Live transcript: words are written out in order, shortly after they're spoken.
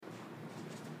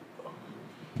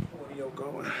audio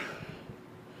going.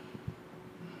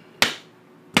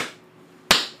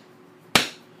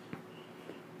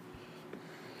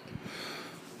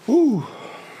 Woo.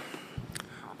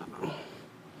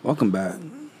 Welcome back.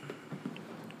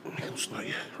 I'm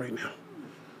slugging right now.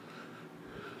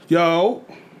 Yo.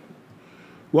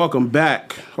 Welcome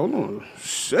back. Hold on.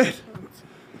 Shit.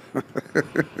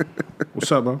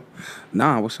 What's up, bro?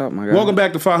 Nah, what's up, my guy? Welcome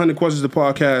back to 500 Questions, the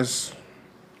podcast.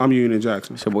 I'm Union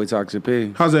Jackson. It's your boy Toxic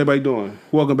P. How's everybody doing?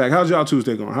 Welcome back. How's y'all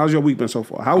Tuesday going? How's your week been so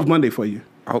far? How was Monday for you?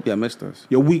 I hope y'all missed us.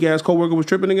 Your weak ass coworker was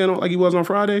tripping again like he was on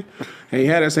Friday? And he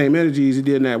had that same energy as he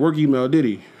did in that work email, did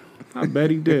he? I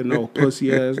bet he did. No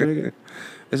pussy ass nigga.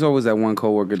 There's always that one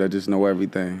coworker that just know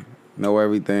everything. Know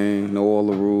all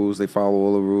the rules. They follow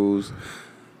all the rules.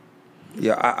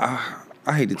 Yeah,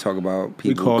 I hate to talk about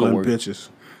people. We call them bitches.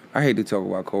 I hate to talk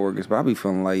about coworkers, but I be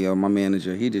feeling like, yo, my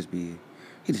manager, he just be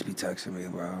texting me,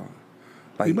 bro.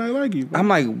 Like, he might like you, bro. I'm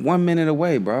like 1 minute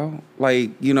away, bro.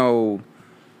 Like, I'm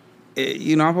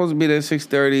supposed to be there at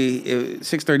 6:30.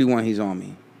 6:31, he's on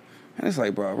me. And it's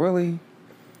like, bro, really?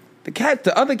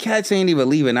 The other cats ain't even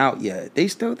leaving out yet. They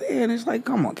still there, and it's like,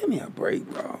 come on, give me a break,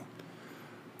 bro.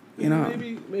 You know?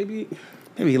 Maybe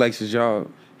he likes his job.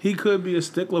 He could be a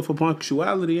stickler for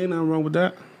punctuality. Ain't nothing wrong with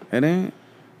that. It ain't?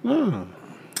 No.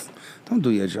 Don't do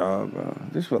your job, bro.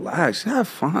 Just relax. Have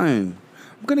fun.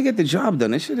 I'm gonna get the job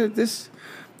done. This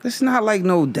not like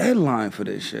no deadline for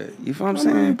this shit. You feel what I'm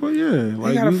saying? But yeah,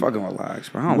 like you gotta fucking relax,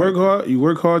 bro. You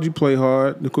work hard, you play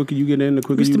hard. The quicker you get in, the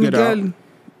quicker Mr. you get Miguel. out.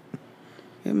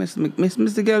 Yeah,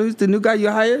 Mr. Miguel, who's the new guy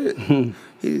you hired? I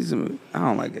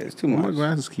don't like it. It's too much. My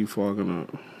glasses keep fogging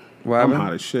up. What I'm happened?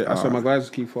 hot as shit. I said my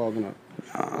glasses keep fogging up.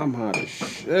 I'm hot as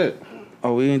shit.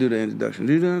 Oh, we ain't do the introduction.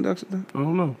 Did you do the introduction then? I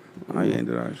don't know. Oh, you ain't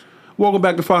do that. Welcome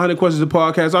back to 500 Questions, the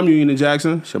podcast. I'm Union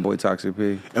Jackson. It's your boy Toxic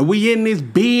P. And we in this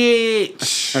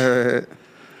bitch. I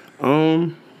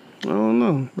don't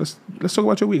know. Let's talk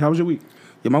about your week. How was your week?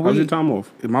 Yeah, my week. How was your time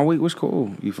off? My week was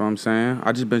cool. You feel what I'm saying?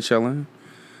 I just been chilling.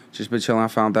 I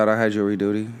found out I had jury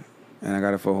duty, and I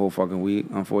got it for a whole fucking week.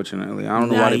 Unfortunately, I don't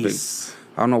know why they picked.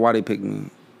 I don't know why they picked me.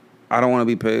 I don't want to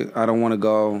be picked. I don't want to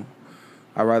go.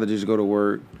 I'd rather just go to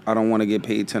work. I don't want to get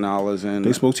paid $10. And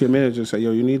they spoke to your manager and said,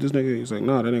 yo, you need this nigga? He's like,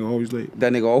 nah, that nigga always late.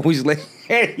 That nigga always late.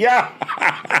 Yeah.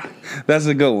 That's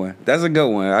a good one.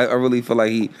 I really feel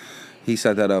like he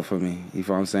set that up for me. You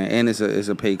feel what I'm saying? And it's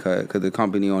a pay cut because the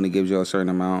company only gives you a certain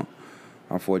amount,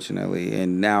 unfortunately.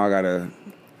 And now I got to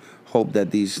hope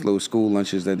that these little school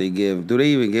lunches that they give, do they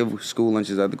even give school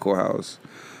lunches at the courthouse?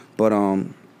 But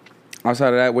outside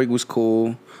of that, week was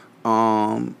cool.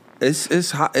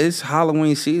 It's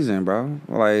Halloween season, bro.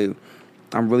 Like,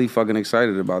 I'm really fucking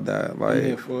excited about that. Like, I'm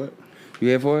here for it. You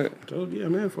here for it? Yeah,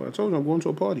 I'm here for it. I told you I'm going to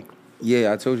a party.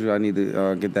 Yeah, I told you I need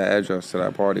to get that address to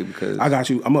that party because I got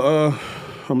you. I'm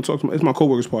gonna talk to it's my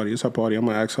coworker's party. It's her party. I'm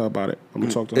gonna ask her about it. I'm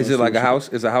gonna talk to her. Is it like a house?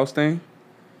 Is it a house thing?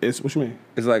 It's what you mean?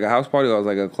 Is it like a house party or is it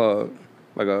like a club?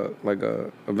 Like a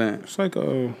event? It's like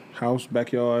a house,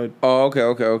 backyard. Oh, okay.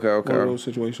 One of those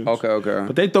situations. Okay.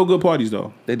 But they throw good parties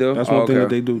though. They do? That's one thing that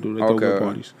they do. They throw good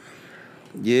parties.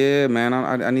 Yeah, man.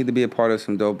 I need to be a part of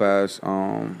some dope ass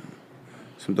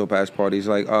parties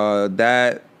like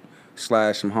that /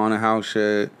 some haunted house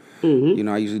shit. Mm-hmm. You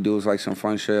know, I usually do like some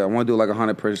fun shit. I want to do like a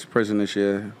haunted prison this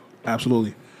year.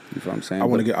 Absolutely. You feel what I'm saying?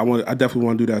 I definitely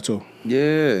want to do that too.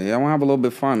 Yeah. I want to have a little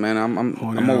bit of fun, man.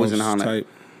 I'm always in haunted. Type.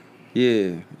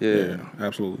 Yeah,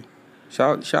 absolutely.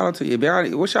 Shout out to you.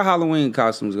 What's your Halloween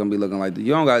costumes gonna be looking like?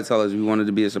 You don't gotta tell us. If you wanted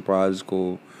to be a surprise, it's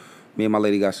cool. Me and my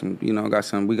lady got some.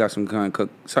 We got some kind of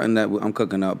something that I'm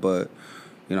cooking up. But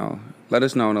let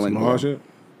us know in the link. Some hard shit.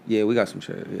 Yeah, we got some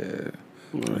shit. Yeah,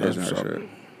 that's what's up. Shit.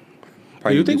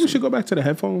 Hey, you think we should go back to the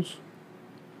headphones?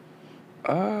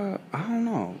 I don't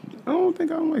know. I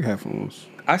don't like headphones.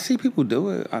 I see people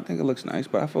do it. I think it looks nice,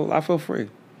 but I feel free.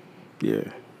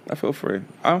 Yeah. I feel free.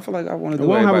 I don't feel like I want to do it.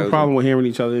 We don't have a problem with hearing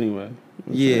each other anyway.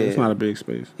 Yeah. It's not a big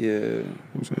space. Yeah. You know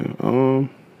what I'm saying?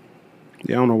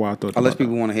 Yeah, I don't know why I thought that. Unless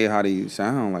people want to hear how they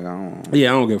sound. Like, I don't. Yeah,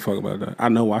 I don't give a fuck about that. I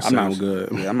know I sound good.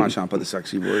 Yeah, I'm not trying to put the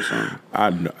sexy voice on.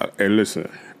 I know. Hey, listen.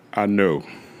 I know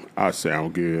I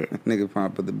sound good. Nigga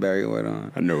probably put the Barry White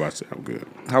on. I know I sound good.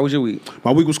 How was your week?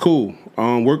 My week was cool.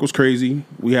 Work was crazy.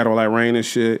 We had all that rain and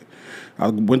shit. I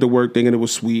went to work thinking it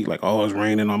was sweet. Like, oh, it's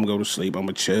raining. I'm going to go to sleep. I'm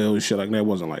going to chill and shit like that. It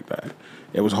wasn't like that.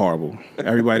 It was horrible.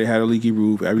 Everybody had a leaky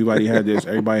roof. Everybody had this.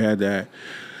 Everybody had that.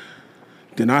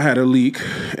 Then I had a leak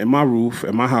in my roof,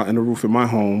 in my house, in the roof in my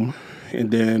home. And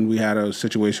then we had a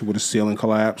situation where the ceiling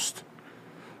collapsed.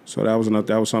 So that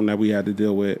was something that we had to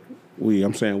deal with. What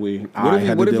if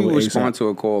you respond to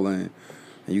a call and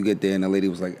you get there and the lady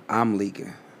was like, I'm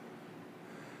leaking?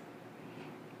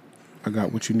 I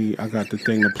got what you need. I got the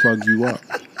thing to plug you up.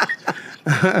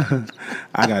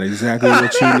 I got exactly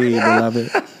what you need,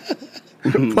 beloved.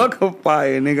 Fuck a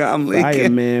fire, nigga. I'm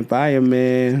leaking.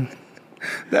 Fireman.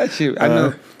 That shit.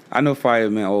 I know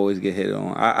firemen always get hit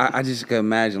on. I just can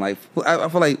imagine. Like I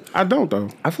feel like I don't though.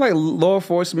 I feel like law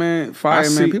enforcement,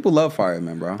 firemen, people love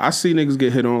firemen, bro. I see niggas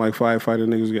get hit on like firefighter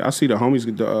niggas get. I see the homies,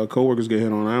 the coworkers get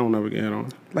hit on. I don't never get hit on.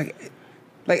 Like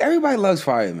everybody loves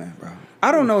firemen, bro.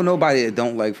 I don't know nobody that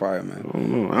don't like firemen. I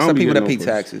don't know. Some people that pay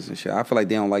taxes and shit. I feel like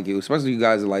they don't like you, especially you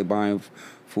guys that like buying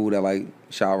food at like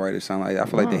ShopRite or something like that. I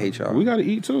feel like they hate y'all. We gotta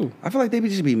eat too. I feel like they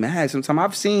just be mad sometimes.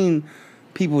 I've seen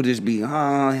people just be,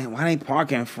 why they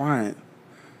park in front?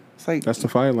 It's like that's the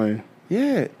fire lane.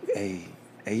 Yeah. Hey,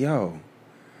 yo.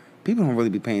 People don't really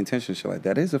be paying attention to shit like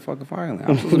that. It's a fucking fire lane.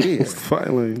 I'm supposed to be here. It's the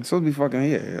fire lane. It's supposed to be fucking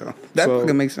here, yo. That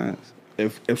fucking makes sense.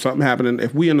 If something happening,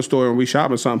 if we in the store and we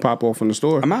shopping, something pop off in the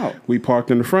store, I'm out. We parked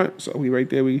in the front, so we right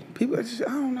there. People, I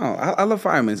don't know. I love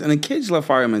firemen, and the kids love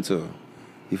firemen too.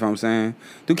 You feel what I'm saying?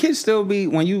 Do kids still be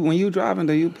when you driving?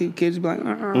 Do you kids be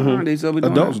like, they still be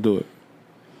doing Adults that? do it.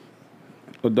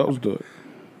 Adults do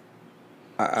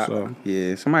it.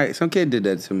 Yeah, some kid did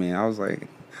that to me. I was like,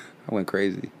 I went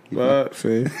crazy. But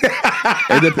see,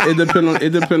 it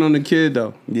depend on the kid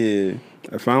though. Yeah.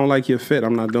 If I don't like your fit,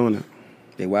 I'm not doing it.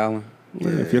 They wilding. Yeah.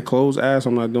 If your clothes ass,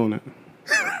 I'm not doing it.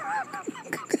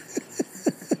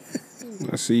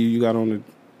 I see you got on the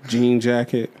jean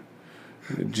jacket,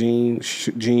 the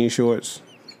jean shorts,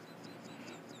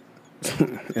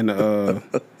 and the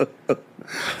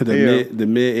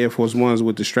mid Air Force Ones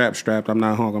with the strapped. I'm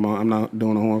not honking. I'm not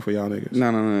doing a horn for y'all niggas. No.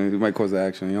 It might cause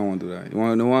action. You don't want to do that. You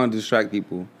want to distract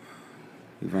people.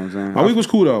 You know what I'm saying? Our week was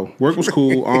cool though. Work was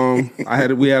cool. I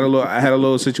had a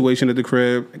little situation at the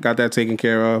crib. Got that taken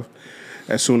care of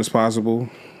as soon as possible.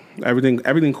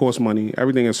 Everything costs money.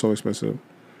 Everything is so expensive.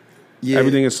 Yeah.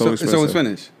 Everything is so expensive. So it's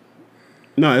finished.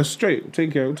 No, it's straight. Took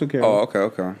care of. Oh,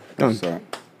 okay. Done. Bro,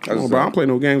 I don't play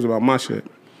no games about my shit.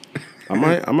 I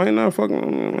might not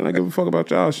give a fuck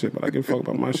about y'all shit, but I give a fuck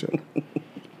about my shit.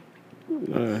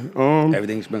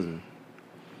 Everything expensive.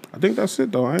 I think that's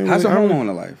it though. How's a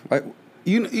homeowner life? Like,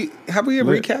 you have we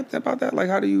ever recapped about that? Like,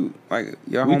 how do you like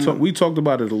your home? We talked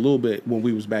about it a little bit when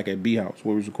we was back at B House,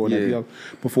 where we was recording at B House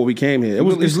before we came here.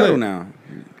 It's lit now.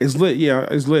 It's lit, yeah.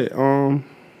 It's lit.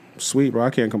 Sweet, bro. I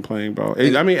can't complain, bro.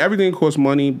 I mean, everything costs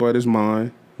money, but it's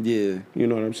mine. Yeah, you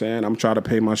know what I'm saying. I'm trying to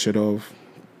pay my shit off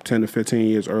 10 to 15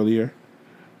 years earlier.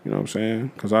 You know what I'm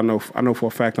saying? Because I know for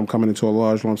a fact I'm coming into a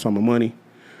large lump sum of money.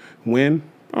 When?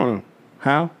 I don't know.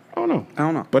 How? I don't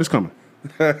know. But it's coming.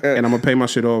 And I'm gonna pay my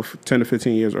shit off 10 to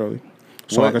 15 years early,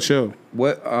 so I can chill.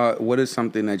 What is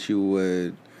something that you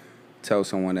would tell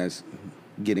someone that's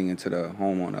getting into the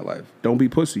homeowner life? Don't be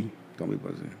pussy. Don't be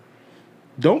pussy.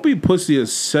 Don't be pussy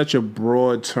is such a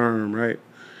broad term, right?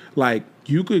 Like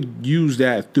you could use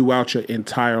that throughout your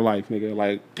entire life, nigga.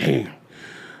 Like, damn,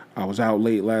 I was out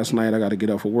late last night. I got to get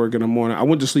up for work in the morning. I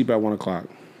went to sleep at 1 o'clock.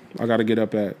 I got to get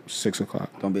up at 6 o'clock.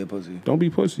 Don't be a pussy. Don't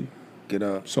be pussy. Get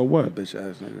up. So what? Bitch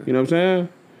ass nigga. You know what I'm saying?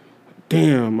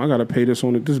 Damn, I gotta pay this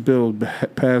on it. This bill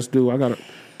past due.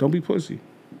 Don't be pussy.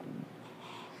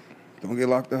 Don't get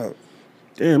locked up.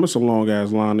 Damn, it's a long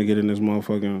ass line to get in this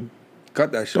motherfucking.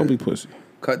 Cut that shit. Don't be pussy.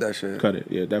 Cut that shit. Cut it.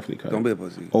 Yeah, definitely cut it. Don't be a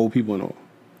pussy. Old people and all.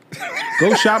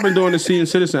 Go shopping during the senior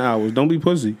citizen hours. Don't be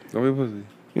pussy. Don't be a pussy.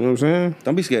 You know what I'm saying?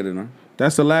 Don't be scared of them.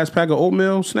 That's the last pack of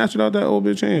oatmeal. Snatch it out that old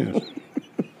bitch hands.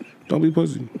 Don't be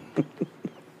pussy.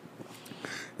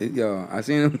 Yo, I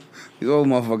seen them. These old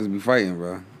motherfuckers be fighting,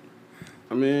 bro.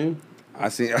 I mean, I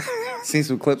seen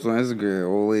some clips on Instagram.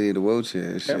 Old lady in the wheelchair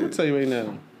and shit. I'm gonna tell you right now.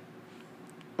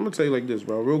 I'm gonna tell you like this,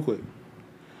 bro, real quick.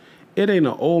 It ain't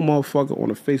an old motherfucker on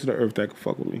the face of the earth that can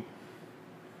fuck with me.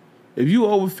 If you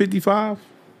over 55,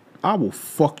 I will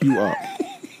fuck you up.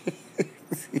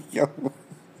 Yo,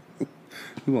 you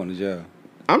going to jail?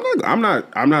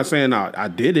 I'm not saying I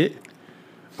did it.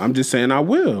 I'm just saying I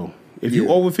will. If you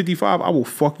over 55, I will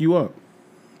fuck you up.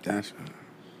 That's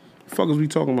Fuckers we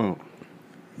talking about?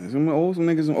 Some old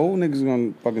niggas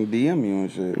gonna fucking DM you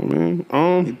and shit.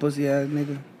 Man, you pussy ass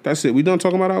nigga. That's it. We done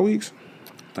talking about our weeks.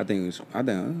 I think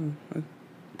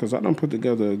because I done put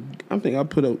together. I think I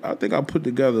put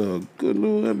together a good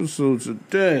little episode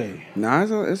today. Nah,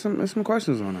 it's some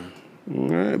questions on there. All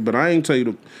right, but I ain't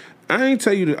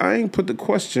put the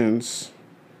questions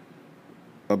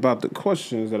about the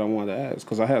questions that I wanted to ask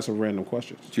because I had some random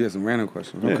questions. You had some random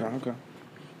questions. Yeah. Okay.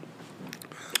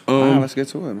 All right, let's get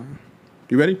to it, man.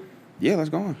 You ready? Yeah, let's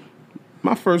go on.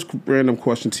 My first random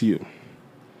question to you,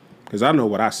 because I know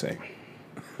what I say.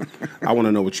 I want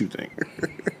to know what you think.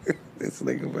 This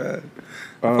nigga bad.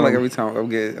 I feel like every time I'm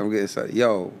getting excited.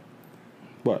 Yo,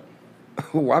 what?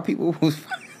 Why people was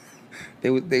they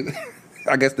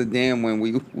I guess the damn when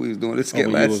we was doing the skit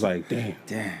last. It was like damn,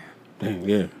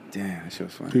 yeah. Damn, that shit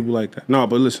was funny. People like that. No,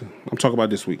 but listen, I'm talking about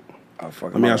this week. Oh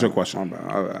fuck. Let me ask you a question.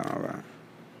 All right.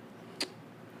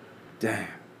 Damn.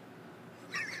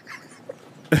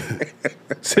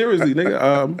 Seriously,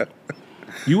 nigga.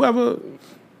 You ever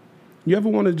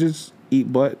want to just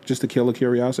eat butt just to kill a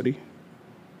curiosity?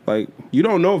 Like, you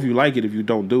don't know if you like it if you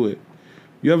don't do it.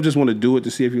 You ever just want to do it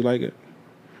to see if you like it?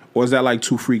 Or is that like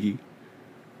too freaky?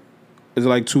 Is it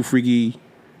like too freaky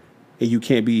and you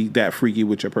can't be that freaky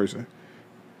with your person?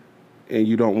 And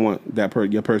you don't want that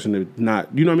your person to not,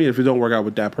 you know what I mean? If it don't work out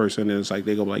with that person, then it's like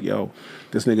they go like, yo,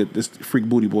 this nigga, this freak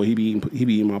booty boy, he be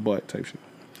eating my butt type shit.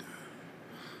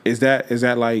 Is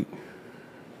that like,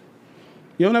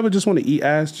 you don't ever just want to eat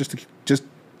ass just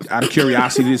out of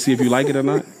curiosity to see if you like it or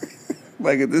not?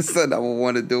 Like, if this is something I would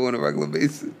want to do on a regular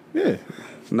basis? Yeah.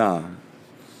 Nah.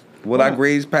 Would I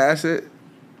graze past it?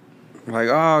 Like,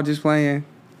 oh, just playing.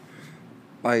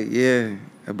 Like, yeah.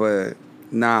 But,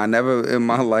 nah, never in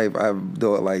my life I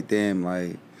do it like, damn,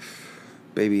 like,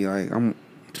 baby,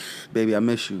 baby, I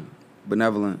miss you.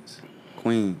 Benevolence.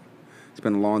 Queen. It's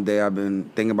been a long day. I've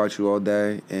been thinking about you all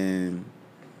day, and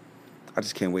I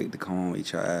just can't wait to come home and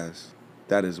eat your ass.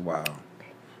 That is wild.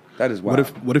 That is wild.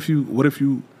 What if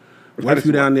you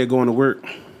down there going to work,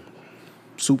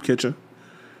 soup kitchen,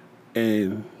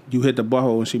 and you hit the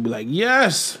butthole and she be like,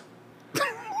 yes.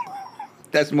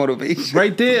 That's motivation.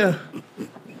 Right there.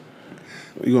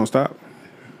 You gonna stop?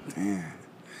 Damn.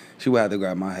 She would have to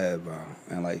grab my head, bro,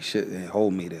 and like shit and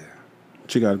hold me there.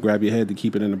 She gotta grab your head to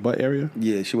keep it in the butt area?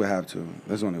 Yeah, she would have to.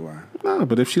 That's only why. Nah,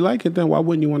 but if she like it, then why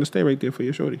wouldn't you want to stay right there for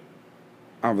your shorty?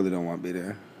 I really don't want to be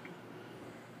there.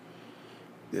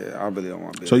 Yeah, I really don't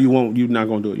want to be so there. You're not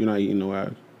gonna do it. You're not eating no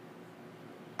ass.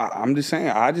 I'm just saying.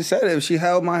 I just said if she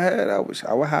held my head, I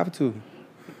would have to.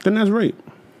 Then that's rape.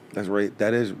 That's rape.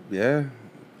 That is, yeah.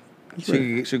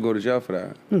 She should go to jail for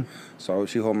that. Yeah. So if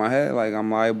she hold my head, like I'm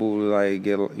liable to like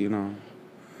get, you know.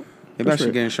 Maybe I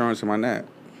should get insurance in my neck.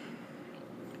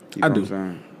 I do.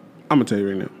 I'm gonna tell you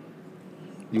right now.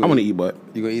 I want to eat butt.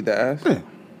 You gonna eat the ass? Yeah.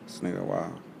 This nigga,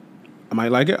 wow. I might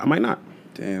like it. I might not.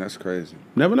 Damn, that's crazy.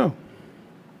 Never know.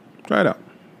 Try it out.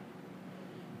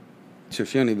 If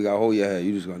she don't even got to hold your head,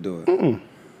 you just gonna do it.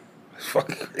 It's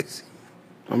fucking crazy.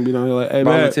 I'm gonna be down here like, hey,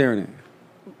 volunteering man,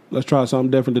 let's try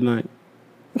something different tonight.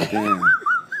 Damn.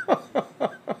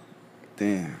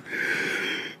 Damn.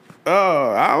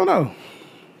 I don't know.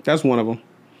 That's one of them.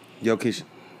 Yo, Keisha.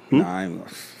 Nah, I ain't gonna.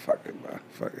 Fuck it, bro.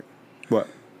 Fuck it. What?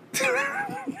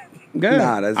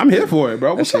 Nah, I'm here for it,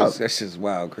 bro. What's up? That's just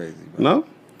wild crazy, bro. No?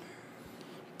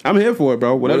 I'm here for it,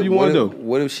 bro. Whatever you want to do.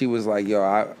 What if she was like,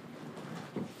 yo,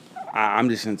 I'm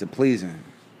just into pleasing.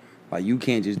 Like, you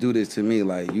can't just do this to me.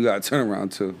 Like, you got to turn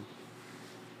around, too.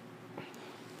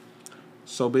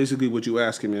 So, basically, what you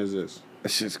asking me is this. That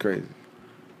shit's crazy.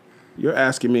 You're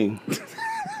asking me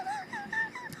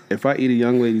if I eat a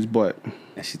young lady's butt.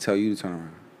 And she tell you to turn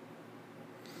around.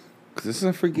 Because this is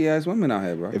some freaky-ass women out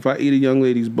here, bro. If I eat a young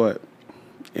lady's butt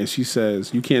and she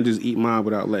says, you can't just eat mine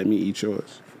without letting me eat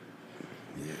yours.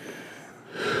 Yeah.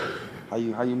 How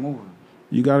you moving?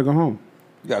 You got to go home.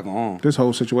 You got to go home. This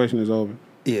whole situation is over.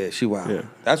 Yeah, she wild. Yeah.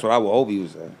 That's what I would hope you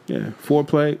was at. Yeah.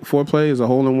 Foreplay is a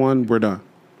hole-in-one. We're done.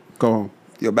 Go home.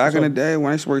 Yo, back in the day when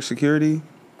I used to work security,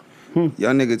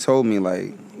 young nigga told me,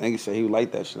 like, nigga said he would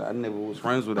like that shit. I never was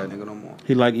friends with that nigga no more.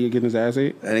 He like getting his ass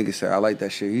ate? That nigga said, I like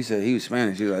that shit. He said he was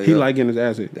Spanish. He was like, he like getting his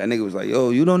ass ate. That nigga was like,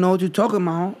 yo, you don't know what you talking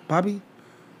about, Poppy?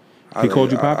 He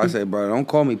called you Poppy? I said, bro, don't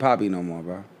call me Poppy no more,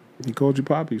 bro. He called you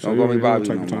Poppy. So don't call me Poppy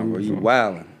no more, bro. You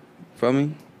wildin'. Feel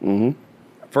me? Mm-hmm.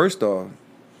 First off,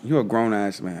 you a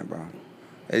grown-ass man, bro.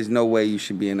 There's no way you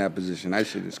should be in that position. That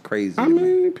shit is crazy. I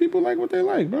mean, people like what they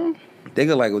like, bro. They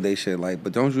could like what they shit like,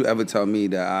 but don't you ever tell me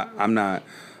that I'm not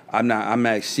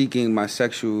seeking my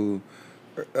sexual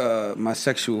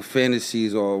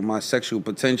fantasies or my sexual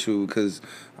potential because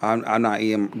I'm not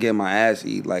getting my ass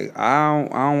eat. Like I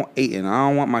don't eating. I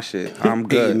don't want my shit. I'm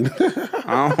good.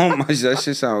 I don't want my shit. That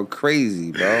shit sound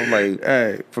crazy, bro. Like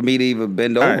hey, for me to even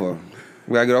bend over.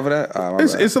 We gotta get off of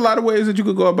that. It's a lot of ways that you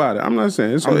could go about it. I'm not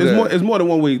saying it's more than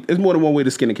one way. It's more than one way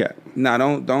to skin a cat. Nah,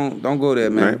 don't go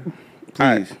there, man.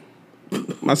 Right. Please. Right.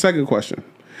 My second question,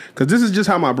 because this is just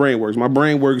how my brain works. My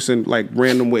brain works in like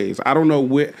random ways. I don't know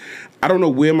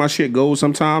where my shit goes.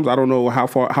 Sometimes I don't know how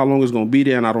long it's gonna be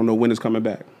there, and I don't know when it's coming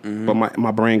back. Mm-hmm. But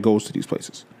my brain goes to these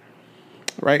places.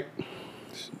 Right.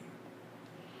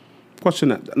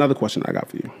 Another question I got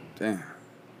for you. Damn.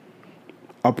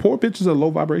 Are poor bitches a low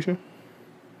vibration?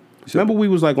 Sure. Remember we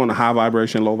was like on a high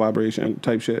vibration, low vibration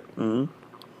type shit? Mm-hmm.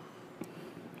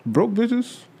 Broke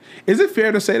bitches Is it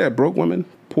fair to say that broke women,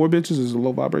 poor bitches, is a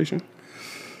low vibration?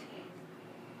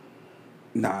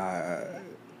 Nah,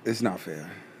 it's not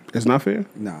fair. It's not fair?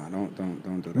 Nah, don't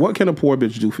do that. What can a poor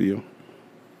bitch do for you?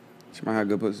 She might have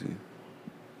good pussy.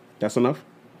 That's enough?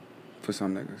 For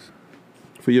some niggas.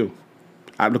 For you.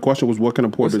 The question was, what can a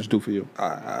poor bitch do for you? Go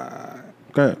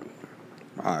ahead.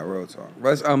 All right, real talk.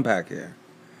 Let's unpack here.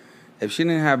 If she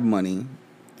didn't have money,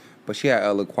 but she had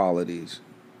other qualities,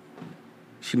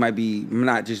 she might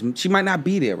not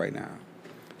be there right now.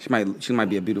 She might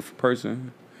be a beautiful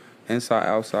person, inside,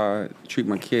 outside, treat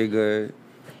my kid good.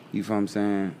 You feel what I'm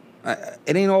saying?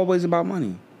 It ain't always about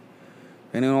money.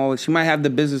 It ain't always. She might have the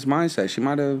business mindset. She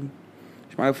might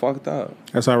have fucked up.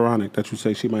 That's ironic that you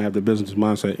say she might have the business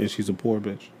mindset and she's a poor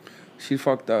bitch. She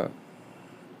fucked up.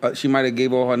 She might have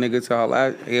gave all her money to her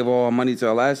last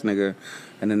nigga,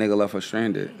 and the nigga left her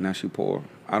stranded. Now she poor.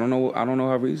 I don't know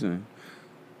her reason.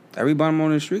 Every bum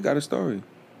on the street got a story.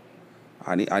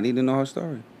 I need to know her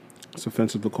story. It's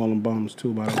offensive to call them bums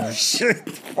too, by the way. Shit,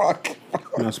 fuck.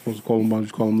 You're not supposed to call them bums.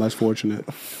 You call them less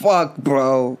fortunate. Fuck,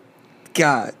 bro.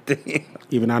 God damn.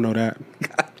 Even I know that.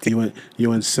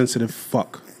 You insensitive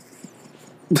fuck.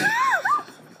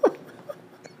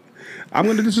 I'm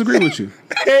going to disagree with you.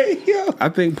 Hey, yo. I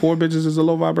think poor bitches is a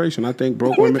low vibration. I think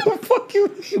broke women. What the fuck you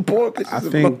mean, poor bitches? I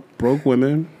think broke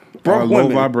women are low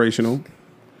vibrational,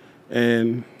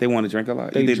 and they want to drink a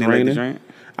lot. They like to drink?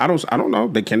 I don't know.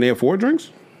 Can they afford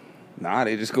drinks? Nah,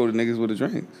 they just go to niggas with the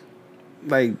drinks.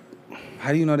 Like,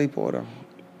 how do you know they poor though?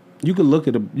 You could look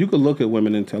at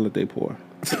women and tell that they poor.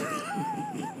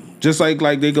 Just like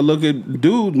they could look at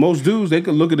dudes. Most dudes, they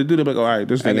could look at a dude and be like, all right,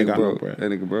 this nigga got no bread. That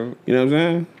nigga broke. You know what I'm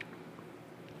saying?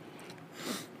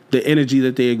 The energy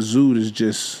that they exude is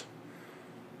just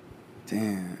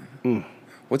damn.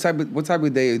 What type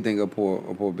of day you think a poor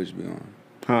bitch be on?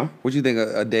 Huh? What you think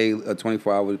a day, a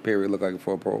 24-hour period look like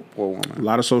for a poor woman? A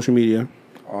lot of social media.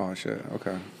 Oh shit.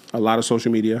 Okay. A lot of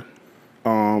social media.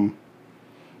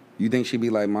 You think she be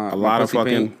like my lot of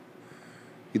fucking pink?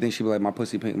 You think she be like my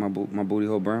pussy pink, my booty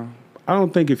hole brown? I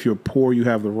don't think if you're poor you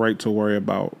have the right to worry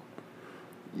about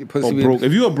your pussy broke.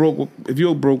 If you're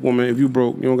a broke woman, if you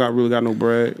broke, you don't really got no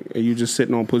bread, and you just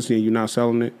sitting on pussy and you're not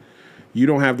selling it, you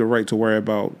don't have the right to worry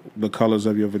about the colors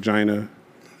of your vagina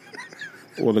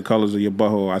or the colors of your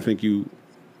butthole. I think you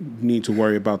need to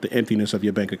worry about the emptiness of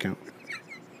your bank account.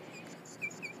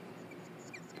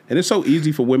 And it's so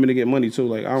easy for women to get money too.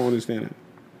 Like, I don't understand it.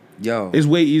 Yo, it's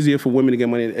way easier for women to get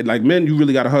money. Like men, you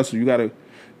really gotta hustle. You gotta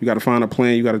find a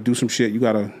plan. You gotta do some shit. You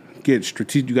gotta get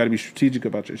strategic. You gotta be strategic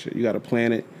about your shit. You gotta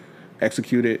plan it,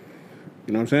 execute it.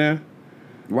 You know what I'm saying?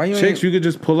 Why you chicks? You could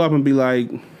just pull up and be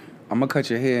like, "I'm gonna cut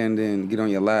your hair and then get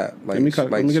on your lap." Like,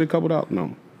 let me get a couple dollars.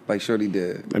 No, like Shorty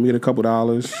did. Let me get a couple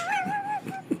dollars.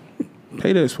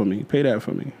 Pay this for me. Pay that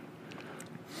for me.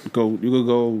 You could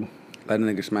go. Let a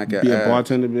nigga smack your ass. Be a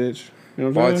bartender, bitch. You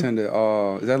know what I'm saying?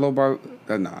 Bartender. Is that low bar?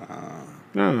 Nah.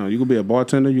 No, you could be a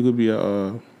bartender. You could be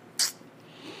a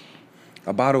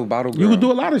bottle girl. You could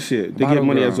do a lot of shit to get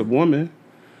money girl. As a woman.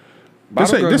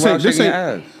 Bottle girl without shaking your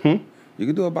ass.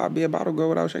 You could be a bottle girl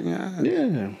without shaking your ass.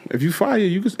 Yeah. If you fire,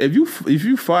 you could. If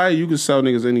you fire, you can sell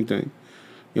niggas anything. You know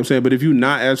what I'm saying? But if you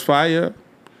not as fire,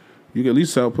 you can at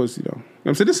least sell pussy though. You know what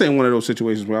I'm saying? This ain't one of those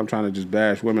situations where I'm trying to just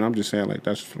bash women. I'm just saying like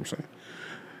that's what I'm saying.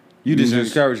 You just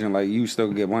encouraging like you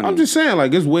still get money. I'm just saying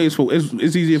like it's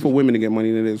easier for women to get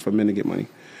money than it is for men to get money.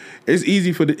 It's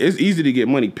easy to get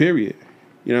money. Period.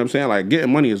 You know what I'm saying? Like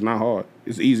getting money is not hard.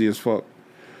 It's easy as fuck.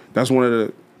 That's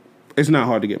it's not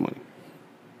hard to get money.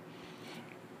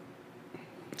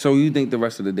 So you think the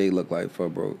rest of the day look like for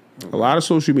broke? A lot of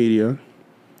social media.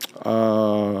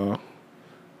 A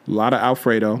lot of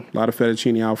Alfredo. A lot of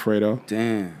fettuccine Alfredo.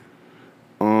 Damn.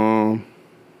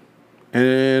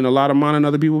 And a lot of minding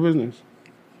other people's business.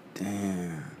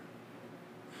 Damn.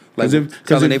 Like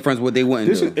telling their friends what they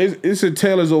wouldn't do. It's a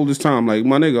tale as old as time. Like,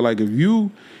 my nigga, like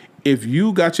if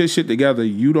you got your shit together,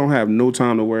 you don't have no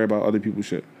time to worry about other people's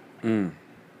shit.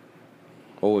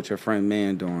 Or what your friend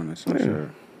man doing or some shit.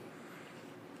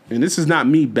 And this is not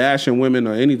me bashing women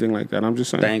or anything like that. I'm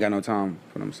just saying. They ain't got no time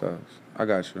for themselves. I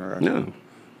got you.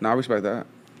 No, I respect that.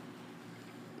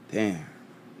 Damn.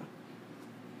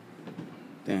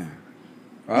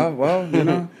 Well, you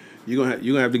know. You're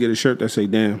gonna have to get a shirt that say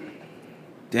damn.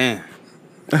 Damn.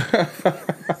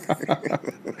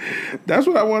 That's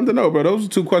what I wanted to know, bro. Those are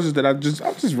two questions that I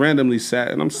just randomly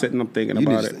sat and I'm sitting up thinking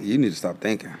about it. You need to stop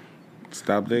thinking.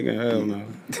 Stop thinking? Hell no.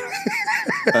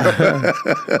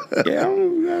 Yeah, I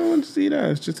don't want to see that.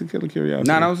 It's just a killer curiosity.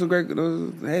 Nah, that was a great.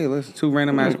 Hey, listen, 2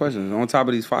 random ass questions on top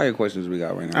of these fire questions we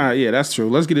got right now. Yeah, that's true.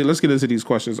 Let's get into these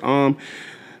questions.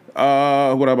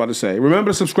 What I'm about to say.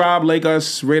 Remember to subscribe, like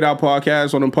us, rate our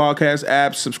podcast on the podcast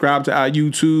apps, subscribe to our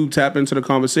YouTube, tap into the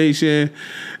conversation.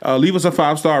 Leave us a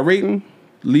 5-star rating.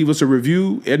 Leave us a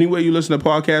review. Anywhere you listen to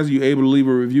podcasts, you're able to leave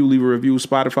a review. Leave a review.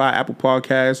 Spotify, Apple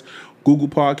Podcasts, Google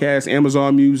Podcasts,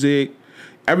 Amazon Music.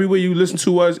 Everywhere you listen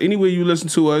to us, anywhere you listen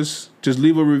to us, just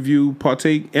leave a review,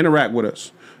 partake, interact with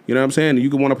us. You know what I'm saying?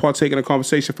 You can want to partake in a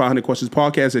conversation,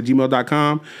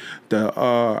 500questionspodcast@gmail.com.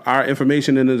 Our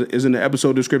information is in the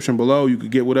episode description below. You could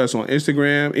get with us on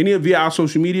Instagram, via our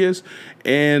social medias,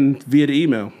 and via the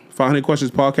email.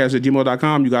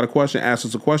 500questionspodcast@gmail.com. You got a question, ask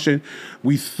us a question.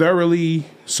 We thoroughly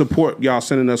support y'all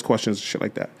sending us questions and shit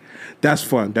like that. That's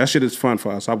fun. That shit is fun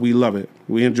for us. We love it.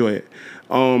 We enjoy it.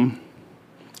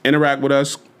 Interact with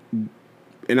us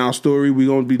in our story. We're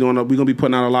gonna be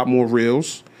putting out a lot more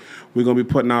reels. We're gonna be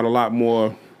putting out a lot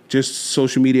more just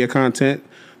social media content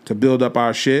to build up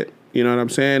our shit. You know what I'm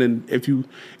saying? And if you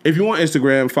want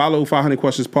Instagram, follow 500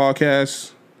 Questions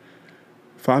Podcast.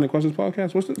 500 Questions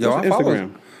Podcast. What's the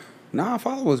Instagram? Nah,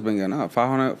 followers been getting up.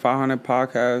 500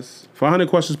 podcasts. 500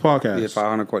 Questions Podcast. Yeah,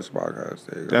 500 Questions Podcast.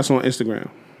 There you go. That's on Instagram.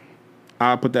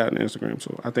 I'll put that in Instagram.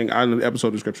 So I think in the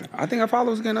episode description. I think our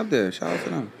followers getting up there. Shout out to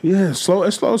them. Yeah, it's slow.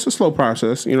 It's a slow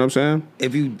process. You know what I'm saying?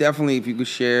 If you could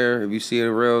share, if you see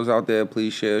the reels out there,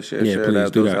 please share. Yeah, please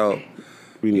that. do Those that. help.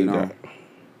 We need that.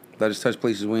 Let us touch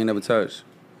places we ain't never touched.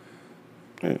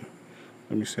 Yeah.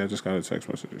 Let me see. I just got a text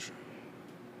message.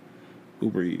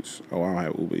 Uber Eats. Oh, I don't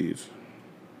have Uber Eats.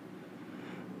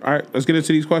 All right, let's get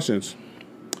into these questions.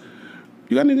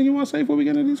 You got anything you want to say before we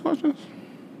get into these questions?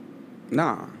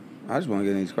 Nah, I just want to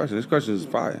get into these questions. This question is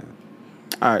fire.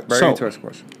 All right, Very interesting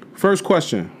question. First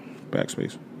question,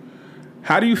 backspace.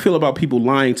 How do you feel about people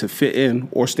lying to fit in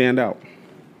or stand out?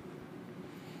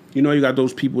 You know, you got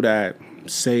those people that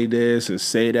say this and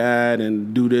say that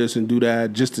and do this and do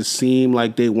that just to seem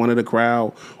like they one of the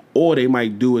crowd, or they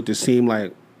might do it to seem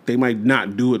like they might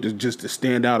not do it just to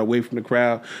stand out away from the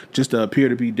crowd, just to appear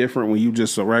to be different when you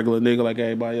just a regular nigga like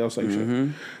everybody else. Like shit.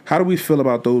 How do we feel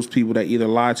about those people that either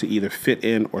lie to either fit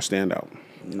in or stand out?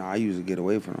 Nah, I usually get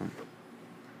away from them.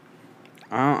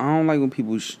 I don't like when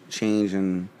people change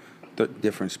in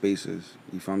different spaces.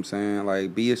 You feel what I'm saying?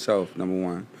 Like, be yourself, number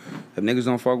one. If niggas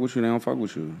don't fuck with you, they don't fuck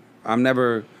with you. I'm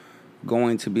never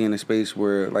going to be in a space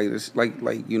where, like, it's like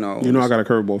you know. You know I got a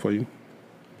curveball for you.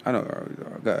 I don't.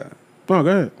 Go ahead. No, go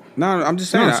ahead. No, I'm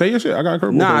just saying. Say your shit. I got a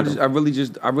curveball. Nah, for you. I really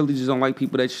just don't like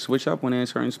people that switch up when they're in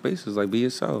certain spaces. Like, be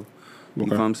yourself. You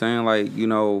feel what I'm saying? Like, you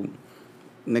know,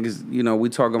 niggas. You know, we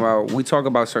talk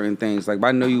about certain things. Like, if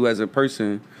I know you as a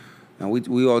person, and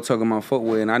we all talking about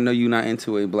footwear, and I know you not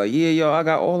into it. But like, yeah, yo, I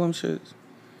got all them shits.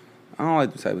 I don't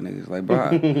like the type of niggas. Like, bro,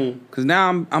 because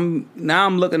now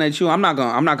I'm looking at you. I'm not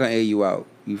gonna air you out.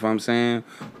 You feel what I'm saying?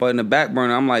 But in the back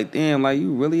burner, I'm like, damn, like,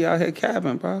 you really out here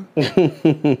capping, bro.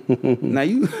 Now,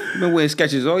 you been wearing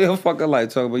sketches all your fucking life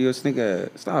talking about your sneaker.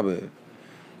 Stop it. You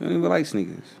don't even like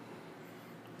sneakers.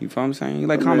 You feel what I'm saying? You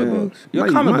like comic books. You're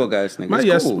a comic book ass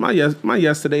nigga. My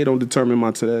yesterday don't determine my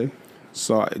today.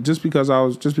 So just because I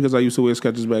used to wear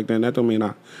sketches back then, that don't mean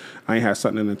I ain't had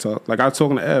something in the talk. Like I was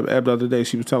talking to Eb the other day.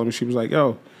 She was telling me, she was like,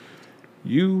 yo,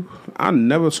 I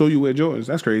never saw you wear Jordans.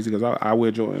 That's crazy because I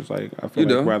wear Jordans. Like I feel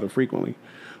like rather frequently.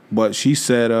 But she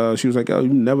said, she was like, oh,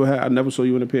 I never saw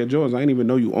you in a pair of Jordans. I didn't even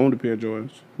know you owned a pair of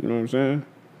Jordans. You know what I'm saying?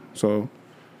 So,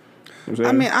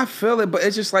 I mean, I feel it, but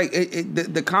it's just like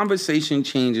the conversation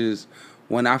changes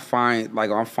when I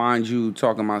find you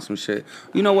talking about some shit.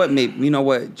 You know what, maybe, you know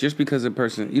what, just because a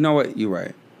person, you know what, you're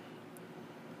right.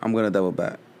 I'm going to double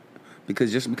back.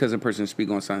 Because just because a person speak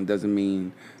on something doesn't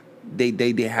mean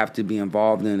they have to be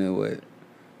involved in it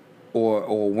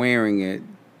or wearing it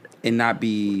and not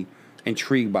be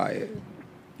intrigued by it.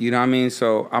 You know what I mean?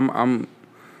 So I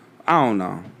don't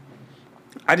know.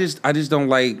 I just don't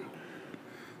like.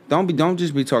 Don't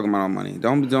just be talking about our money.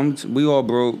 Don't. We all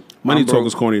broke. Money talk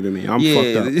is corny to me. I'm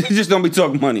fucked up. Just don't be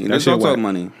talking money. Let's don't talk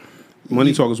money.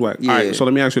 Money talk is whack. Yeah. All right. So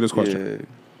let me ask you this question. Yeah.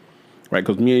 Right,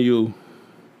 because me and you.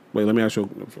 Wait, let me ask you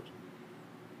first.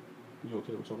 You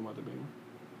okay with talking about the Beamer?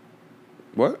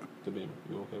 What? The Beamer.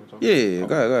 You okay with talking? Yeah. Okay.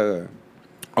 Go ahead.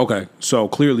 Okay, so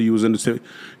clearly you was in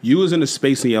the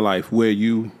space in your life where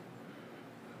you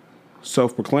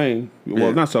self-proclaimed,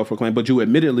 well, not self-proclaimed, but you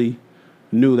admittedly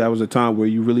knew that was a time where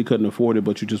you really couldn't afford it,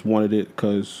 but you just wanted it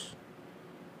because.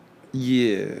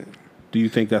 Yeah. Do you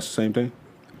think that's the same thing?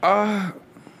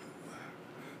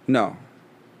 No,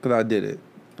 because I did it.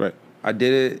 Right. I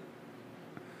did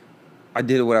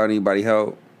it without anybody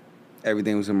help.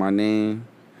 Everything was in my name,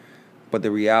 but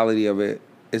the reality of it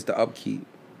is the upkeep.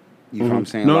 You know what I'm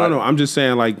saying? No. I'm just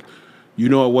saying, like, you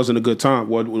know it wasn't a good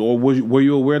time, or were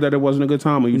you aware that it wasn't a good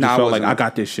time, or you just felt like I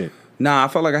got this shit? Nah, I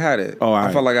felt like I had it. Oh,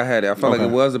 I felt like I had it. I felt like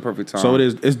it was the perfect time. So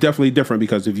it's definitely different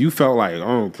because if you felt like,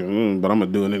 oh, okay, but I'm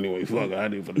gonna do it anyway. Fuck, I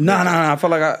do for the No. I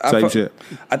felt like I shit.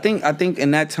 I think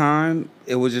in that time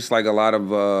it was just like a lot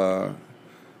of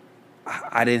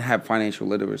I didn't have financial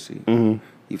literacy. You know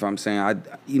what I'm saying?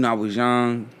 I was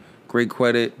young, great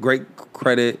credit, and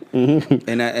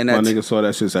that my nigga saw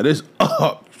that shit. Said it's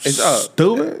up. It's up.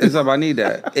 Stupid. It's up. I need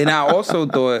that. And I also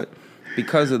thought,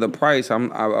 because of the price, I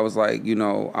was like,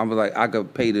 I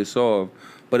could pay this off,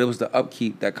 but it was the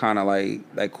upkeep that kind of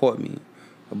like caught me.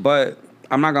 But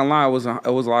I'm not gonna lie, it was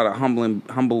a lot of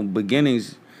humble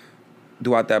beginnings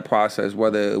throughout that process.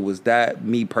 Whether it was that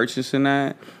me purchasing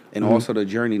that, and also the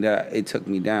journey that it took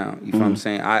me down. You feel what I'm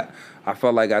saying? I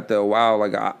felt like after a while,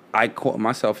 like I caught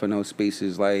myself in those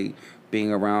spaces, like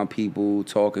being around people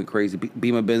talking crazy.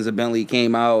 Beamer, Benz, and Bentley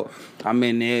came out. I'm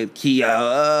in there,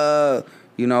 Kia.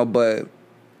 But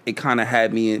it kind of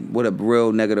had me with a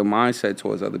real negative mindset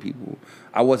towards other people.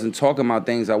 I wasn't talking about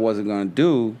things I wasn't going to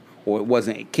do or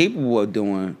wasn't capable of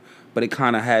doing, but it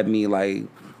kind of had me like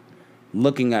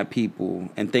looking at people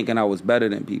and thinking I was better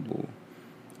than people,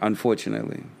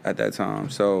 unfortunately, at that time.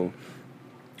 So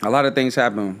a lot of things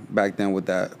happened back then with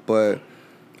that. But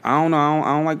I don't know.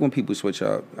 I don't like when people switch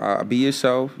up. Be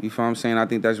yourself. You feel what I'm saying? I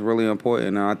think that's really important.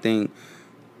 And I think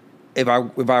if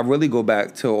I really go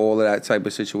back to all of that type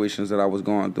of situations that I was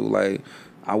going through, like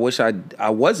I wish I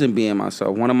wasn't being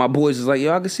myself. One of my boys is like,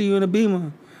 yo, I can see you in a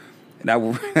Beamer. And I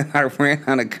ran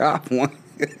on a cop one.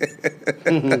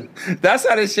 That's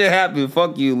how this shit happened.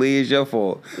 Fuck you, Lee. It's your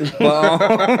fault. But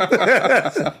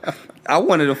I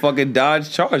wanted a fucking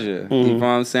Dodge Charger. You know what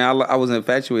I'm saying? I was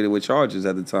infatuated with Chargers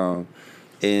at the time.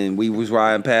 And we was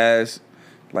riding past,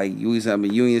 like, we was in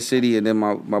Union City, and then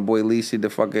my boy Lee see the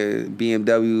fucking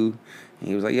BMW. And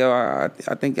he was like, yo, I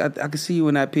think I could see you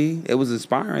in that P. It was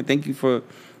inspiring. Thank you for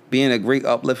being a great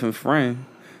uplifting friend.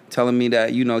 Telling me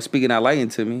that, speaking that light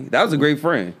into me. That was a great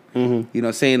friend.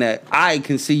 Saying that I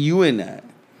can see you in that.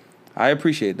 I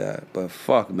appreciate that. But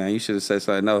fuck, man, you should have said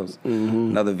something else.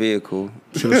 Another vehicle.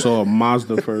 Should have saw a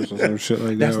Mazda first or some shit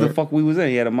like that. That's the fuck we was in.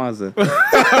 He had a Mazda.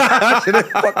 Should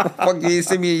have fuck you didn't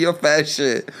see me in your fat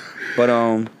shit. But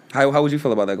how would you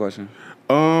feel about that question?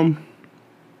 I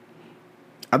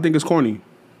think it's corny.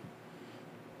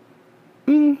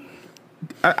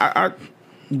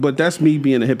 But that's me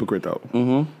being a hypocrite though.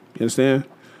 You understand?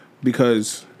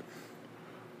 Because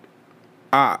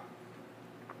I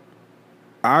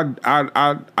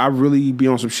really be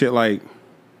on some shit like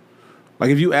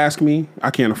if you ask me, I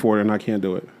can't afford it and I can't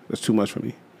do it. That's too much for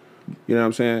me. You know what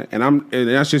I'm saying? And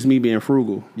that's just me being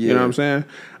frugal. Yeah. You know what I'm saying?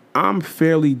 I'm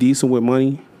fairly decent with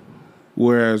money,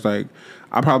 whereas like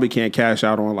I probably can't cash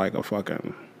out on like a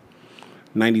fucking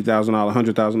 $90,000,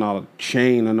 $100,000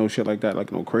 chain. I know shit like that,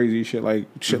 like no crazy shit, like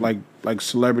like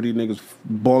celebrity niggas,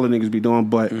 baller niggas be doing.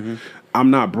 But I'm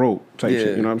not broke type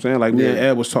shit. You know what I'm saying? Like me and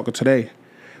Ed was talking today.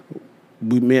 And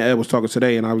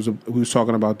we was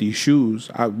talking about these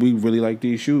shoes. We really like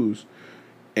these shoes,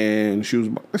 and shoes.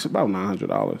 It's about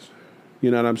 $900. You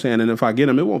know what I'm saying? And if I get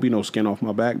them, it won't be no skin off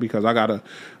my back because I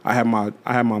have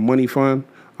my money fund,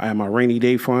 I have my rainy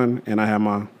day fund, and I have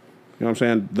my, you know what I'm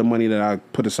saying, the money that I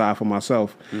put aside for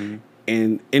myself.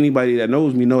 And anybody that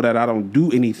knows me know that I don't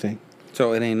do anything.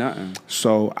 So it ain't nothing.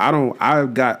 So I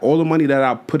got all the money that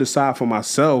I put aside for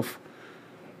myself.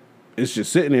 It's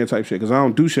just sitting there type shit because I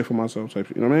don't do shit for myself type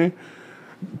shit. You know what I mean?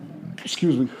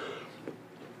 Excuse me.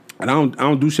 And I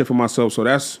don't do shit for myself. So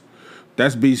that's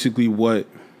basically what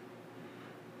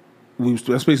we was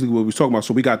talking about.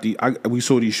 So we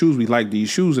saw these shoes. We like these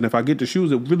shoes, and if I get the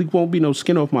shoes, it really won't be no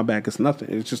skin off my back. It's nothing.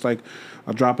 It's just like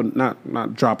not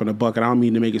dropping a bucket. I don't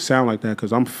mean to make it sound like that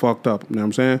because I'm fucked up. You know what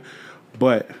I'm saying?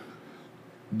 But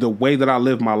the way that I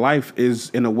live my life is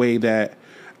in a way that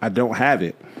I don't have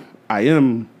it. I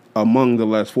am among the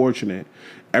less fortunate.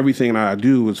 Everything that I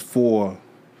do is for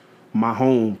my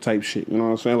home type shit. You know what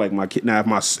I'm saying? Like my kid. Now,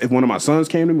 if one of my sons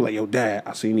came to me like, "Yo, Dad,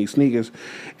 I seen these sneakers,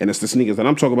 and it's the sneakers that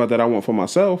I'm talking about that I want for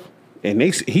myself," and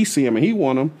he see them and he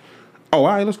want them. Oh, all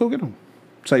right, let's go get them.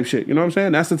 Type shit. You know what I'm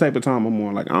saying? That's the type of time I'm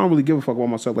on. Like I don't really give a fuck about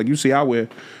myself. Like you see, I wear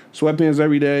sweatpants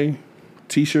every day,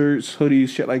 t-shirts, hoodies,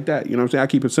 shit like that. You know what I'm saying? I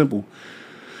keep it simple.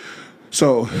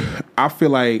 So I feel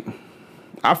like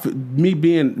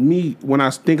when I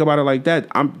think about it like that,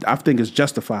 I think it's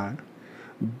justified.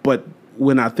 But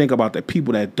when I think about the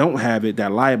people that don't have it,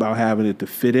 that lie about having it to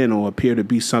fit in or appear to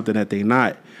be something that they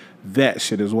not, that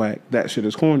shit is whack. That shit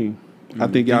is corny. I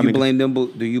think y'all. Do you blame them?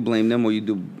 Do you blame them, or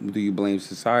do you blame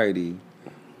society?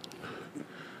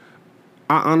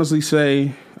 I honestly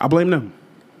say I blame them.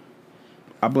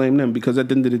 I blame them because at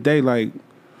the end of the day, like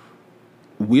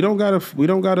we don't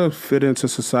gotta fit into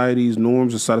society's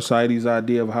norms or society's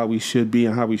idea of how we should be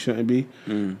and how we shouldn't be.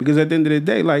 Because at the end of the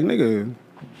day, like nigga,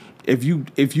 if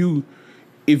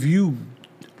you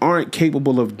aren't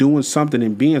capable of doing something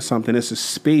and being something, it's a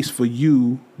space for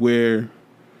you where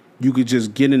you could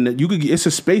just get in. It's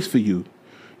a space for you.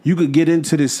 You could get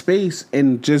into this space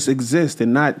and just exist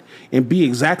and be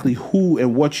exactly who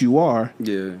and what you are,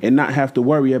 and not have to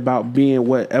worry about being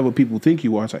whatever people think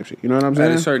you are type shit. You know what I'm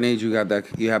saying? At a certain age, you have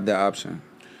that option.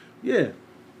 Yeah.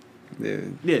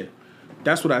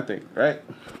 That's what I think, right?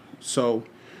 So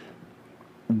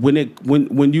when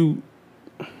you,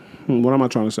 what am I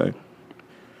trying to say?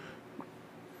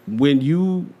 When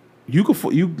you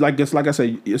like I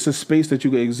said, it's a space that you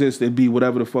can exist and be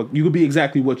whatever the fuck you could be,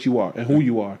 exactly what you are and who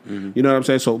you are. You know what I'm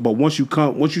saying? So, but once you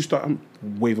start, I'm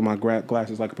waving my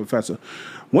glasses like a professor.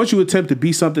 Once you attempt to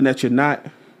be something that you're not,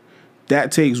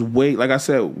 that takes weight. Like I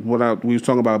said, we was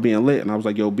talking about being lit, and I was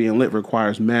like, yo, being lit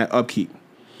requires mad upkeep.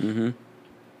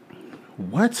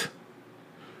 What?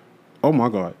 Oh my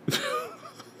God.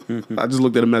 I just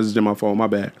looked at a message in my phone. My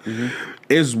bad.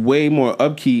 It's way more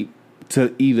upkeep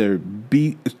to either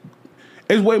be.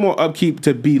 It's way more upkeep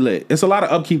to be lit. It's a lot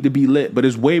of upkeep to be lit, but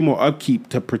it's way more upkeep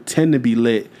to pretend to be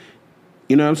lit.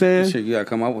 You know what I'm saying? Shit, you gotta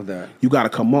come up with that. You gotta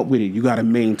come up with it. You gotta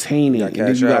maintain it. And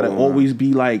then you gotta always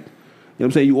be like, you know what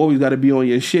I'm saying? You always gotta be on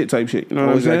your shit type shit. You know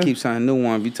what I'm saying? Always gotta keep signing new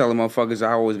one. If you tell the motherfuckers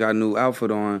I always got a new outfit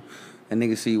on, and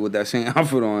niggas see you with that same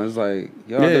outfit on, it's like,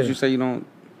 yo, I thought you say you don't.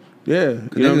 Yeah. You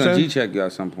know what I'm saying? G-check you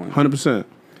at some point. 100%.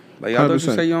 Like, y'all thought you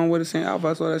say you don't wear the same outfit,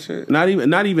 I saw that shit. Not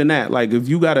even that. Like, if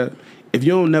you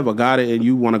don't never got it and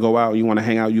you want to go out, you want to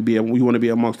hang out, you want to be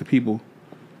amongst the people,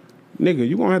 nigga,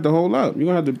 you gonna have to hold up. You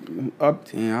gonna have to up.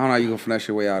 Damn, I don't know how you gonna finesse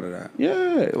your way out of that.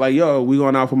 Yeah, like yo, we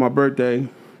going out for my birthday. You know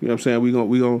what I'm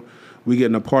saying? We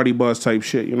getting a party bus type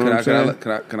shit. You know what I'm saying?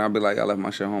 Can I be like, I left my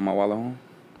shit home, my wallet home?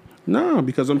 No,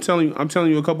 because I'm telling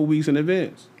you a couple weeks in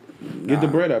advance. Get the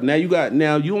bread up. Now you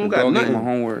don't got nothing. My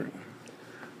homework.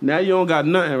 Now you don't got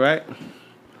nothing, right?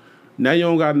 Now you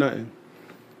don't got nothing,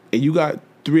 and you got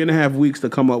 3.5 weeks to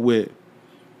come up with,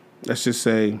 let's just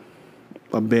say,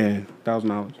 a band,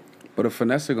 $1,000. But a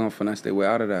finesse gonna finesse their way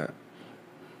out of that.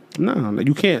 No,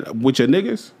 you can't with your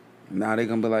niggas. Nah, they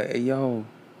gonna be like, hey yo,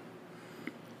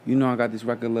 you know I got this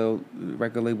record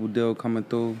label deal coming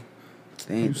through.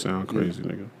 You sound crazy,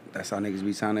 nigga. That's how niggas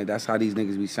be sounding. That's how these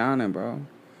niggas be sounding, bro.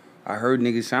 I heard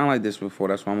niggas sound like this before.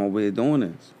 That's why I'm over here doing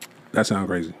this. That sound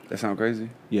crazy. That sound crazy?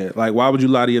 Yeah, like why would you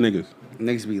lie to your niggas?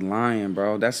 Niggas be lying,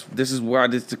 bro. This is why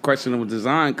this the questionable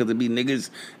design, because it be niggas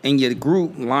in your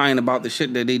group lying about the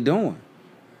shit that they doing.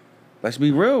 Let's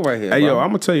be real right here. Hey, bro. yo, I'm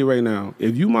gonna tell you right now.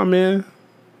 If you my man,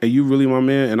 and you really my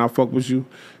man, and I fuck with you,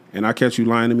 and I catch you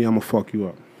lying to me, I'm gonna fuck you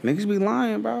up. Niggas be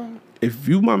lying, bro. If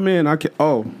you my man,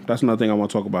 that's another thing I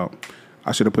want to talk about.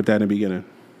 I should have put that in the beginning.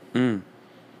 Damn.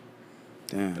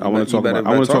 I want to talk about.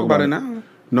 I want to talk about it now.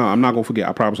 No, I'm not gonna forget.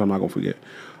 I promise I'm not gonna forget.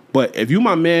 But if you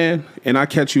my man and I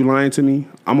catch you lying to me,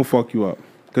 I'm gonna fuck you up.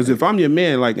 Because if I'm your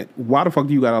man, like, why the fuck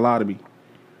do you gotta lie to me?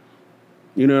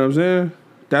 You know what I'm saying?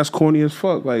 That's corny as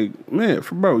fuck. Like, man,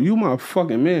 bro, you my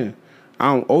fucking man.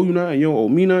 I don't owe you nothing. You don't owe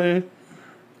me nothing.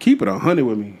 Keep it 100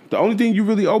 with me. The only thing you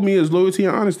really owe me is loyalty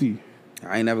and honesty.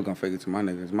 I ain't never gonna fake it to my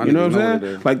niggas. My you know niggas what I'm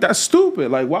saying? Like, that's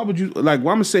stupid. Like, why would you? Like,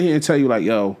 why I'm gonna sit here and tell you, like,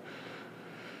 yo,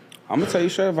 I'm gonna tell you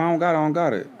straight. If I don't got it, I don't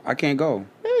got it. I can't go.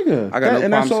 Nigga, I got no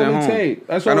problem sitting home.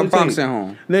 That's all all no it problem take. sitting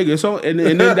home. Nigga, so and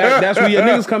then that's where your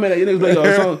niggas come in at. Your niggas like,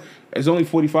 yo, it's only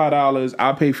 $45.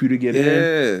 I'll pay for you to get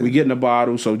in. We get in the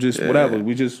bottle, so just whatever.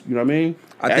 We just, you know what I mean?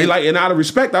 And out of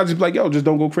respect, I just be like, yo, just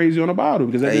don't go crazy on the bottle,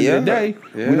 because at the end of the day,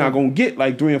 we're not gonna get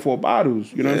like 3 or 4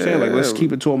 bottles. You know what I'm saying? Like, let's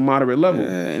keep it to a moderate level.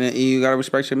 And you gotta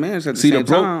respect your man. At the same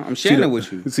time, I'm sharing it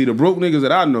with you. See, the broke niggas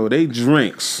that I know, they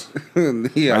drinks. Like, them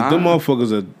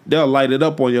motherfuckers they'll light it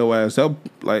up on your ass. They'll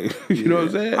like, you know what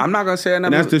I'm saying? I'm not gonna say and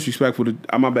that's disrespectful.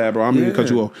 My bad, bro. I'm gonna cut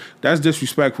you off. That's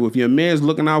disrespectful. If your man's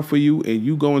looking out for you and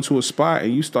you go into a spot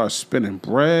and you start spending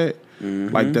bread.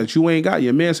 Like that you ain't got,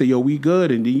 your man say, yo, we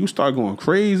good, and then you start going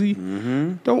crazy.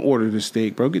 Don't order the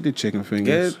steak, bro. Get the chicken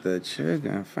fingers. Get the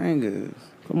chicken fingers.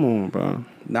 Come on, bro.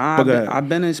 Nah, I've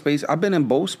been in space. I've been in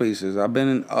both spaces. I've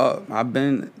been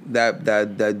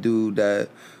that dude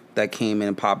that came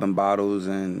in popping bottles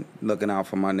and looking out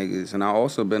for my niggas. And I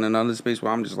also been in another space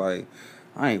where I'm just like,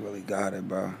 I ain't really got it,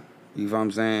 bro. You know what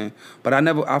I'm saying? But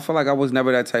I feel like I was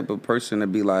never that type of person to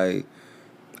be like,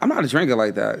 I'm not a drinker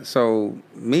like that. So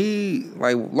me,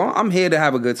 like, I'm here to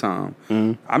have a good time.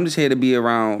 I'm just here to be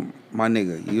around my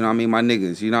nigga. You know what I mean? My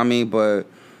niggas. You know what I mean? But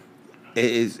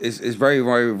it's very,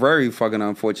 very, very fucking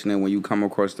unfortunate when you come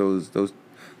across those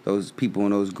those people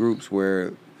in those groups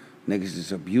where niggas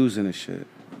just abusing the shit.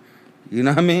 You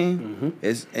know what I mean? Mm-hmm.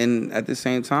 It's and at the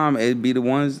same time, it'd be the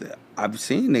ones that I've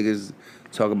seen niggas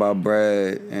talk about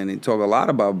bread and they talk a lot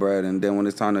about bread, and then when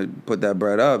it's time to put that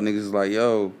bread up, niggas is like,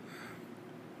 yo,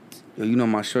 you know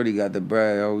my shorty got the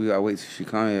bread. Oh, we gotta wait till she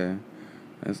come here.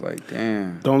 And it's like,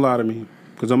 damn. Don't lie to me,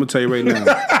 because I'm gonna tell you right now.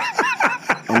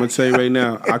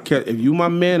 If you my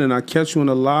man and I catch you in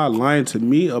a lie, lying to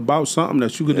me about something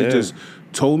that you could have just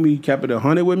told me, kept it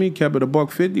 100 with me, kept it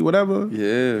 $150, whatever.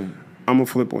 Yeah. I'm gonna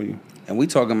flip on you. And we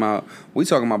talking about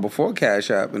before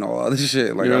Cash App and all other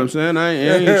shit. Like, You know what I'm saying? I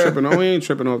ain't tripping. I ain't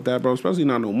tripping off that, bro. Especially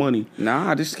not no money.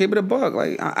 Nah, just keep it a buck.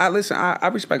 Like I listen. I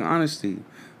respect honesty.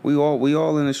 We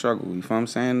all in the struggle. You feel what I'm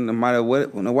saying? No matter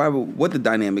what the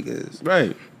dynamic is.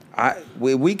 Right.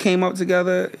 We came up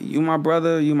together. You my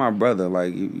brother.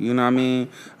 Like you know what I mean.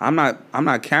 I'm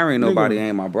not carrying nobody.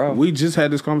 Ain't my brother. We just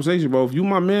had this conversation, bro. If you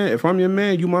my man, if I'm your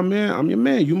man, you my man. I'm your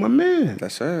man. You my man.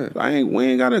 That's it. We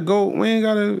ain't gotta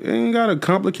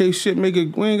complicate shit. We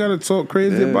ain't gotta talk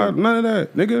crazy about none of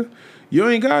that, nigga. You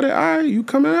ain't got it. All right, you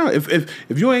coming out. If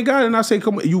you ain't got it, and I say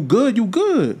come, you good. You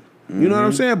good. You know what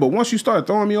I'm saying? But once you start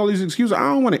throwing me all these excuses, I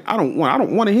don't want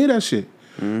to hear that shit.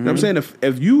 You know what I'm saying?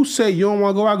 If you say you don't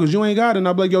want to go out because you ain't got it, and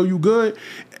I'm like, yo, you good?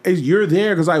 You're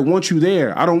there because I want you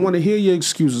there. I don't want to hear your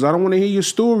excuses. I don't want to hear your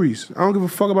stories. I don't give a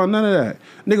fuck about none of that.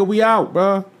 Nigga, we out,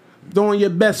 bro. Doing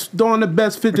the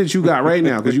best fit that you got right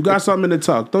now because you got something in the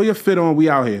tuck. Throw your fit on. We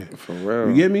out here. For real.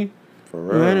 You get me? For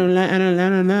real. I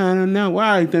don't know.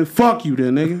 Why? Then fuck you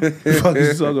then, nigga. Fuck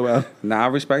you talking about? Nah, I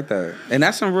respect that. And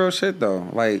that's some real shit though.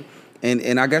 Like,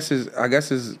 and I guess is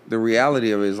the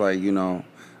reality of it is like, you know,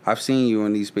 I've seen you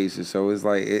in these spaces, so it's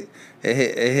like it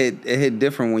hit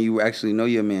different when you actually know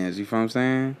your mans. You feel what I'm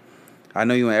saying? I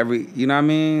know you in every, you know what I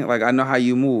mean? Like I know how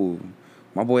you move.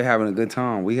 My boy having a good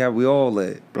time. We all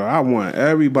lit. Bro, I want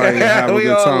everybody to have a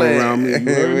good time around me.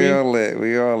 We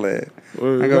all lit.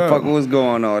 I go fuck what's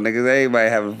going on, niggas. Everybody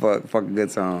having a fucking good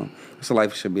time. That's what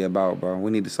life should be about, bro. We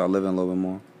need to start living a little bit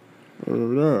more.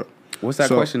 What's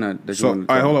that question that you want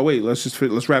to all right, hold on, wait.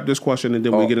 Let's wrap this question and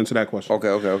then we get into that question.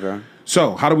 Okay.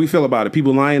 So, how do we feel about it?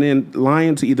 People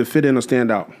lying to either fit in or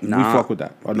stand out. Nah. We fuck with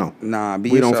that or no? Nah,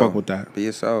 we don't fuck with that. Be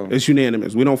yourself. It's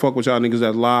unanimous. We don't fuck with y'all niggas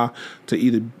that lie to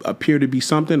either appear to be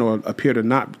something or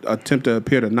attempt to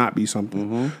appear to not be something.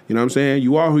 Mm-hmm. You know what I'm saying?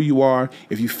 You are who you are.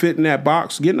 If you fit in that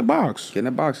box, get in the box. Get in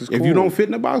the box is cool. If you don't fit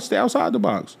in the box, stay outside the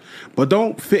box. But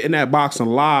don't fit in that box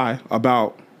and lie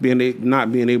about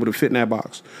not being able to fit in that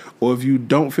box. Or if you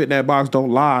don't fit in that box, don't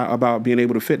lie about being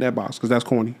able to fit in that box, because that's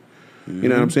corny. Mm-hmm. You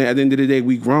know what I'm saying? At the end of the day,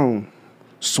 we grown.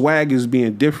 Swag is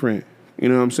being different. You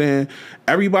know what I'm saying?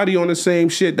 Everybody on the same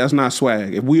shit, that's not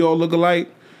swag. If we all look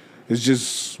alike, it's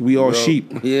just we all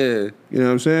sheep. Yeah. You know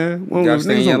what I'm saying? You gotta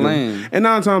stay in your lane. And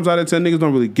 9 times out of 10, niggas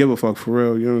don't really give a fuck for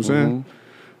real. You know what I'm saying?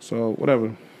 So,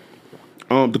 whatever.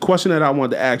 The question that I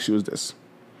wanted to ask you is this.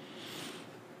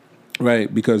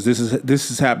 Right, because this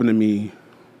has happened to me,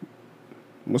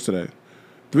 what's today?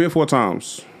 3 or 4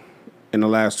 times in the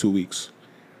last 2 weeks.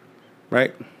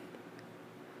 Right?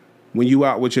 When you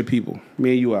out with your people,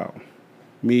 me and you out.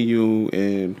 Me, you,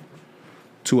 and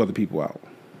 2 other people out.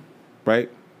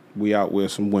 Right? We out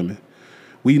with some women.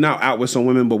 We not out with some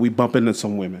women, but we bump into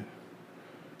some women.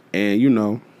 And, you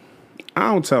know,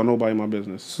 I don't tell nobody my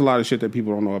business. It's a lot of shit that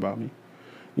people don't know about me.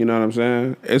 You know what I'm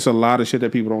saying? It's a lot of shit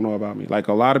that people don't know about me. Like,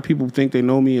 a lot of people think they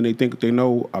know me and they think they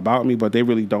know about me, but they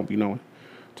really don't be knowing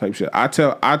type shit. I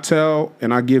tell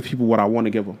and I give people what I want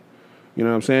to give them. You know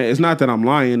what I'm saying? It's not that I'm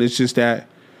lying. It's just that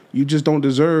you just don't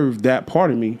deserve that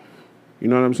part of me. You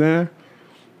know what I'm saying?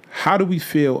 How do we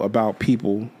feel about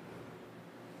people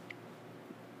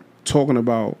talking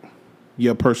about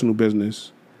your personal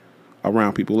business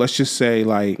around people? Let's just say,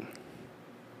 right,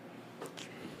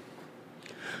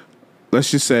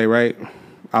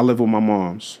 I live with my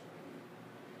moms,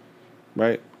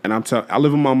 right? And I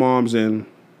live with my moms in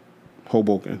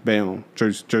Hoboken, Bayonne,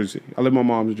 Jersey. I live with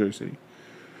my mom's in Jersey.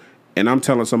 And I'm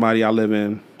telling somebody I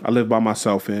live by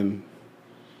myself in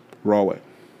Rawway.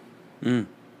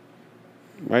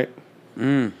 Right?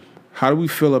 How do we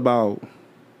feel about,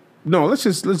 let's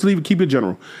keep it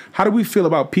general. How do we feel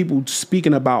about people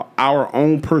speaking about our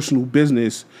own personal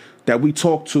business that we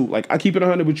talk to? Like, I keep it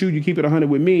 100 with you, you keep it 100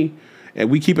 with me, and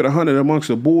we keep it 100 amongst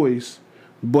the boys,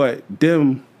 but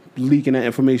them leaking that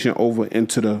information over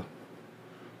into the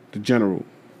general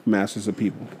masses of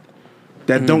people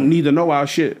that don't need to know our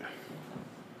shit.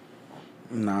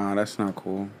 Nah, that's not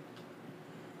cool.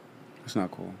 That's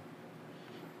not cool.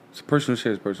 It's personal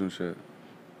shit. It's personal shit.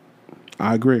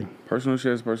 I agree. Personal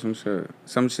shit is personal shit.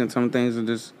 Some things are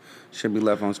just should be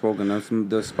left unspoken,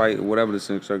 despite whatever the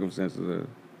circumstances are.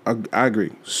 I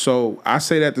agree. So I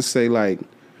say that to say, like,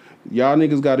 y'all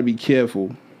niggas got to be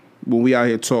careful when we out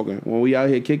here talking. When we out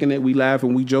here kicking it, we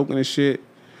laughing, we joking and shit.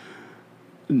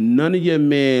 None of your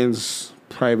man's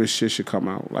private shit should come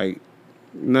out. Like,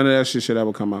 none of that shit should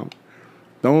ever come out.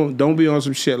 Don't be on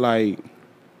some shit like,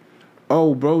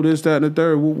 oh, bro, this, that, and the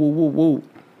third. Woo, woo, woo, woo.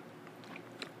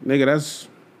 Nigga,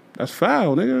 that's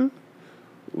foul, nigga.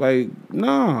 Like,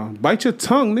 nah, bite your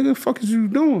tongue, nigga. Fuck is you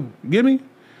doing? You get me?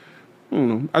 I don't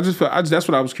know. That's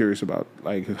what I was curious about.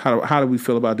 Like, how do we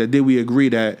feel about that? Did we agree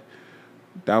that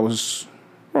was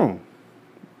wrong?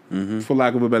 Mm-hmm. For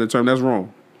lack of a better term, that's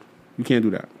wrong. You can't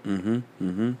do that.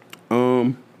 Mm-hmm.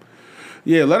 Mm-hmm.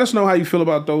 Yeah, let us know how you feel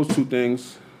about those two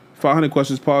things. 500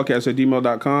 questions podcast at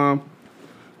gmail.com.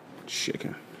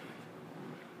 Chicken.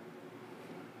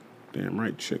 Damn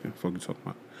right, chicken. Fuck you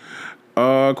talking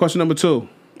about. Question number 2. All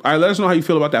right, let us know how you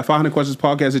feel about that. 500 questions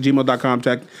podcast at gmail.com.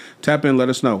 Tap in, let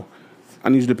us know. I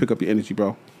need you to pick up your energy, bro.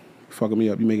 You're fucking me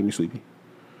up. You're making me sleepy.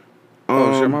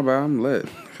 Oh, shit, my bad. I'm lit.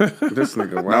 This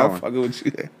nigga, wow. No, I'm fucking with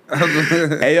you.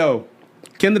 Hey, yo.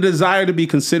 Can the desire to be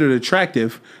considered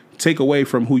attractive take away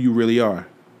from who you really are?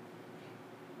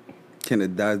 Can the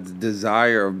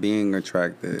desire of being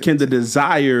attractive? Can the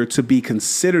desire to be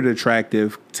considered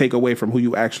attractive take away from who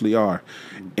you actually are?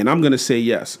 And I'm going to say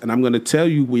yes. And I'm going to tell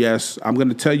you yes. I'm going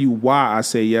to tell you why I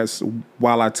say yes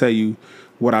while I tell you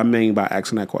what I mean by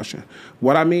asking that question.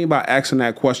 What I mean by asking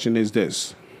that question is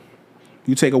this.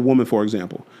 You take a woman, for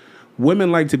example.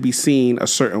 Women like to be seen a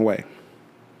certain way,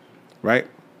 right?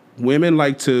 Women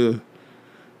like to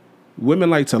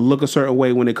look a certain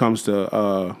way when it comes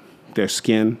to their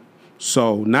skin.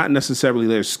 So not necessarily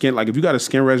their skin. Like if you got a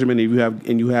skin regimen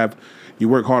and you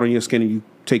work hard on your skin and you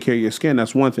take care of your skin,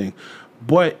 that's one thing.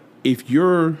 But if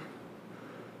you're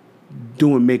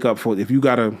doing makeup if you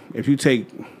take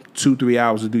 2-3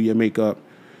 hours to do your makeup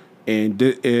and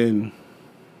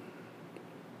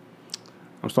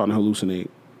I'm starting to hallucinate.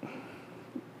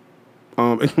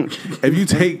 If you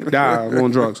take I'm on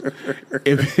drugs.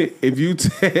 If you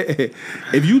take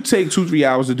 2-3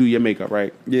 hours to do your makeup,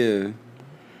 right? Yeah.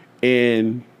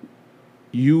 And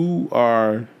if you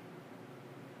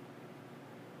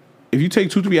take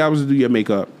 2-3 hours to do your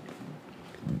makeup,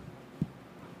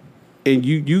 and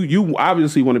you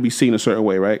obviously want to be seen a certain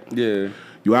way, right? Yeah.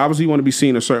 You obviously want to be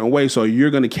seen a certain way, so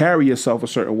you're going to carry yourself a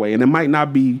certain way, and it might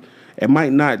not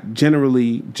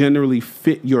generally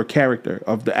fit your character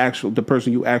of the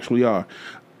person you actually are.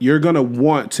 You're going to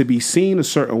want to be seen a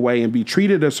certain way and be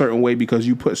treated a certain way because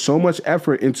you put so much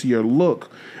effort into your look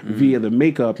via the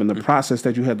makeup and the process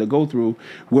that you had to go through.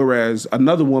 Whereas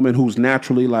another woman who's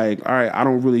naturally like, all right, I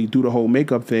don't really do the whole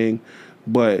makeup thing,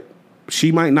 but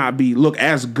she might not look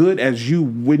as good as you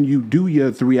when you do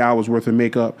your 3 hours worth of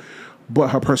makeup. But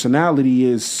her personality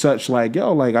is such like,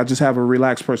 yo, like I just have a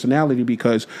relaxed personality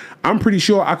because I'm pretty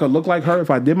sure I could look like her if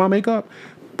I did my makeup.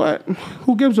 But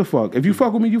who gives a fuck? If you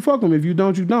fuck with me, you fuck with me. If you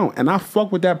don't, you don't. And I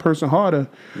fuck with that person harder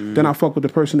than I fuck with the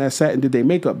person that sat and did their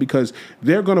makeup because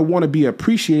they're going to want to be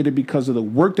appreciated because of the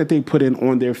work that they put in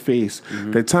on their face,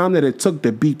 the time that it took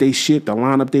to beat their shit, to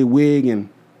line up their wig and,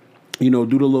 do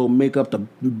the little makeup to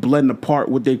blend apart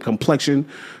with their complexion.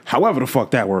 However the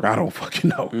fuck that work, I don't fucking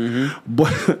know.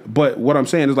 But what I'm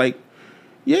saying is like,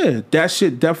 yeah, that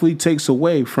shit definitely takes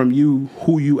away from you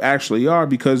who you actually are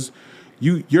because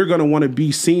you're gonna want to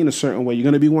be seen a certain way.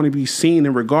 You're gonna want to be seen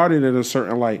and regarded in a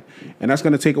certain light, and that's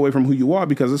gonna take away from who you are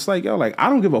because it's like, yo, like I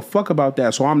don't give a fuck about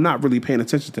that, so I'm not really paying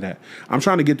attention to that. I'm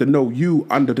trying to get to know you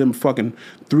under them fucking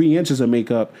 3 inches of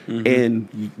makeup,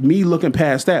 and me looking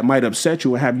past that might upset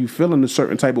you and have you feeling a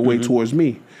certain type of way towards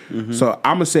me. So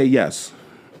I'm gonna say yes.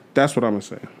 That's what I'm gonna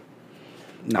say.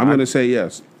 I'm gonna say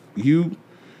yes.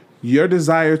 Your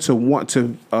desire to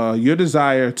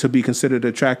be considered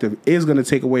attractive is going to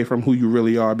take away from who you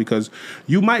really are because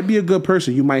you might be a good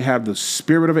person. You might have the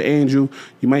spirit of an angel.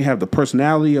 You might have the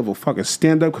personality of a fucking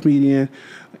stand-up comedian.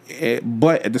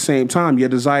 But at the same time, your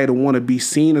desire to want to be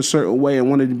seen a certain way and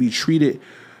wanted to be treated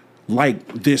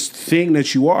like this thing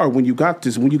that you are when you got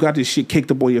this shit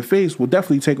kicked up on your face will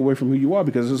definitely take away from who you are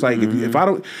because it's like if I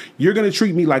don't, you're going to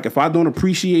treat me like if I don't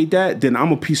appreciate that, then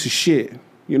I'm a piece of shit.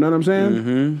 You know what I'm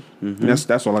saying?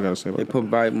 That's all I gotta say about that. They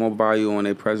put more value on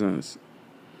their presence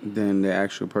than their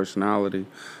actual personality.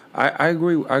 I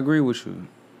agree. I agree with you.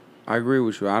 I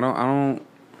don't.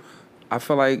 I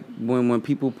feel like when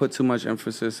people put too much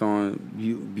emphasis on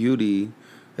beauty,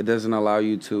 it doesn't allow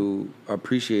you to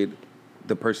appreciate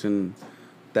the person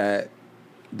that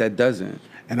doesn't.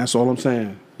 And that's all I'm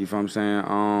saying. You feel what I'm saying?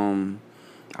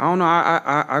 I don't know.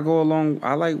 I go along.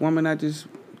 I like women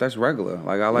that's regular.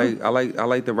 Like I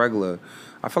like the regular.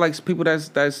 I feel like people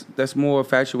that's more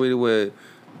infatuated with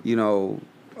particular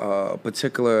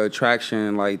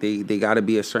attraction, like they got to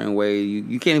be a certain way.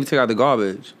 You can't even take out the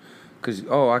garbage. Cause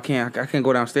I can't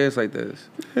go downstairs like this.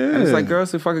 Yeah. And it's like, girl,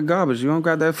 it's the fucking garbage. You don't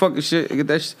grab that fucking shit. Get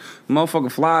that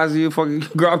motherfucking flies in your fucking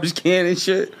garbage can and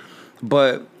shit.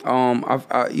 But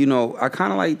I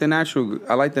kind of like the natural.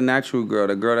 I like the natural girl,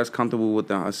 the girl that's comfortable with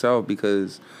herself,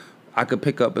 because I could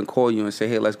pick up and call you and say,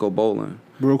 hey, let's go bowling.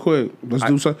 Real quick, do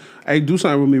something. Hey, do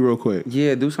something with me real quick.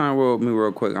 Yeah, do something with me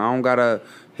real quick. I don't gotta.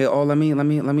 Hey, let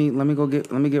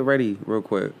me get ready real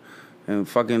quick. And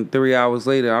fucking 3 hours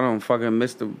later, I don't fucking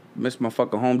miss my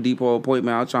fucking Home Depot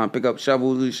appointment. I'm trying to pick up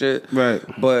shovels and shit. Right.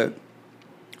 But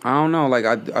I don't know. Like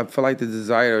I feel like the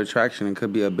desired attraction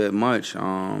could be a bit much.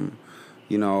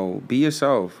 Be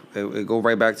yourself. It go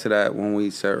right back to that when we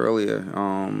said earlier.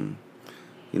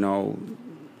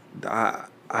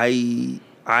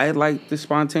 I like the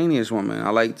spontaneous woman.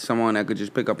 I like someone that could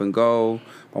just pick up and go.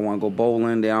 If I want to go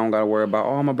bowling, then I don't gotta worry about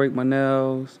I'm gonna break my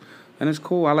nails. And it's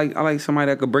cool. I like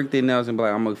somebody that could break their nails and be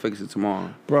like, I'm gonna fix it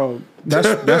tomorrow. Bro,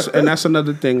 that's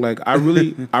another thing. Like I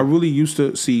really used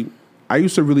to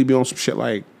really be on some shit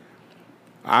like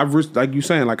like you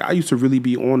saying, like I used to really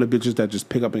be on the bitches that just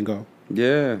pick up and go.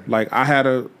 Yeah. Like I had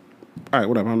all right,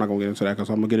 whatever. I'm not gonna get into that because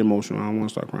I'm gonna get emotional. I don't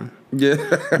want to start crying. Yeah,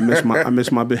 I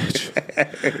miss my bitch.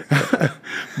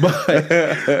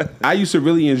 But I used to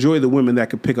really enjoy the women that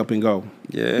could pick up and go.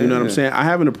 Yeah, you know what I'm saying. I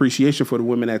have an appreciation for the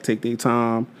women that take their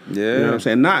time. Yeah, you know what I'm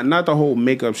saying. Not the whole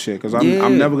makeup shit, because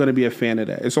I'm never gonna be a fan of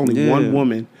that. It's only one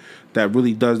woman that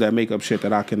really does that makeup shit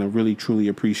that I can really truly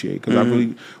appreciate, because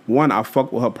I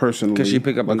fuck with her personally. Because she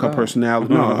pick up like and her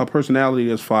personality. No, her personality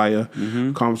is fire.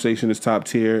 Conversation is top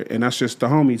tier, and that's just the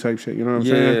homie type shit. You know what I'm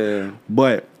saying?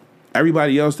 But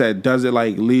everybody else that does it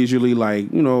like leisurely,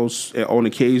 like on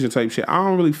occasion type shit, I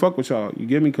don't really fuck with y'all. You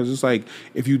get me? Because it's like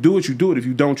if you do it, you do it. If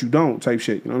you don't, you don't type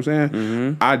shit. You know what I'm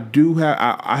saying? I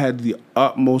had the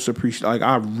utmost appreciation. Like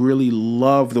I really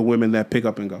love the women that pick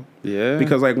up and go. Yeah.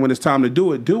 Because like when it's time to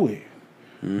do it, do it.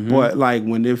 But like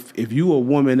if you a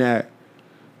woman that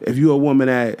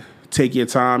take your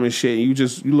time and shit, and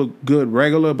you look good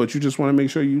regular, but you just want to make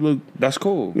sure you look. That's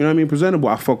cool. You know what I mean? Presentable.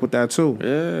 I fuck with that too.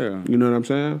 Yeah. You know what I'm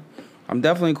saying? I'm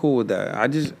definitely cool with that. I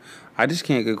just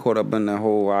can't get caught up in the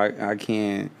whole. I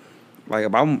can't. Like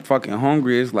if I'm fucking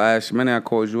hungry, it's last minute I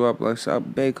called you up. Like,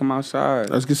 up, babe, come outside.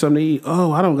 Let's get something to eat.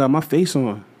 Oh, I don't got my face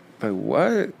on. Like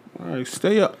what? All right,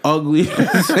 stay up, ugly.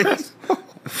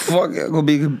 Fuck it. I'll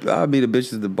be the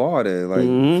bitch at the bar there.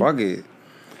 Like fuck it.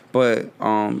 But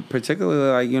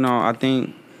particularly like I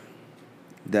think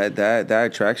that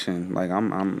attraction, like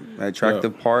I'm the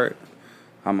attractive part,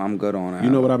 I'm good on that. You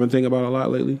know what I've been thinking about a lot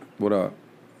lately? What up?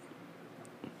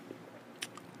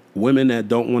 Women that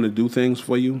don't want to do things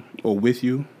for you or with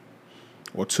you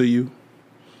or to you,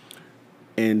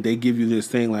 and they give you this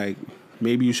thing like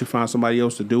maybe you should find somebody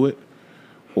else to do it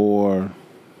or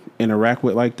interact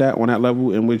with like that on that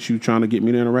level in which you trying to get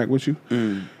me to interact with you.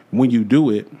 When you do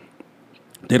it,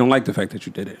 they don't like the fact that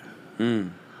you did it.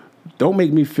 Don't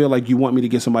make me feel like you want me to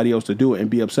get somebody else to do it and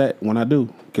be upset when I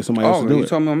do get somebody else to do it.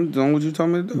 Told me I'm doing what you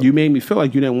told me to do. You made me feel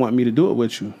like you didn't want me to do it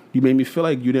with you. You made me feel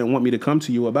like you didn't want me to come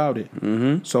to you about it.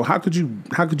 So how could you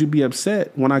be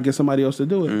upset when I get somebody else to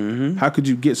do it? How could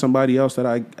you get somebody else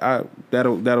that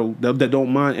that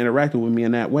don't mind interacting with me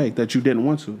in that way that you didn't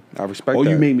want to? I respect that. Or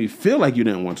you made me feel like you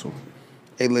didn't want to.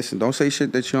 Hey, listen, don't say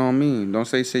shit that you don't mean. Don't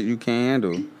say shit you can't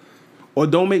handle. Or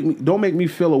don't make me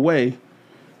feel a way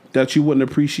that you wouldn't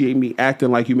appreciate me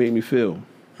acting like you made me feel.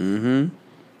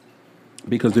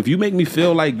 Because if you make me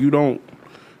feel like you don't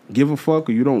give a fuck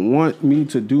or you don't want me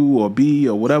to do or be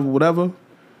or whatever.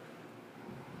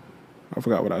 I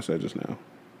forgot what I said just now.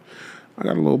 I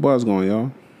got a little buzz going,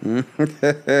 y'all.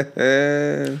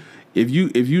 If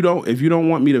you don't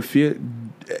want me to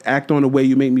act on the way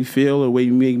you make me feel or the way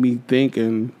you make me think,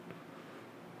 and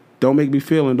don't make me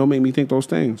feel and don't make me think those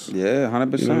things. Yeah,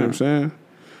 100%. You know what I'm saying?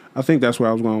 I think that's where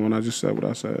I was going when I just said what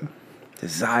I said.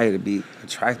 Desire to be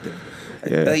attractive.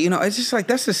 Yeah. It's just like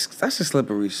that's a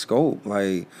slippery scope.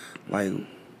 Like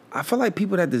I feel like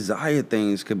people that desire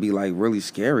things could be like really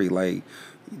scary. Like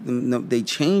they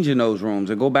change in those rooms.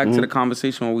 And go back to the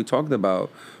conversation where we talked about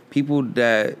people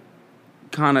that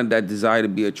desire to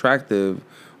be attractive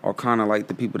are kind of like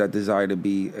the people that desire to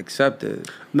be accepted.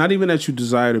 Not even that you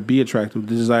desire to be attractive.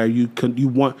 The desire you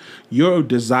want your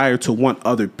desire to want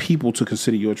other people to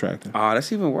consider you attractive.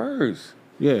 That's even worse.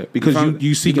 Yeah, because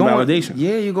you seeking validation.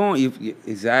 Yeah, you're going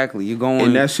exactly. You're going,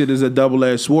 and that shit is a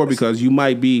double-edged sword because you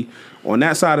might be on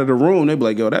that side of the room. They be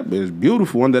like, "Yo, that bitch is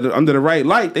beautiful." Under the right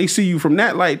light, they see you from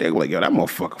that light. They be like, "Yo, that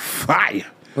motherfucker fire."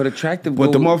 But the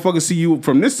motherfucker see you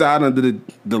from this side under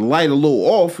the light a little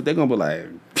off. They're gonna be like,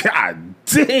 "God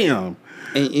damn.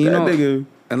 And you that know, nigga.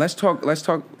 and let's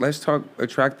talk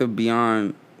attractive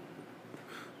beyond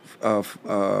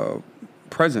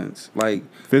presence, like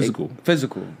Physical.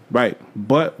 physical. Right.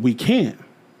 But we can't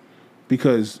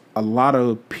because a lot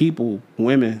of people,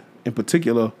 women in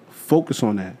particular, focus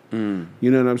on that. You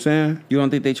know what I'm saying? You don't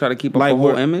think they try to keep up Like a whole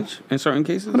what- image in certain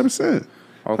cases? 100%.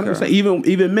 Okay. 100%.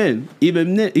 Even men,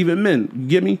 you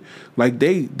get me? Like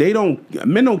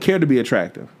men don't care to be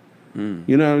attractive.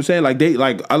 You know what I'm saying?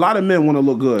 Like a lot of men want to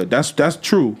look good. That's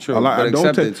true. True, A lot, but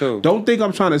accept it too. Don't think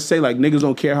I'm trying to say like niggas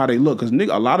don't care how they look, because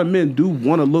a lot of men do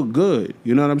want to look good.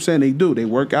 You know what I'm saying? They do. They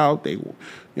work out. They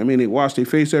wash their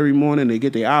face every morning. They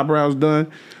get their eyebrows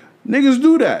done. Niggas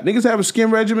do that. Niggas have a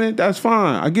skin regimen. That's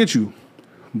fine. I get you.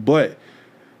 But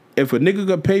if a nigga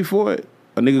could pay for it,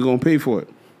 a nigga gonna pay for it.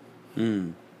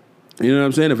 You know what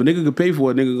I'm saying? If a nigga could pay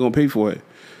for it, nigga gonna pay for it.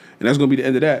 And that's gonna be the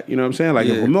end of that. You know what I'm saying? Like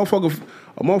if a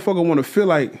motherfucker want to feel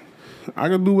like I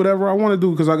can do whatever I want to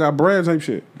do because I got bread type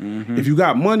shit. If you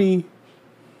got money,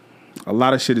 a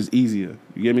lot of shit is easier.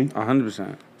 You get me?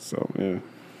 100%. So yeah,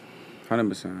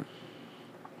 100%.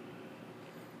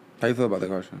 How you feel about the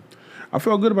question? I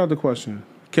feel good about the question.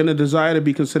 Can the desire to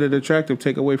be considered attractive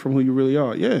take away from who you really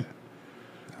are? Yeah.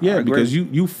 Yeah, because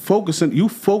you focusing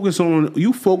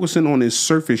on this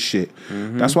surface shit.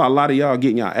 That's why a lot of y'all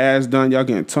getting y'all ass done, y'all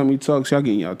getting tummy tucks, y'all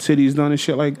getting y'all titties done and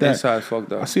shit like that. Inside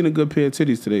fucked up. I seen a good pair of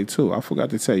titties today too. I forgot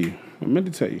to tell you. I meant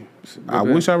to tell you. I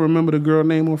wish I remember the girl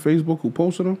name on Facebook who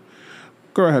posted them.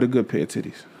 Girl had a good pair of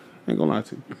titties. Ain't gonna lie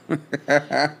to you.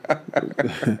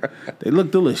 They look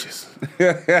delicious.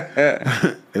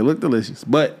 They look delicious.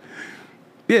 But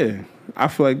yeah, I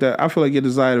feel like that. I feel like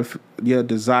your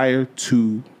desire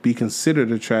to be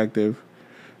considered attractive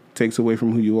takes away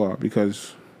from who you are,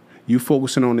 because you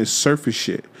focusing on this surface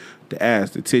shit, the ass,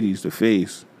 the titties, the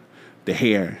face, the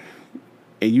hair,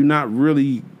 and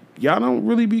y'all don't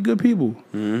really be good people.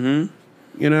 You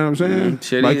know what I'm saying?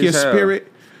 Like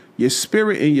your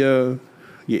spirit and your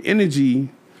energy.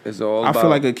 It's all. I feel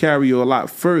like it carry you a lot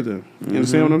further. You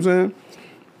understand what I'm saying?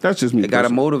 That's just me. It got a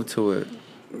motive to it.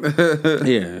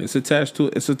 Yeah, it's attached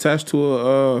to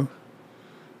a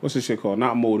what's this shit called?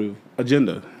 Not motive,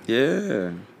 agenda.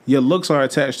 Yeah. Your looks are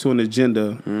attached to an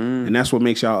agenda, and that's what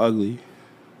makes y'all ugly.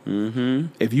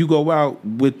 If you go out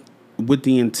with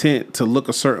the intent to look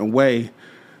a certain way,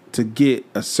 to get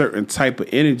a certain type of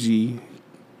energy,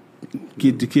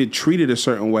 to get treated a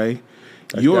certain way,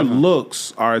 your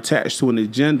looks are attached to an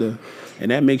agenda, and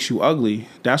that makes you ugly.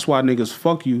 That's why niggas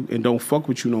fuck you and don't fuck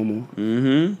with you no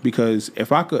more. Because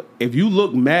if you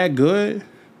look mad good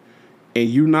and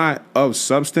you not of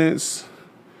substance,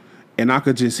 and I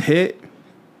could just hit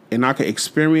and I could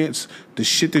experience the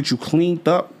shit that you cleaned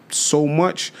up so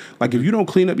much. Like if you don't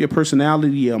clean up your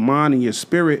personality, your mind, and your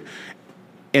spirit,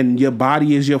 and your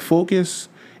body is your focus,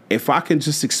 if I can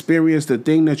just experience the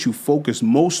thing that you focus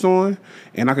most on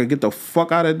and I can get the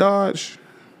fuck out of Dodge,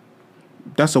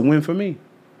 that's a win for me.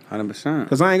 100%.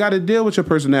 Because I ain't got to deal with your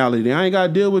personality. I ain't got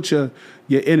to deal with your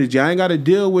energy. I ain't got to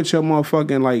deal with your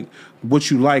motherfucking, like, what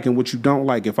you like and what you don't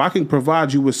like. If I can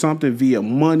provide you with something via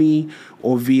money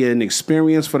or via an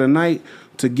experience for the night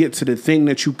to get to the thing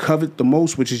that you covet the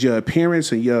most, which is your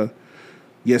appearance and your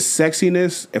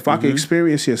sexiness. If I can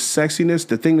experience your sexiness,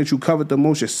 the thing that you covet the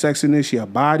most, your sexiness, your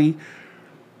body,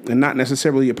 and not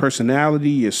necessarily your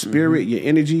personality, your spirit, your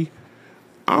energy,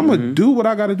 I'm going to do what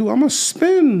I got to do. I'm going to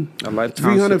spend $300,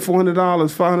 $400,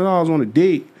 $500 on a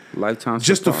date lifetime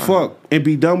just to fuck and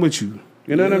be done with you.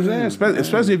 You know what I'm saying?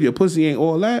 Especially if your pussy ain't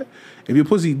all that. If your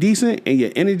pussy decent and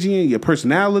your energy and your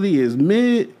personality is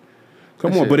mid,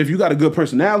 come on. But if you got a good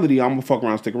personality, I'm going to fuck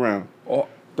around, stick around.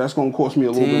 That's going to cost me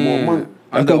a little bit more money.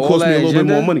 That's going to cost me a little bit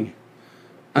more money.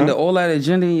 Under all that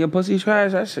agenda and your pussy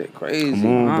trash, that shit crazy.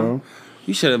 Come on, bro.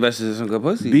 You should have invested in some good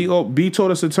pussy. B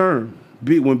taught us a term.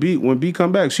 When B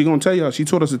come back, she gonna tell y'all. She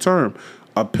taught us a term,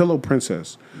 a pillow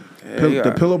princess.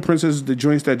 The pillow princess is the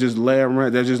joints that just lay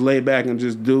around, that just lay back and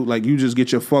just do like you just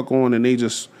get your fuck on and they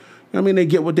just, they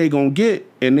get what they gonna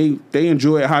get and they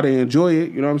enjoy it how they enjoy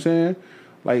it. You know what I'm saying?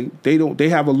 Like they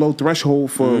have a low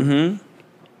threshold for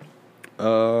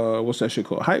what's that shit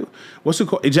called? What's it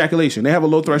called? Ejaculation. They have a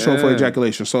low threshold for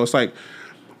ejaculation. So it's like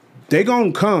they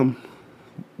gonna come.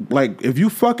 Like, if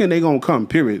you fucking, they gonna come,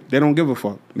 period. They don't give a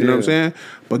fuck. You know what I'm saying?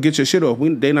 But get your shit off.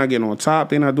 They not getting on top.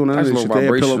 They not doing none of this shit. They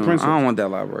a pillow princess. I don't want that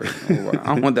vibration. I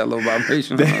don't want that low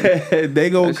vibration. They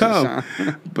gonna come.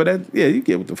 But you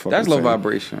get what the fuck. That's low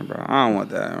vibration, bro. I don't want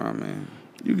that, man.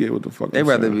 You get what the fuck. They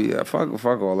rather be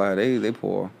fuck all that. They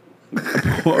poor.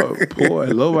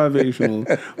 low vibrational,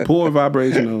 poor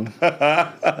vibrational.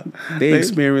 They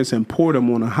experiencing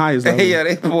boredom on the highest level. Yeah,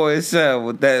 they poor as hell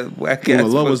with that whack On ass the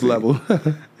lowest pussy. level.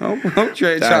 I'm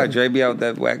trying to drape me out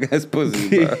that whack ass pussy,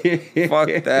 bro. Fuck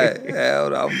that.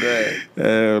 Hell no, I'm good.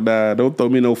 Hell nah, don't throw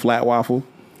me no flat waffle.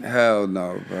 Hell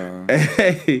no, bro.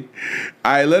 Hey,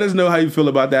 all right, let us know how you feel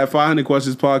about that.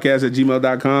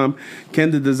 500questionspodcast@gmail.com.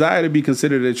 Can the desire to be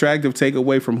considered attractive take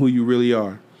away from who you really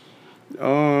are?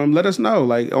 Let us know.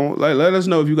 Let us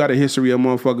know if you got a history of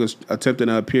motherfuckers attempting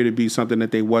to appear to be something that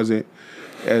they wasn't,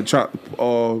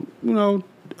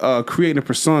 creating a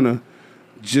persona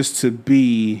just to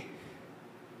be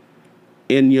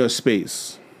in your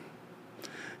space.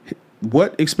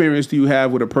 What experience do you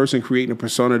have with a person creating a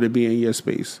persona to be in your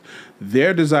space?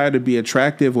 Their desire to be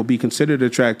attractive or be considered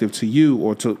attractive to you,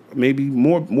 or to maybe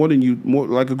more than you, more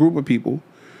like a group of people.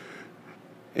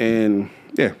 And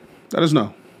yeah, let us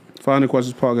know.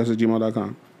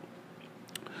 500questionspodcast@gmail.com.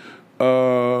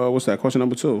 What's that? Question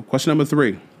number 2. Question number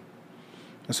 3.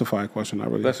 That's a fine question. Not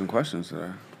really. Got some questions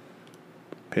today.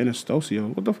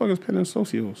 Penistocios. What the fuck is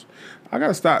penistocios? I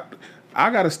gotta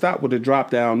stop with the drop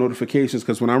down notifications,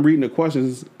 because when I'm reading the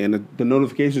questions and the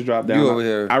notifications drop down, You over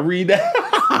here. I read that.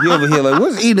 You over here like,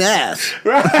 what's eating ass?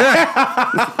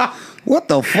 What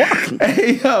the fuck?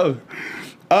 Hey yo,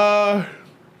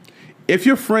 if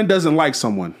your friend doesn't like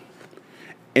someone,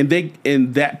 and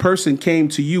that person came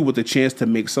to you with a chance to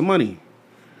make some money,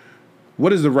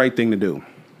 what is the right thing to do?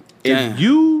 Damn. If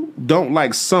you don't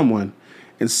like someone,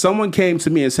 and someone came to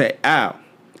me and said, "Al,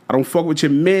 I don't fuck with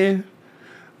your man,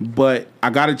 but I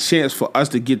got a chance for us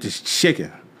to get this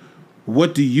chicken,"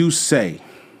 what do you say?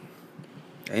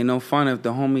 Ain't no fun if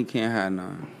the homie can't have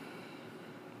none.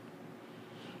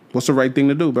 What's the right thing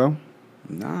to do, bro?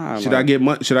 Nah. Should I get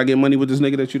money with this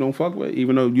nigga that you don't fuck with,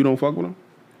 even though you don't fuck with him?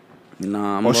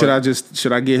 Nah. Or should I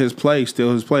get his play,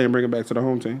 steal his play, and bring it back to the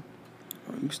home team?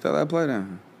 You still that play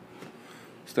then.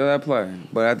 Still that play.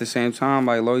 But at the same time,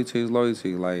 like, loyalty is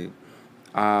loyalty. Like,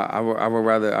 I would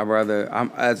rather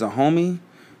I'm as a homie,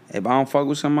 if I don't fuck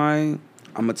with somebody,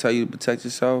 I'm gonna tell you to protect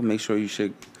yourself. Make sure you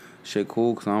shit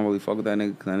cool, cause I don't really fuck with that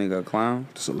nigga. Cause that nigga a clown.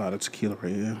 That's a lot of tequila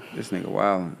right here. This nigga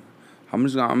wildin'. I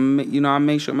make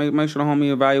sure the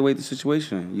homie evaluate the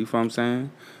situation. You feel what I'm saying?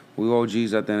 We all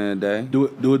G's at the end of the day. Do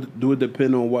it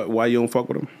depend on why you don't fuck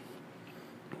with him?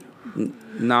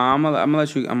 Nah, I'm gonna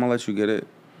let you get it.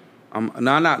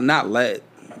 Not let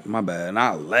a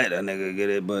nigga get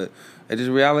it, but it's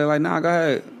just reality. Like, nah, go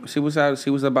ahead, see what's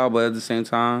about. But at the same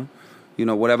time,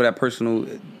 whatever that personal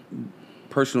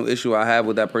issue I have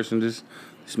with that person, just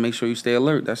make sure you stay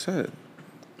alert. That's it.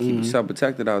 Keep yourself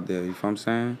protected out there. You feel what I'm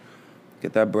saying?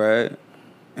 Get that bread.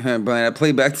 Bring that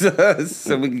play back to us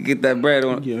so we can get that bread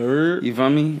on. You heard? You feel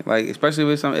me? Like,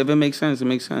 especially if it makes sense, it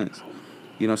makes sense.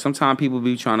 Sometimes people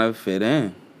be trying to fit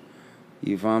in.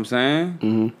 You feel what I'm saying?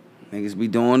 Mm-hmm. Niggas be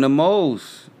doing the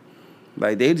most.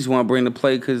 Like, they just want to bring the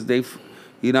play because they,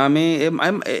 you know what I mean?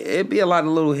 It be a lot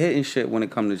of little hitting shit when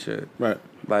it come to shit. Right.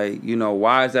 Like,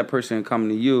 why is that person coming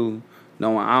to you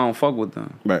knowing I don't fuck with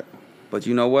them? Right. But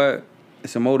you know what?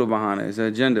 It's a motive behind it. It's an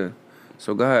agenda.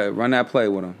 So go ahead, run that play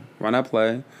with them. Run that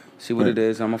play. See what it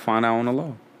is. I'm gonna find out on the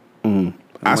low. Mm-hmm.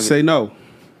 I say no.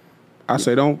 I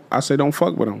say don't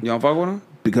fuck with them. You don't fuck with them?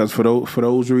 Because for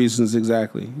those reasons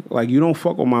exactly. Like, you don't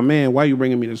fuck with my man. Why you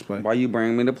bringing me this play? Why you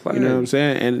bringing me to play? You know what I'm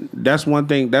saying? And that's one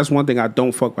thing I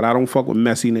don't fuck with. I don't fuck with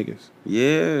messy niggas.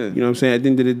 Yeah. You know what I'm saying? At the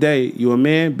end of the day, you a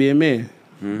man, be a man.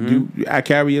 Mm-hmm. I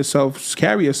carry yourself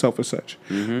as such.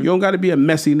 Mm-hmm. You don't got to be a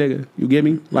messy nigga. You get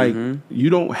me? Like, you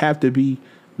don't have to be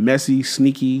messy,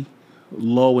 sneaky,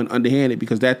 low, and underhanded,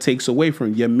 because that takes away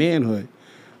from your manhood.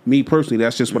 Me personally,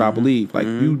 that's just what I believe. Like,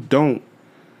 you don't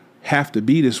have to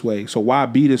be this way. So why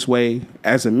be this way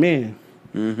as a man?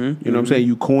 You know what I'm saying?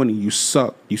 You corny. You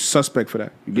suck. You suspect for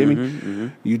that. You get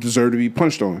me? You deserve to be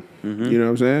punched on. You know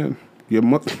what I'm saying? Your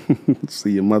mother,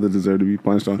 your mother deserved to be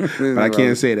punched on. But I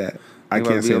can't say that. I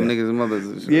can't say that. Niggas'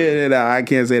 mothers. Yeah, no, I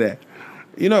can't say that.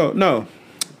 No.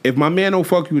 If my man don't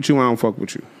fuck with you, I don't fuck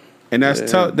with you. And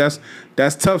that's tough.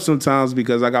 That's tough sometimes,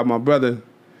 because I got my brother.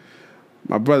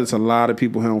 My brother's a lot of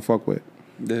people he don't fuck with.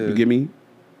 Yeah. You get me?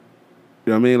 You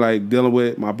know what I mean? Like, dealing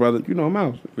with my brother,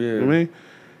 Mouse. Yeah. You know what I mean?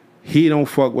 He don't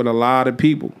fuck with a lot of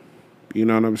people. You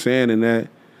know what I'm saying? And that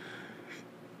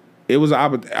it was I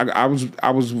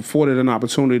was afforded an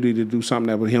opportunity to do something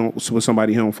that with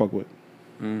somebody he don't fuck with.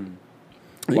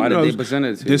 Why did they present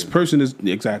it to this you? Person is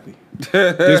exactly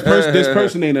this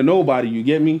person ain't a nobody. You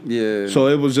get me? Yeah. So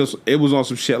it was on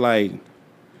some shit like,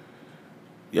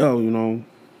 yo,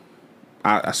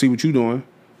 I see what you doing,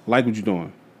 like what you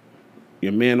doing.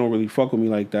 Your man don't really fuck with me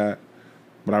like that.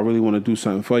 but I really want to do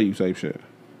something for you type shit.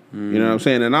 You know what I'm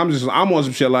saying? And I'm on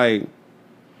some shit like,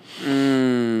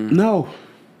 no,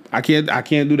 I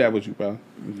can't do that with you, bro.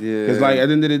 Yeah. Because like at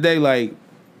the end of the day, like,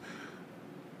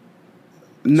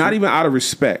 not even out of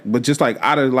respect, but just like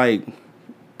out of like,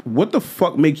 what the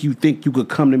fuck make you think you could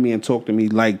come to me and talk to me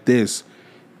like this,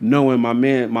 knowing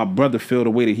my brother feel the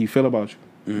way that he feel about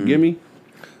you? You get me?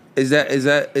 Is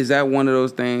that one of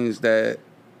those things that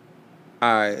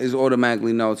is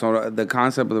automatically no? So the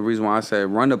concept of the reason why I said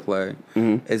run the play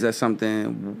is that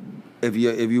something if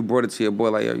you brought it to your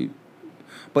boy like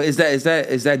but is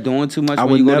that doing too much? I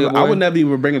when would you go never. to your boy? I would never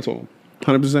even bring it to him.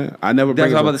 100%. I never bring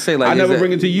That's it what I'm to about to say, like, I is never that-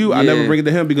 bring it to you. I yeah. never bring it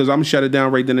to him because I'm going to shut it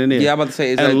down right then and there. Yeah, I'm about to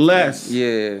say unless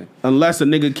unless a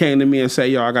nigga came to me and say,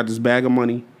 yo, I got this bag of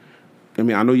money. I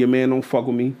mean, I know your man don't fuck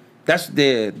with me. that's what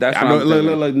I know, I'm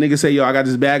thinking. look, nigga say, yo, I got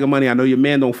this bag of money. I know your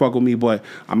man don't fuck with me, but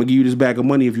I'm going to give you this bag of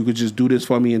money. If you could just do this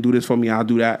for me and do this for me, I'll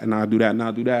do that and I'll do that and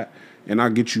I'll do that. And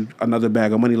I'll get you another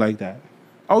bag of money like that.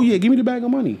 Oh, yeah, give me the bag of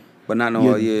money. But not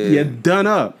no You're done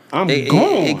up. I'm gone.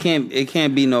 It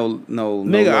can't be no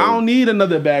Nigga, I don't need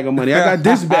another bag of money. I got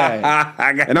this bag.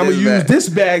 And I'm going to use this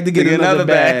bag to get another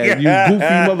bag. You goofy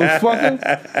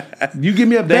motherfucker. You give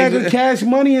me a bag of cash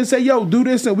money and say, yo, do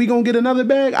this and we going to get another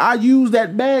bag. I use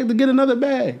that bag to get another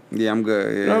bag. Yeah, I'm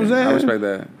good. Yeah. You know what I'm saying? I respect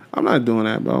that. I'm not doing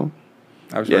that, bro.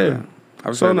 I respect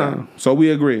that. So now, so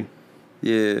we agree.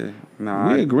 Yeah.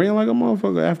 Nah. We agreeing like a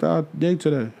motherfucker after our date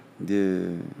today. Yeah.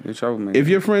 You're troublemaker. If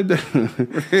your friend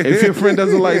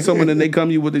doesn't like someone and they come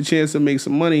to you with a chance to make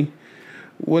some money,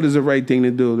 what is the right thing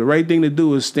to do? The right thing to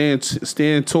do is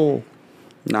stand tall.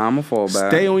 Nah, I'm a fall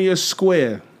back. Stay on your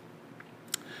square.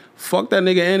 Fuck that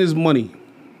nigga and his money.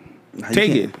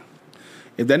 Take it.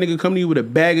 If that nigga come to you with a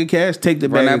bag of cash, take the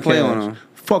bag of cash. On him.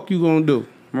 Fuck you gonna do?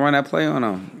 Run that play on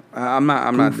him. I'm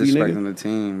not Goofy disrespecting nigga. the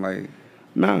team. Like,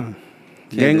 Nah.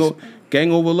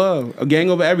 Gang over love. A gang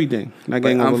over everything. Not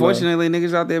gang over love. unfortunately,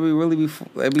 niggas out there be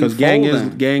Because gang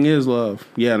is love.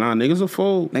 Yeah, nah, niggas are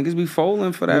fold. Niggas be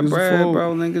folding for that Niggas bread, fold.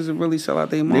 bro. Niggas will really sell out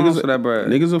their moms for that bread.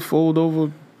 Niggas are fold over.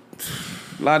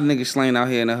 A lot of niggas slaying out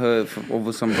here in the hood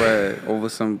over some bread, over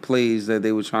some plays that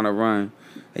they were trying to run,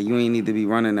 and you ain't need to be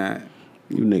running that.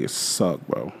 You niggas suck,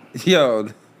 bro. Yo,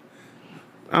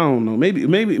 I don't know. Maybe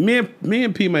me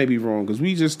and P might be wrong because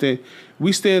we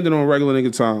standing on regular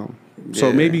nigga time. So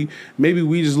Yeah. maybe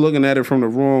we just looking at it from the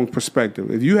wrong perspective.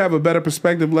 If you have a better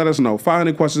perspective, let us know.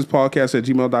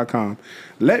 500questionspodcast@gmail.com.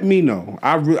 Let me know.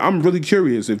 I'm really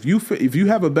curious. If you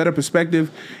have a better perspective,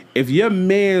 if your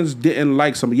mans didn't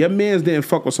like somebody, your mans didn't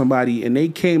fuck with somebody, and they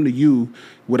came to you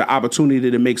with an opportunity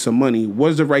to make some money,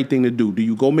 what's the right thing to do? Do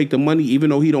you go make the money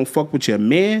even though he don't fuck with your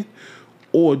man?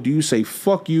 Or do you say,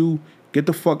 fuck you, get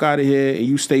the fuck out of here, and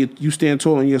you stand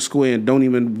tall in your square and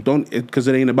don't because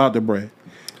it ain't about the bread?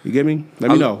 You get me?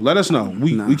 Let me know. Let us know.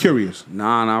 We curious.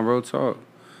 Nah, real talk.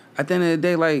 At the end of the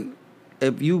day, like,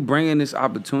 if you bringing this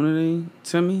opportunity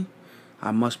to me,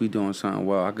 I must be doing something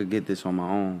well. I could get this on my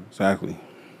own. Exactly.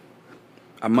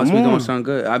 I must be doing something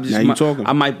good. Now you talking.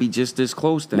 I might be just this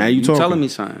close to Now you talking. telling me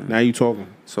something. Now you talking.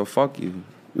 So fuck you.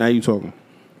 Now you talking.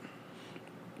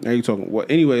 Well,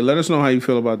 anyway, let us know how you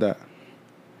feel about that.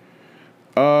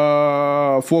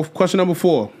 Question number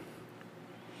 4.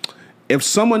 If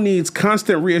someone needs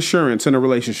constant reassurance in a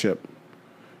relationship,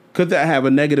 could that have a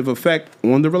negative effect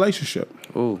on the relationship?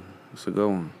 Oh, that's a good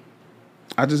one.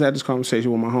 I just had this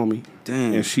conversation with my homie.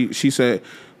 Damn. And she said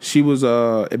she was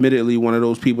admittedly one of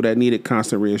those people that needed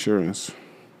constant reassurance.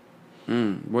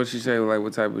 What'd she say? Like,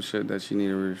 what type of shit that she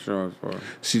needed reassurance for?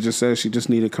 She just said she just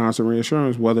needed constant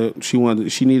reassurance. Whether she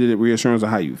needed reassurance of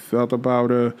how you felt about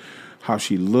her, how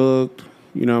she looked.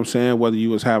 You know what I'm saying? Whether you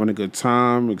was having a good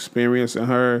time, experiencing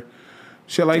her,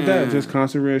 shit like that. Just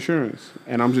constant reassurance.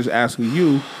 And I'm just asking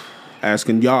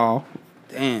y'all.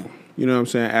 Damn. You know what I'm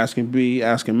saying? Asking B,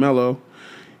 asking Mello.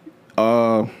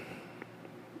 A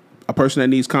person that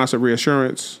needs constant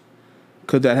reassurance,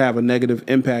 could that have a negative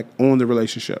impact on the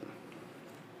relationship?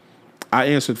 I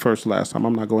answered first last time.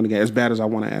 I'm not going again. As bad as I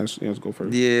want to answer, go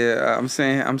first. Yeah, I'm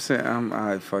saying, all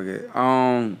right, fuck it.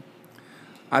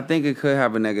 I think it could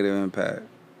have a negative impact.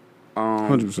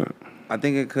 100%. I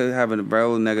think it could have a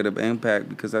real negative impact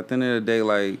because at the end of the day,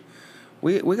 like,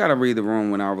 we got to read the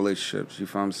room in our relationships. You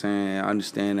feel what I'm saying? I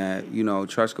understand that, you know,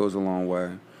 trust goes a long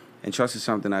way. And trust is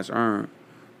something that's earned.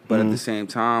 But at the same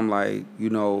time, like, you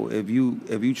know, if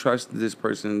you trust this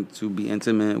person to be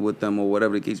intimate with them or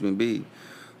whatever the case may be,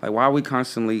 like, why are we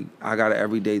constantly, I got to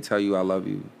every day tell you I love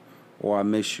you or I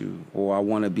miss you or I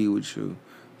want to be with you?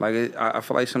 Like, I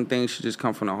feel like some things should just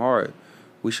come from the heart.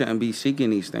 We shouldn't be seeking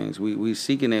these things. We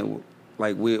seeking it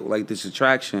like this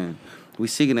attraction. We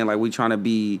seeking it like we trying to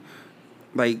be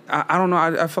I don't know.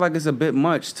 I feel like it's a bit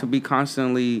much to be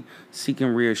constantly seeking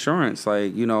reassurance.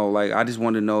 Like, you know, like, I just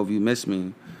want to know if you miss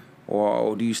me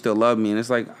or do you still love me? And it's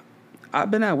like,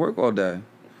 I've been at work all day.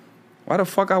 Why the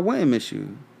fuck I wouldn't miss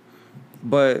you?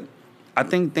 But I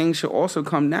think things should also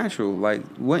come natural. Like,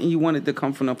 wouldn't you want it to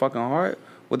come from the fucking heart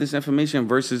with this information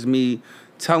versus me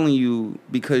telling you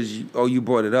because you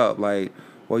brought it up? Like,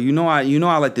 well,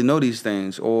 I like to know these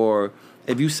things. Or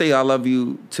if you say I love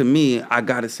you to me, I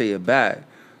gotta say it back.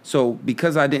 So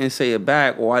because I didn't say it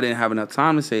back or I didn't have enough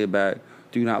time to say it back,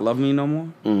 do you not love me no more?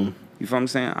 You feel what I'm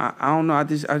saying? I don't know. I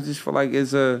just feel like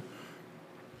it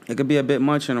could be a bit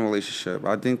much in a relationship.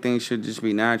 I think things should just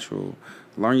be natural.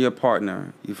 Learn your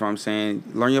partner. You feel what I'm saying?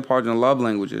 Learn your partner love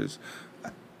languages.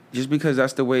 Just because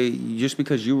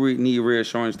you need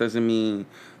reassurance doesn't mean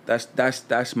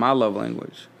that's my love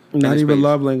language. Not even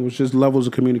love language, just levels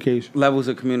of communication. Levels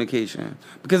of communication.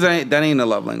 Because that ain't a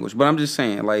love language. But I'm just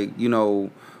saying, like, you know,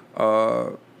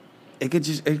 it could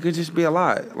just be a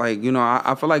lot. Like, you know,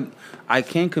 I feel like I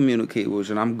can communicate with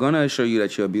you, and I'm gonna show you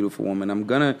that you're a beautiful woman. I'm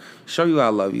gonna show you I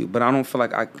love you, but I don't feel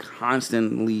like I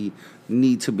constantly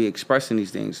need to be expressing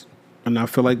these things. And I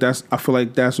feel like that's a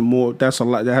lot.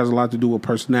 That has a lot to do with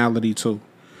personality too.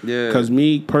 Yeah. Because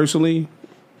me personally,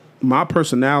 my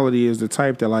personality is the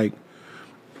type that, like,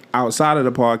 outside of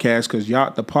the podcast, because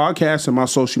the podcast and my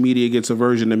social media gets a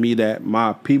version of me that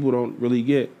my people don't really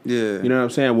get. Yeah. You know what I'm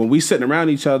saying? When we sitting around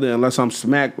each other, unless I'm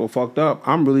smacked or fucked up,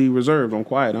 I'm really reserved. I'm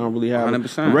quiet. I don't really have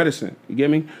 100%. I'm reticent. You get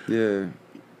me? Yeah.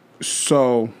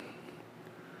 So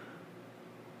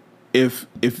if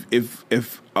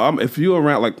you're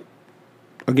around, like,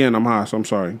 again, I'm high, so I'm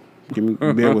sorry.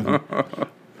 Bear with me.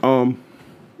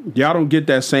 Y'all don't get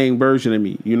that same version of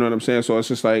me. You know what I'm saying? So it's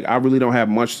just like I really don't have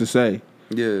much to say.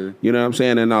 Yeah. You know what I'm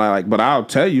saying? And but I'll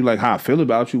tell you, like, how I feel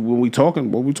about you when we talk,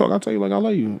 I'll tell you, like, I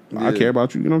love you. Yeah. I care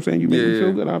about you. You know what I'm saying? You make me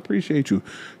feel good. I appreciate you.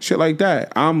 Shit like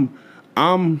that. I'm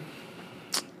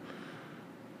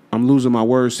losing my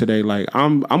words today. Like,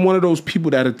 I'm one of those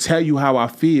people that'll tell you how I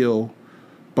feel,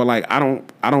 but, like, I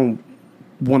don't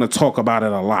want to talk about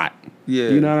it a lot. Yeah.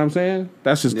 You know what I'm saying?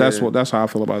 That's how I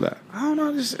feel about that. I don't know.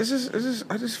 I just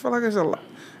feel like it's a lot.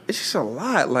 It's just a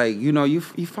lot. Like, you know, you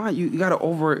find you got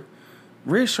to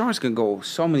reassurance can go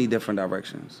so many different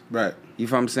directions. Right. You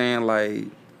feel what I'm saying? Like,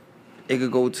 it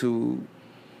could go to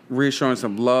reassurance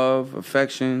of love,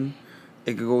 affection.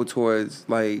 It could go towards,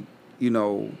 like, you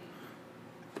know,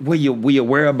 where your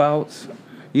whereabouts.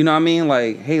 You know what I mean?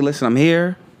 Like, hey, listen, I'm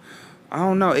here. I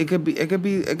don't know. It could be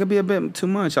a bit too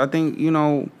much. I think, you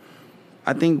know,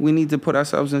 we need to put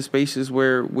ourselves in spaces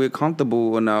where we're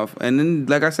comfortable enough. And then,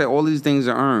 like I said, all these things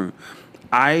are earned.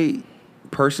 I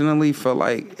personally feel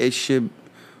like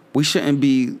we shouldn't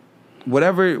be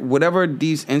whatever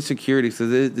these insecurities.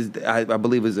 I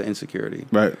believe is an insecurity.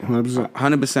 Right, 100%.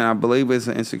 100%. I believe it's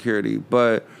an insecurity,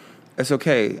 but it's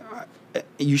okay.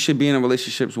 You should be in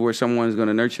relationships where someone's going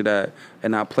to nurture that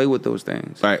and not play with those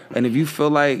things. Right. And if you feel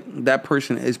like that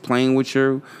person is playing with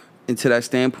you, and to that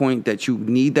standpoint that you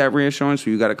need that reassurance, so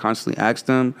you got to constantly ask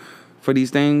them for these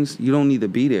things, you don't need to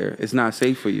be there. It's not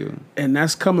safe for you. And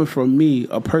that's coming from me,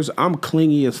 a person. I'm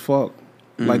clingy as fuck.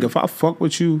 Like, if I fuck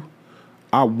with you,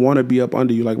 I want to be up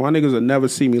under you. Like, my niggas will never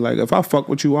see me. Like, if I fuck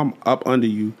with you, I'm up under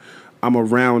you. I'm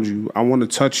around you. I want to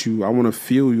touch you. I want to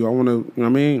feel you. I want to, you know what I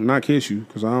mean? Not kiss you,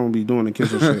 because I don't be doing the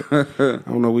kissing shit. I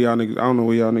don't know where y'all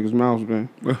niggas mouths been.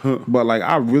 But, like,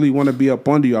 I really want to be up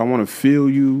under you. I want to feel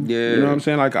you. Yeah. You know what I'm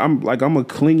saying? Like I'm a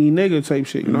clingy nigga type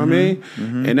shit. You know what I mean?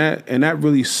 Mm-hmm. And that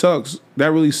really sucks.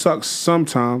 That really sucks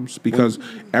sometimes because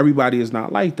everybody is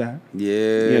not like that.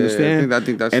 Yeah. You understand? I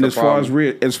think that's and the as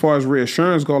problem. as far as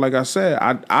reassurance go, like I said,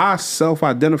 I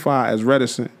self-identify as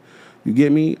reticent. You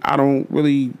get me? I don't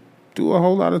really do a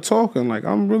whole lot of talking. Like,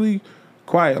 I'm really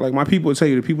quiet. Like, my people will tell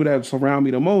you, the people that surround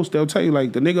me the most, they'll tell you,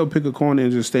 like, the nigga will pick a corner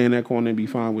and just stay in that corner and be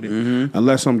fine with it. Mm-hmm.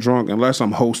 Unless I'm drunk, unless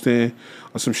I'm hosting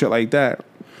or some shit like that.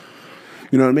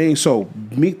 You know what I mean? So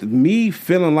me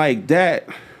feeling like that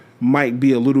might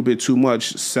be a little bit too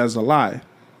much says a lot.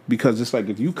 Because it's like,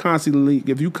 if you constantly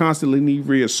need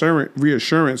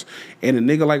reassurance and a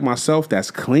nigga like myself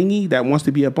that's clingy, that wants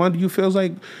to be up under you, feels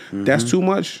like that's too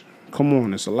much, come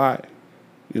on, it's a lot.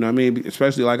 You know what I mean?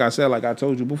 Especially, like I said, like I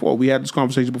told you before, we had this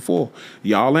conversation before.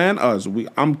 Y'all and us.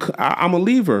 I'm a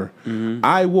leaver. Mm-hmm.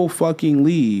 I will fucking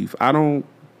leave. Once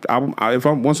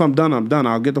I'm done, I'm done.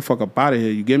 I'll get the fuck up out of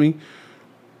here. You get me?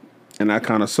 And that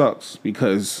kind of sucks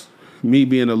because me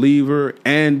being a leaver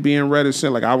and being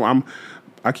reticent, like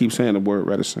I keep saying the word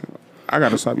reticent. I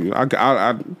gotta stop you.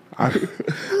 I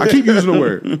keep using the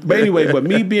word. But anyway,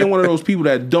 me being one of those people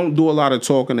that don't do a lot of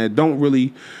talking, that don't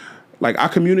really like I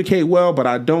communicate well, but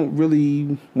I don't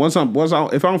really if I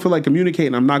don't feel like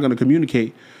communicating, I'm not going to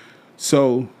communicate.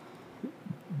 So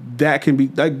that can be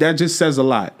like that just says a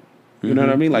lot. You know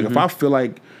what I mean? Like if I feel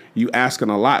like you asking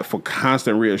a lot for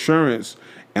constant reassurance,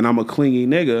 and I'm a clingy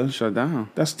nigga, shut down.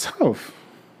 That's tough.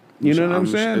 You know what I'm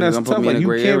saying? That's tough. Like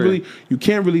you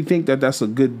can't really think that that's a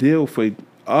good deal for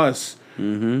us.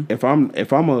 If I'm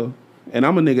a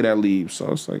nigga that leaves,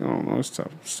 so it's like I don't know, it's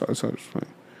tough. It's tough.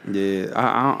 Yeah,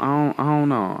 I don't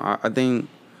know. I think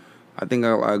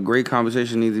a great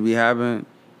conversation needs to be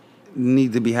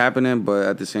happening, but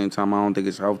at the same time, I don't think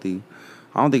it's healthy.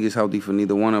 I don't think it's healthy for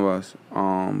neither one of us.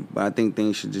 But I think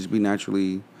things should just be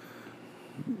naturally.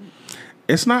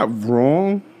 It's not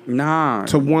wrong,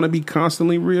 to want to be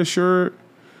constantly reassured,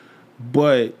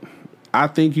 but I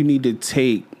think you need to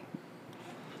take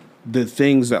the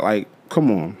things that like,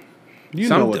 come on, you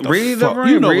know what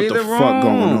the fuck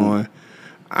going on.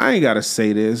 I ain't gotta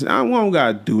say this. I don't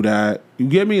gotta do that. You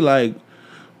get me? Like,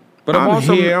 but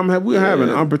we're having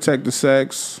unprotected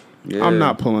sex. Yeah. I'm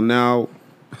not pulling out.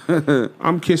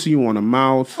 I'm kissing you on the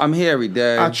mouth. I'm here every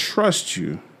day. I trust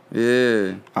you.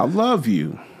 Yeah. I love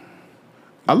you.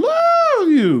 I love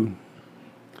you.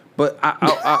 But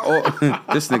I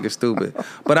this nigga stupid.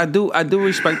 But I do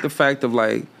respect the fact of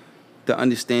like the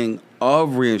understanding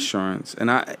of reassurance, and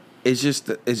it's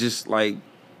just like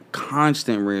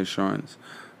constant reassurance.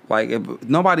 Like if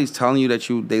nobody's telling you that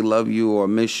they love you or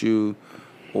miss you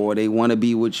or they want to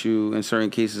be with you in certain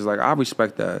cases, like I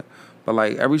respect that. But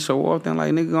like every so often,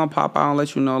 like nigga gonna pop out and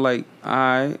let you know, like,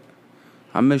 alright,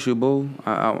 I miss you, boo.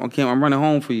 I'm running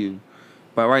home for you.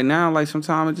 But right now, like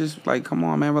sometimes it's just like, come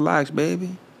on, man, relax,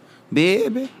 baby. Yeah.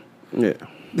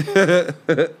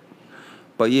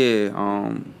 But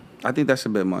yeah, I think that's a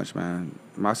bit much, man.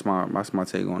 That's my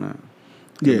take on that.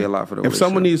 It'd be a lot for the if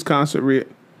someone needs constant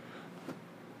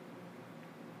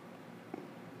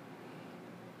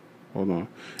hold on.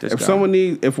 If someone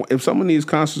needs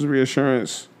constant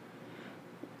reassurance,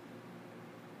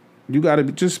 you gotta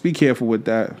just be careful with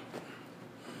that.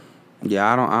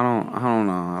 Yeah, I don't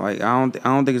know. Like I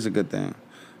don't think it's a good thing.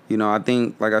 You know, I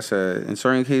think, like I said, in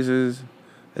certain cases,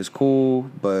 it's cool,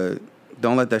 but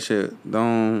don't let that shit.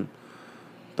 Don't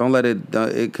let it.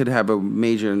 It could have a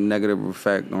major negative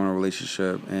effect on a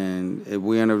relationship. And if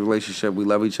we're in a relationship, we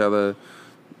love each other.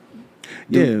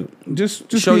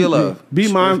 Just show your love. Be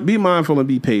mindful and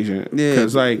be patient. Yeah,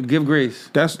 because like give grace.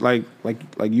 That's like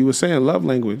you were saying, love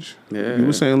language. Yeah, you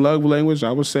were saying love language.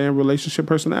 I was saying relationship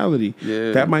personality.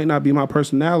 Yeah, that might not be my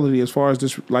personality as far as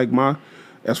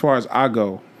as far as I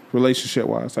go, relationship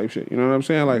wise type shit. You know what I'm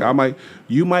saying? Like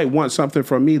you might want something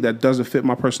from me that doesn't fit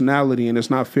my personality, and it's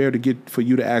not fair for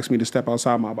you to ask me to step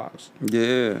outside my box.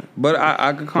 Yeah, but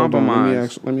I could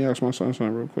compromise. Let me ask my son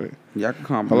something real quick. Yeah, I can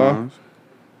compromise. Hello?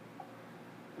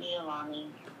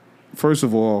 First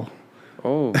of all,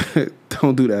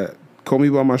 don't do that. Call me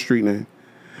by my street name.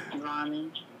 Ronnie.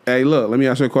 Hey, look, let me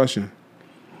ask you a question.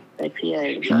 You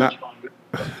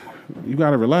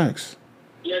gotta relax.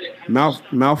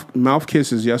 Mouth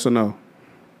kisses, yes or no?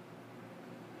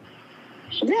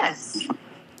 Yes.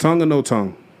 Tongue or no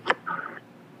tongue?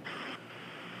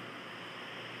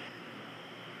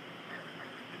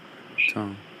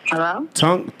 Tongue. Hello?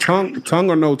 Tongue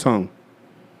or no tongue?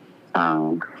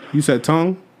 Tongue. You said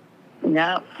tongue?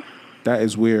 Yep. That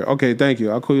is weird. Okay, thank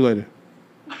you. I'll call you later.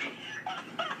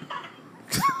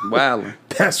 Wildin'.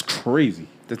 That's crazy.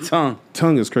 The tongue.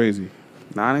 Tongue is crazy.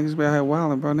 Nah, niggas be out here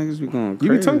wildin', bro. Niggas be going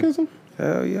crazy. You be tongue kissing?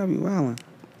 Hell yeah, I be wildin'.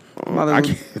 I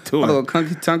can't do it. A little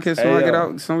tongue kiss when I get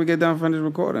out, when we get done from this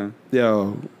recording.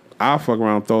 Yo, I'll fuck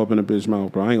around and throw up in a bitch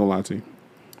mouth, bro. I ain't gonna lie to you.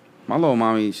 My little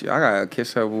mommy, I gotta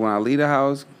kiss her when I leave the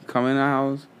house, come in the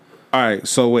house. All right,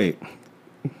 so wait.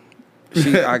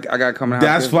 I gotta come in the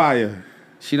house. That's fire.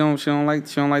 She don't like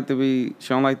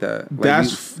that. Like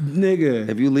that's nigga.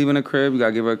 If you leave in the crib, you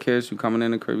gotta give her a kiss. You coming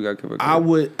in the crib, you gotta give her a kiss. I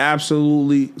would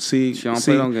absolutely see. She don't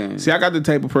play no games. See, I got the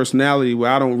type of personality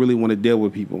where I don't really want to deal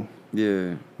with people.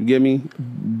 Yeah. You get me?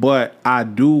 But I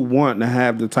do want to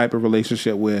have the type of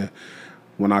relationship where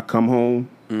when I come home,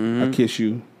 I kiss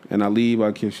you. And I leave,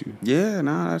 I kiss you. Yeah,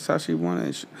 nah, that's how she wanted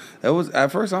it. It was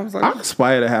at first I was like, I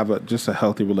aspire to have just a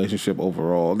healthy relationship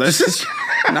overall. That's just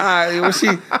nah. It was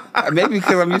maybe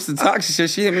because I'm used to toxic shit.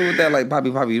 She hit me with that like, Poppy,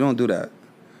 you don't do that.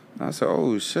 And I said,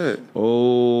 oh shit.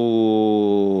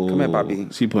 Oh, come here, Poppy.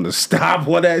 She put a stop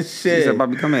on that shit. She said,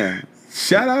 Poppy, come here.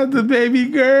 Shout out to baby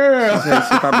girl. She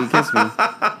Poppy, kiss me.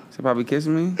 She said, Poppy, kiss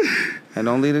me, and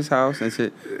don't leave this house. And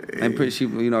shit. And she,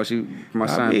 my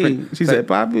son. She said,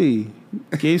 Poppy,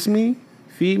 kiss me,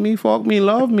 feed me, fuck me,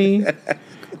 love me,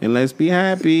 and let's be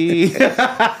happy.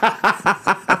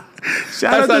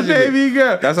 Shout out to baby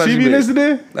girl. That's how she be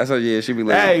listening? That's how, yeah, she be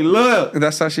listening. Hey, look.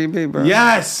 That's how she be, bro.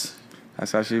 Yes.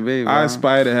 That's how she be, bro. I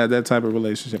aspire to have that type of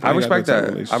relationship. I respect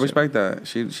that. I respect that.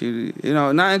 She, you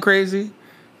know, nothing crazy.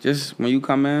 Just when you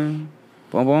come in,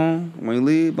 boom, boom. When you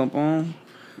leave, boom, boom.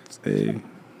 Hey.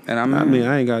 And I mean,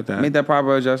 I ain't got that. Make that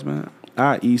proper adjustment.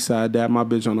 I east side that my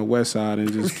bitch on the west side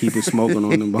and just keep it smoking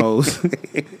on them hoes.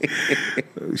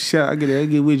 Shit, I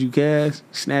get with you, Cass.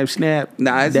 Snap.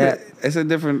 Nah, it's a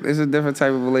different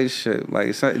type of relationship. Like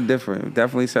it's something different.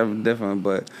 Definitely something different,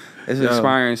 but it's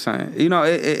inspiring something. You know,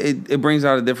 it brings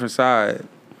out a different side.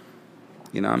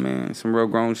 You know what I mean? Some real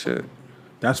grown shit.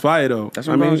 That's fire though. That's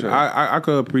what grown shit. I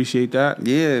could appreciate that.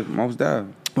 Yeah, most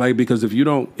definitely. Like because if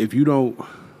your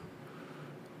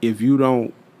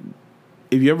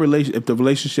relation, if the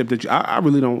relationship that I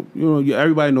really don't, you know,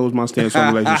 everybody knows my stance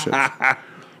on relationships.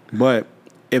 But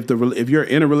if you're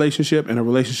in a relationship and a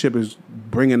relationship is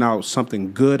bringing out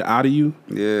something good out of you,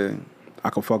 yeah, I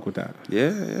can fuck with that.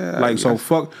 Yeah. Like so,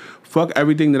 fuck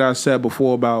everything that I said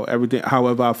before about everything.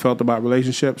 However, I felt about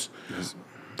relationships. Yes.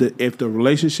 If the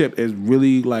relationship is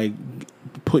really like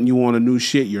putting you on a new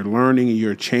shit, you're learning,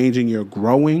 you're changing, you're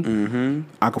growing. Mm-hmm.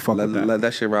 I can fuck with that. Let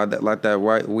that shit ride. Let that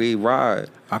wave ride.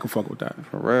 I can fuck with that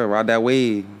for real. Ride that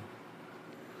wave.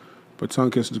 But tongue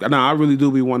kisses. Nah, I really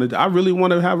do be wanted. I really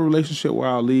want to have a relationship where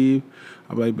I'll leave.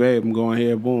 I'm like, babe, I'm going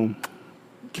here. Boom,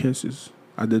 kisses.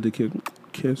 I did the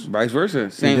kiss. Vice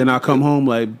versa. Same. And then I come home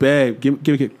like, babe, give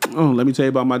me a kiss. Oh, let me tell you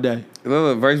about my day.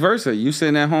 Look, vice versa. You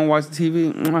sitting at home watching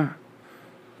TV.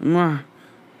 Mwah.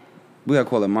 We gotta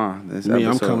call it Ma. This Me,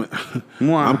 episode.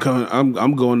 I'm coming.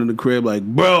 I'm going in the crib like,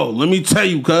 bro. Let me tell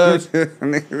you, cuz.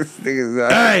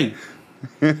 Hey.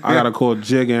 I gotta call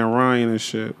Jigga and Ryan and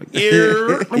shit. Like,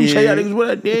 let me tell y'all niggas what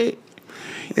I did.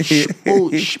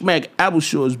 Smack apple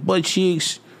shores, butt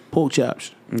cheeks, pork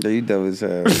chops. Yeah, you dumb as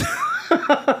hell.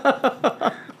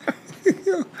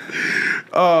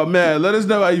 Oh man, let us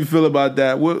know how you feel about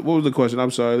that. What was the question?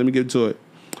 I'm sorry. Let me get to it.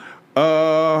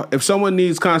 If someone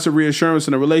needs constant reassurance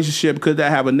in a relationship, could that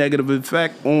have a negative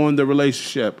effect on the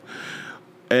relationship?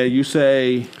 And you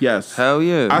say yes. Hell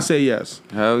yeah. I say yes.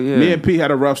 Hell yeah. Me and P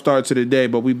had a rough start to the day,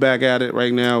 but we back at it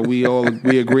right now. We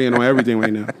agreeing on everything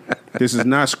right now. This is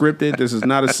not scripted. This is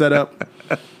not a setup.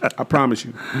 I promise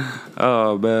you.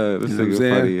 Oh man, this thing is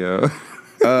funny, yo.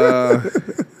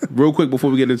 Real quick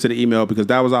before we get into the email, because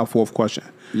that was our fourth question.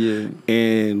 Yeah.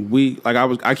 And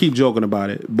I keep joking about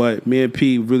it, but me and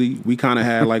P we kind of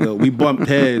had like we bumped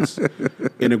heads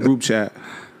in a group chat,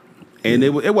 and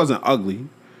it wasn't ugly.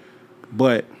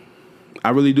 But I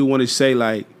really do want to say,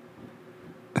 like,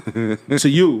 to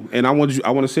you, and I want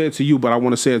to say it to you, but I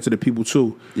want to say it to the people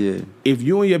too. Yeah. If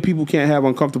you and your people can't have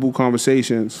uncomfortable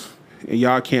conversations and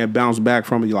y'all can't bounce back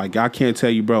from it, like, I can't tell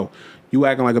you, bro, you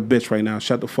acting like a bitch right now.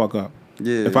 Shut the fuck up.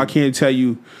 Yeah. If I can't tell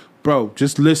you, bro,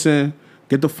 just listen,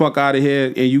 get the fuck out of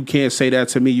here, and you can't say that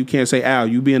to me. You can't say, Al,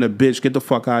 you being a bitch, get the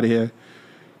fuck out of here.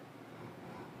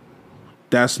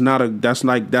 That's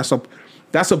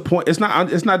a point. It's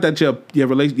not that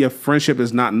your friendship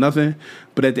is not nothing,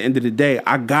 but at the end of the day,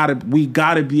 we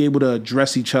gotta be able to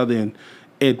address each other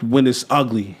and when it's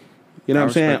ugly. You know what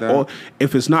I'm saying? That. Or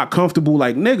if it's not comfortable,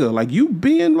 like, nigga, like you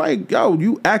being like, yo,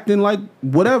 you acting like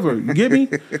whatever. You get me?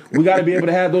 We gotta be able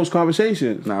to have those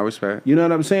conversations. Nah, respect. You know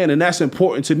what I'm saying? And that's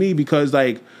important to me because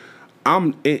like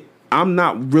I'm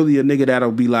not really a nigga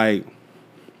that'll be like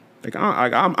I'm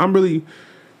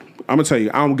gonna tell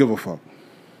you, I don't give a fuck.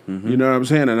 Mm-hmm. You know what I'm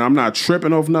saying? And I'm not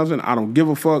tripping off nothing. I don't give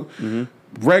a fuck. Mm-hmm.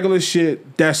 Regular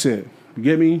shit, that's it. You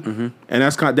get me? Mm-hmm. And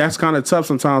that's kind of tough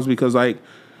sometimes because like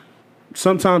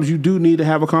sometimes you do need to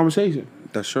have a conversation.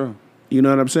 That's true. You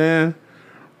know what I'm saying?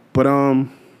 But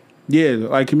yeah,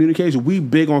 like communication. We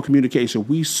big on communication.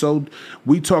 We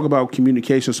talk about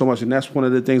communication so much, and that's one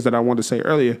of the things that I wanted to say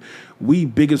earlier. We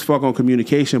big as fuck on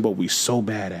communication, but we so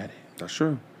bad at it. That's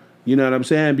true. You know what I'm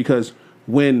saying? Because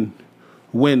when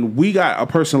we got a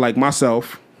person like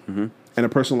myself mm-hmm. and a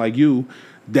person like you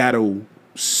that'll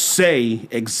say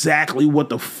exactly what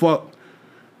the fuck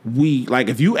like,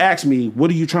 if you ask me, what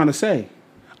are you trying to say?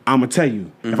 I'm going to tell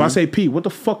you. Mm-hmm. If I say, P, what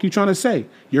the fuck you trying to say?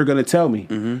 You're going to tell me.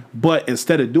 Mm-hmm. But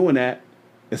instead of doing that,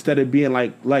 instead of being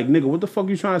like, nigga, what the fuck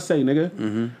you trying to say, nigga?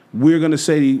 Mm-hmm.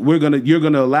 You're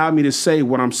going to allow me to say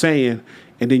what I'm saying,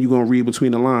 and then you're going to read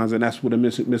between the lines, and that's where the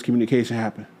miscommunication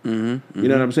happened. Mm-hmm. You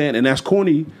know what I'm saying? And that's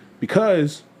corny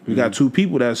because we got two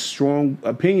people that's strong,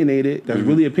 opinionated, that's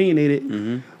really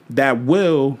opinionated, that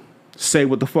will say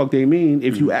what the fuck they mean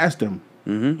if you ask them.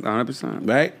 100%.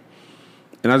 Right?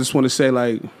 And I just want to say,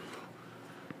 like,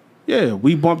 yeah,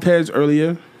 we bumped heads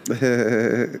earlier.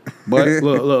 But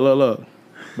look.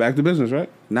 Back to business, right?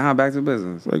 Nah, back to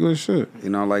business. Regular shit. You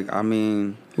know, like, I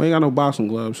mean... We ain't got no boxing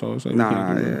gloves, so it's like,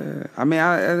 Nah, yeah. I mean,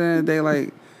 at the end of the day,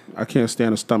 like... I can't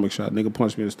stand a stomach shot. Nigga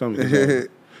punched me in the stomach.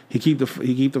 He keep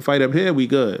the fight up here, we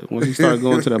good. Once he start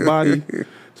going to the body,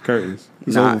 it's curtains.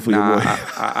 It's over for your boy.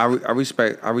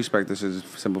 I respect this as a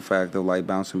simple fact of like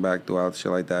bouncing back throughout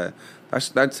shit like that.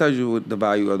 That tells you the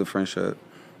value of the friendship.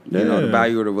 You know, the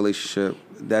value of the relationship.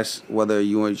 That's whether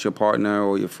you and your partner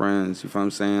or your friends. You feel what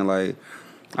I'm saying? Like,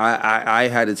 I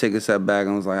had to take a step back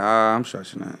and was like, I'm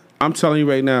stretching that. I'm telling you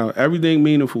right now, everything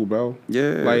meaningful, bro.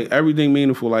 Yeah. Like, everything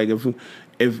meaningful. Like,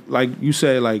 if like you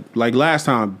said, like last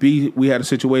time, B, we had a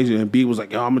situation and B was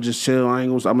like, yo, I'm gonna just chill.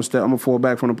 I'm gonna fall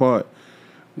back from the part.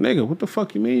 Nigga, what the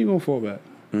fuck you mean you gonna fall back?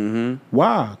 Mm-hmm.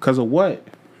 Why? Cause of what?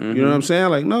 Mm-hmm. You know what I'm saying?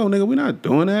 Like, no, nigga, we not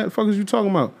doing that. The fuck is you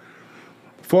talking about?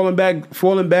 Falling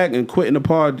back and quitting the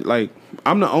pod. Like,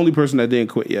 I'm the only person that didn't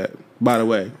quit yet, by the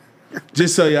way.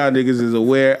 Just so y'all niggas is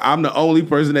aware, I'm the only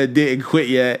person that didn't quit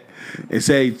yet and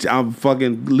say I'm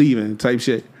fucking leaving type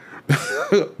shit.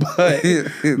 But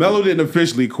Melo didn't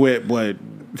officially quit, but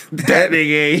that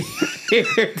nigga ain't.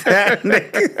 that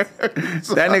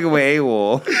nigga went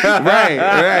AWOL.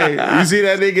 Right. You see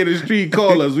that nigga in the street,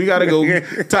 call us. We gotta go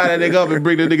tie that nigga up and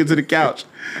bring the nigga to the couch.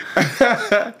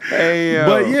 Hey, yo.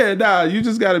 But yeah, nah, you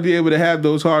just gotta be able to have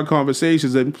those hard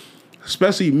conversations, and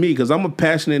especially me, because I'm a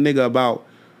passionate nigga about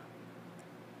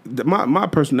my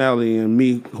personality, and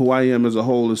me, who I am as a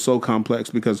whole, is so complex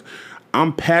because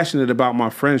I'm passionate about my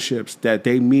friendships, that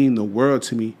they mean the world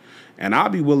to me, and I'll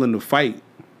be willing to fight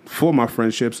for my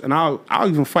friendships, and I'll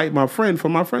even fight my friend for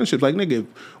my friendships. Like, nigga, if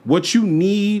what you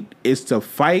need is to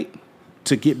fight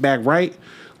to get back right,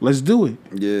 let's do it.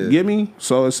 Yeah. You get me?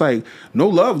 So it's like, no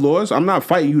love, Lords. I'm not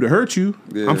fighting you to hurt you.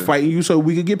 Yeah. I'm fighting you so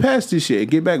we could get past this shit and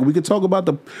get back. We could talk about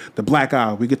the black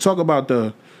eye. We could talk about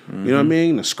the, you know what I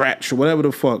mean? The scratch or whatever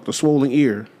the fuck, the swollen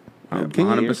ear.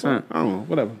 100%. I don't know,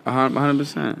 whatever.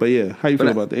 100%. But yeah, how you feel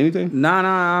about that? Anything? Nah.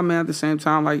 I mean, at the same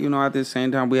time, like, you know, at the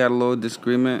same time, we had a little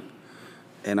disagreement,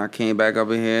 and I came back up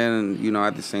in here, and, you know,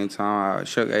 at the same time, I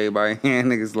shook everybody's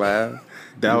hand, niggas laughed.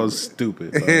 That was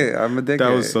stupid. I'm a dickhead.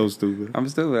 That was so stupid. I'm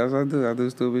stupid. That's what I do. I do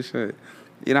stupid shit.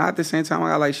 You know, at the same time, I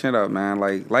gotta light shit up, man.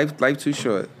 Like, life too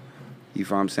short. You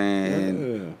feel what I'm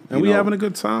saying? And we having a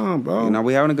good time, bro. You know,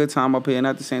 we having a good time up here, and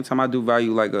at the same time, I do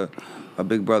value, like, a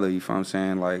big brother, you feel what I'm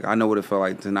saying? Like, I know what it felt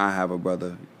like to not have a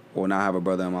brother or not have a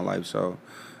brother in my life. So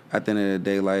at the end of the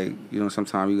day, like, you know,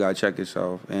 sometimes you gotta check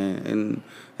yourself and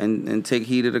take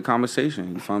heed of the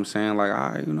conversation. You feel what I'm saying? Like,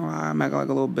 I'm acting like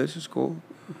a little bitch, it's cool.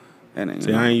 And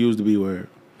see, I ain't used the B word.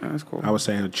 That's cool. I was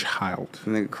saying a child.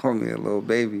 The nigga called me a little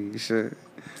baby. You should.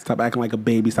 Stop acting like a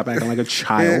baby. Stop acting like a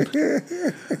child.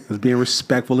 As being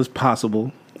respectful as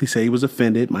possible. He said he was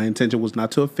offended. My intention was not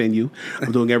to offend you.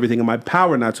 I'm doing everything in my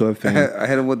power not to offend. I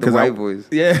hit him with the white voice.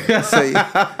 Yeah.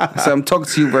 So I'm talking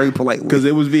to you very politely. Because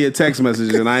it was via text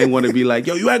message, and I ain't want to be like,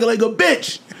 yo, you acting like a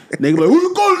bitch. Nigga be like, who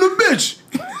you calling a bitch?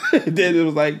 Then it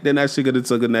was like, then that shit could have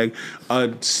took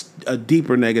a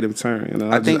deeper negative turn. You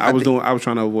know, I was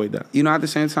trying to avoid that. You know, at the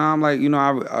same time, like, you know,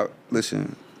 I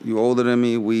listen. You older than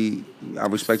me. I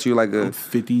respect you like I'm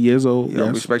 50 years old. I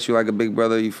respect you like a big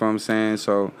brother. You feel what I'm saying?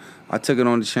 So I took it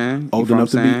on the chin. Old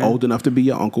enough to be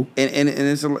your uncle. And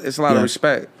it's a lot of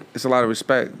respect. It's a lot of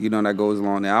respect. You know, that goes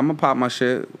along there. I'm gonna pop my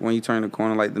shit when you turn the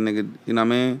corner, like the nigga. You know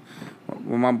what I mean?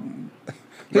 When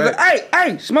he's like,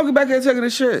 hey, Smokey back here taking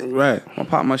this shit. Right. I'm gonna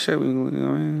pop my shit. You know what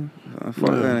I mean? Fuck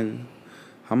that nigga.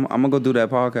 I'm gonna go do that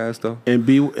podcast though. And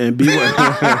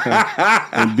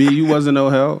B, you wasn't no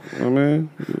help. I mean,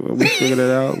 we figured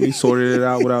it out. We sorted it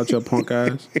out without your punk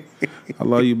ass. I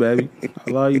love you, baby.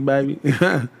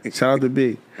 Shout out to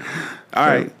B. All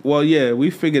right. Well, yeah, we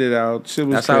figured it out. Shit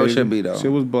was That's crazy. how it should be though.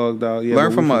 Shit was bugged out. Yeah,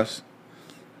 learn from us.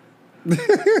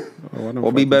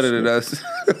 Or be better than us.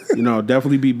 You know,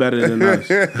 definitely be better than us.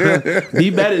 Be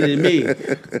better than me.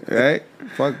 Right?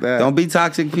 Fuck that. Don't be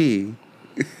toxic P.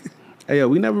 Hey, yo,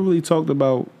 we never really talked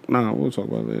about... Nah, we'll talk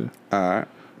about it later. All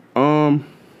right.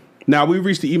 Now, we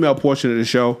reached the email portion of the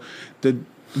show.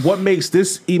 What makes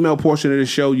this email portion of the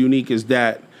show unique is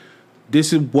that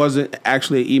this wasn't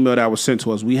actually an email that was sent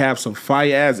to us. We have some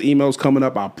fire-ass emails coming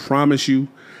up, I promise you.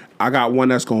 I got one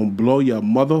that's going to blow your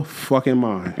motherfucking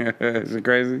mind. Is it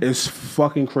crazy? It's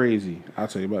fucking crazy. I'll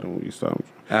tell you about it when we start.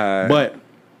 But...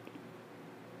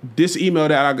 this email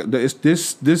that I got,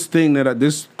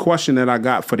 this question that I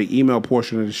got for the email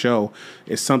portion of the show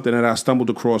is something that I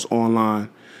stumbled across online.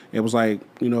 It was like,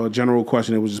 you know, a general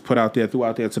question. It was just threw out there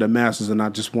to the masses, and I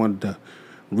just wanted to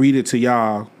read it to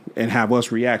y'all and have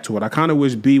us react to it. I kind of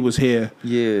wish B was here.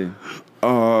 Yeah.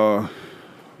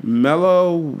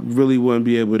 Mello really wouldn't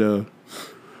be able to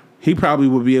he probably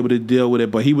would be able to deal with it,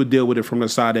 but he would deal with it from the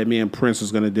side that me and Prince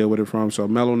is going to deal with it from. So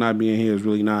Mello not being here is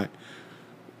really not.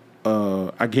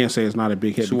 I can't say it's not a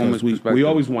big hit because we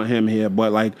always want him here,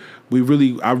 but like I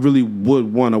really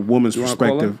would want a woman's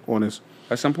perspective on this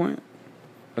at some point.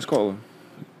 Let's call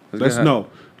her. No.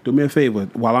 Do me a favor.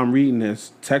 While I'm reading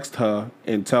this, text her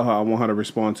and tell her I want her to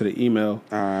respond to the email.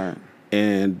 All right.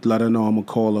 And let her know I'm gonna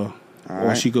call her,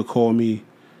 or she could call me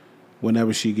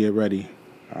whenever she get ready.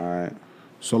 All right.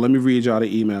 So let me read y'all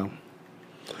the email.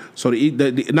 So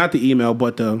the not the email,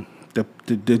 but the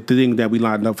thing that we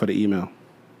lined up for the email.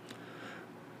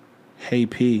 Hey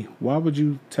P, why would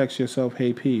you text yourself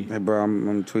Hey P? Hey bro,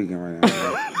 I'm tweaking right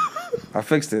now. I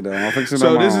fixed it though. I fixed it.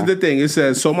 So this is the thing. It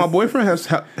says, so my boyfriend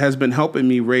has been helping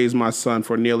me raise my son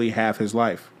for nearly half his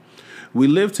life. We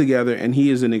live together, and he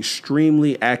is an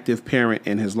extremely active parent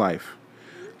in his life.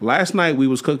 Last night we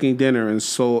was cooking dinner and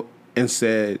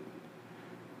said,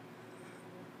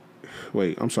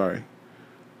 wait, I'm sorry.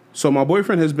 So my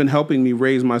boyfriend has been helping me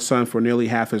raise my son for nearly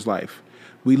half his life.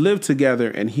 We live together,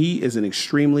 and he is an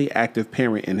extremely active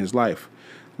parent in his life.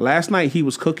 Last night he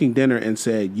was cooking dinner and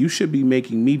said, you should be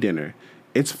making me dinner.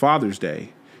 It's Father's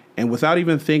Day. And without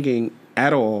even thinking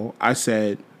at all, I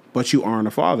said, but you aren't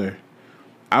a father.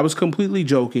 I was completely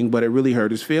joking, but it really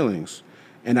hurt his feelings.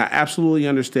 And I absolutely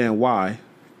understand why.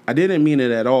 I didn't mean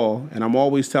it at all, and I'm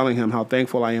always telling him how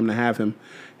thankful I am to have him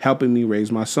helping me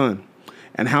raise my son,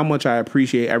 and how much I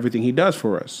appreciate everything he does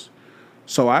for us.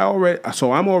 So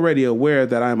I'm already aware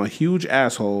that I'm a huge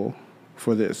asshole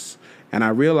for this, and I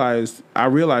realized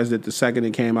it the second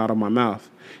it came out of my mouth.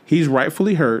 He's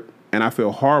rightfully hurt, and I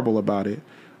feel horrible about it.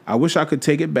 I wish I could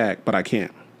take it back, but I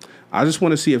can't. I just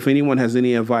want to see if anyone has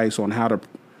any advice on how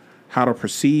to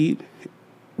proceed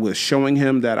with showing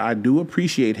him that I do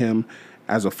appreciate him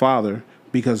as a father,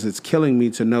 because it's killing me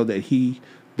to know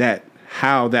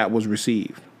how that was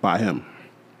received by him.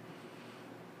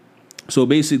 So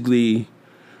basically,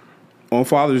 on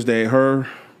Father's Day, her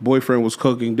boyfriend was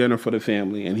cooking dinner for the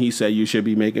family, and he said, you should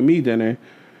be making me dinner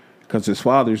because it's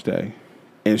Father's Day.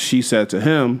 And she said to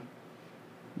him,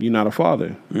 you're not a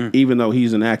father, even though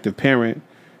he's an active parent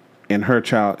in her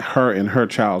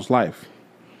child's life.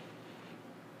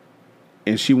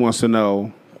 And she wants to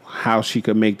know how she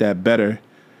could make that better.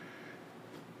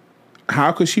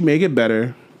 How could she make it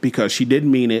better? Because she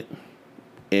didn't mean it,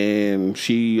 and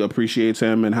she appreciates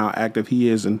him and how active he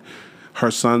is in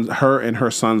her and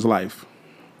her son's life.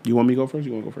 You want me to go first?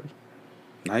 You want to go first?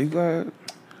 Now you go ahead.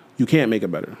 You can't make it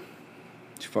better.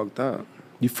 You fucked up.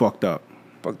 You fucked up.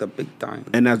 Fucked up big time.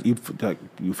 And you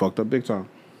fucked up big time.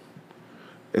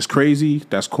 It's crazy.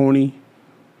 That's corny.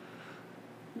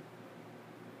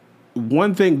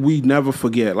 One thing we never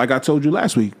forget, like I told you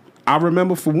last week, I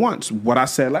remember for once what I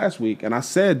said last week, and I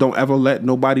said, don't ever let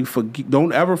nobody forget.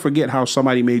 Don't ever forget how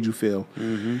somebody made you feel.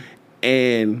 Mm-hmm.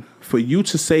 And for you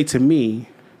to say to me,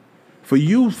 for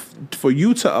you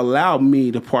to allow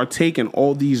me to partake in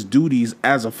all these duties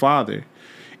as a father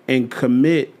and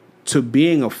commit to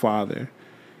being a father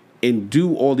and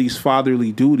do all these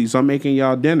fatherly duties, I'm making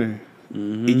y'all dinner.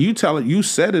 Mm-hmm. And you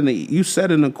said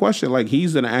in the question, like,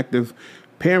 he's an active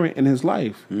parent in his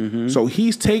life. Mm-hmm. So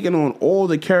he's taken on all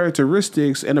the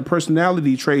characteristics and the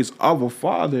personality traits of a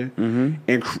father.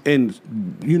 Mm-hmm.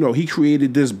 And he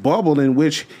created this bubble in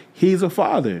which he's a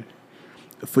father.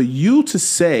 For you to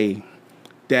say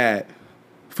that,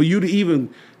 for you to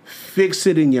even fix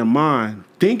it in your mind,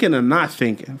 thinking or not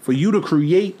thinking, for you to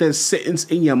create that sentence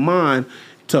in your mind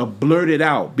to blurt it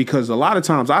out, because a lot of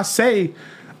times I say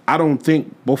I don't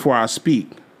think before I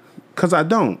speak, because I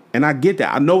don't, and I get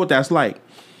that. I know what that's like.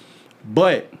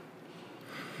 But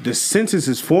the sentence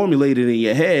is formulated in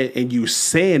your head, and you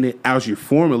saying it as you're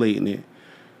formulating it.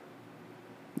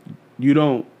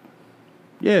 You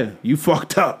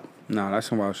fucked up. Nah, that's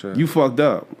some wild shit. You fucked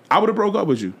up. I would have broke up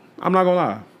with you. I'm not gonna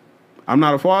lie. I'm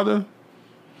not a father.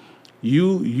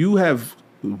 You have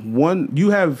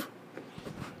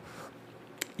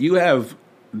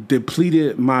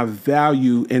depleted my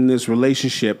value in this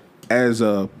relationship as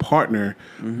a partner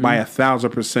by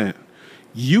 1,000%.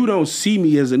 You don't see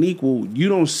me as an equal. You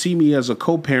don't see me as a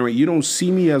co-parent. You don't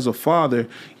see me as a father.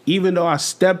 Even though I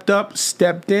stepped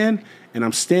in, and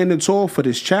I'm standing tall for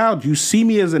this child, you see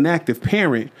me as an active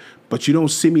parent, but you don't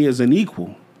see me as an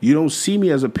equal. You don't see me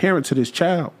as a parent to this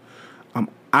child. I'm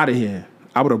out of here.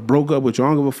 I would have broke up with you. I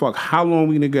don't give a fuck how long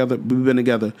we've been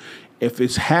together. If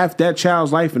it's half that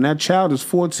child's life and that child is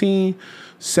 14,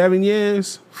 7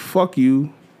 years, fuck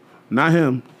you. Not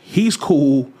him. He's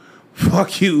cool.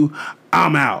 Fuck you.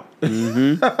 I'm out.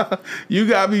 Mm-hmm. You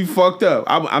got me fucked up.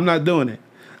 I'm not doing it.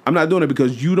 I'm not doing it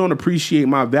because you don't appreciate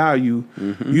my value.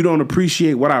 You don't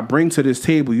appreciate what I bring to this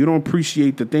table. You don't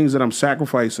appreciate the things that I'm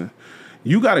sacrificing.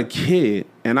 You got a kid,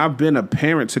 and I've been a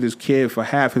parent to this kid for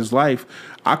half his life.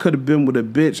 I could have been with a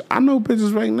bitch. I know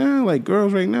bitches right now, like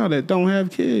girls right now that don't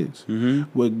have kids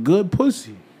with good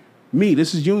pussy. Me,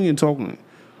 this is Union talking.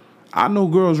 I know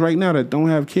girls right now that don't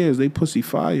have kids. They pussy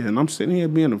fire, and I'm sitting here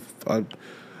being a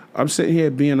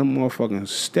motherfucking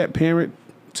step parent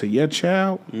to your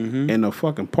child and a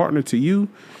fucking partner to you,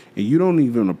 and you don't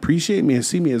even appreciate me and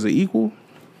see me as an equal.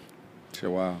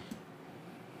 Shit, wow.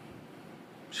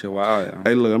 Shit, wow. Yeah.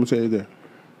 Hey, look, I'm gonna tell you this.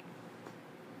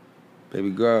 Baby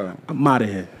girl. I'm out of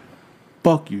here.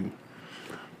 Fuck you.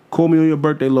 Call me on your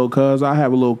birthday, little cuz. I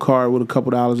have a little card with a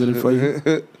couple dollars in it for you.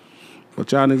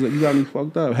 But y'all niggas, you got me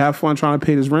fucked up. Have fun trying to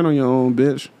pay this rent on your own,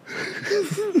 bitch.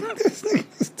 This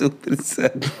nigga stupid as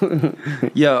hell.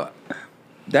 Yo,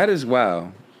 that is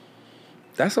wild.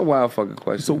 That's a wild fucking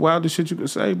question. It's the wildest shit you could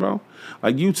say, bro.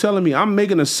 Like, you telling me I'm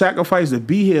making a sacrifice to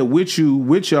be here with you,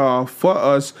 with y'all, for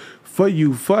us, for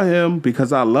you, for him,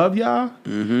 because I love y'all,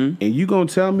 and you gonna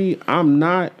tell me I'm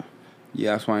not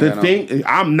that's why the thing.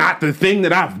 I'm not the thing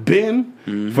that I've been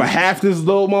for half this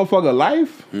little motherfucker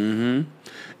life. You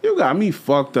got me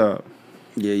fucked up.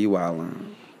 Yeah, you wildin'.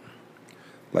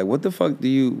 Like, what the fuck do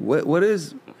you? What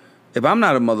is? If I'm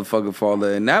not a motherfucking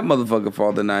father and that motherfucking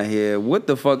father not here, what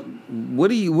the fuck?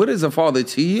 What is a father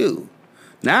to you?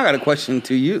 Now I got a question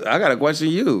to you. I got to question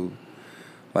you.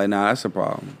 Like, nah, that's a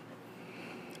problem.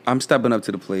 I'm stepping up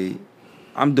to the plate.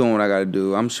 I'm doing what I got to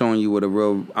do. I'm showing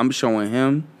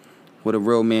him what a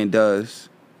real man does,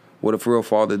 what a real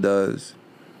father does.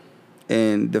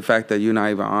 And the fact that you're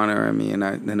not even honoring me in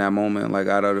that moment, like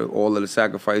out of all of the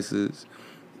sacrifices,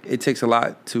 it takes a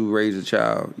lot to raise a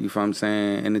child. You feel what I'm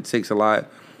saying? And it takes a lot.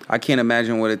 I can't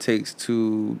imagine what it takes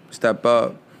to step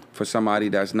up for somebody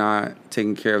that's not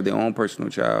taking care of their own personal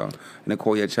child and to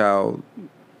call that child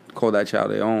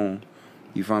their own.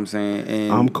 You feel what I'm saying?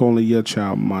 And I'm calling your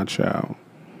child my child,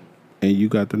 and you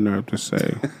got the nerve to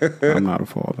say I'm not a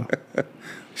father.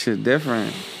 Shit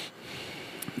different.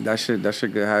 That shit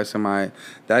could have somebody.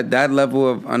 That level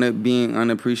of being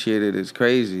unappreciated is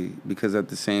crazy because at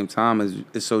the same time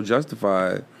it's so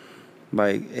justified.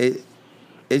 Like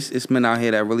it's men out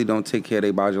here that really don't take care of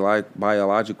their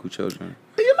biological children.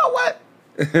 You know what?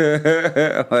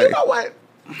 Like, you know what?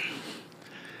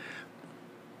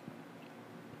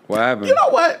 What happened? You know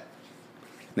what?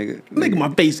 Nigga,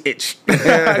 my face itch. Because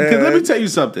let me tell you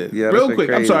something. Yeah, real shit quick.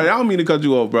 crazy. I'm sorry. I don't mean to cut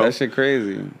you off, bro. That shit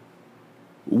crazy.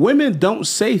 Women don't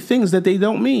say things that they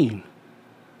don't mean.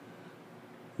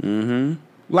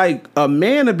 Like, a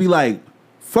man would be like,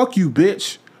 fuck you,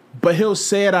 bitch. But he'll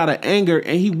say it out of anger,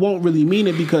 and he won't really mean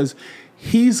it because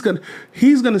he's gonna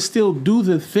still do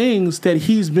the things that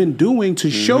he's been doing to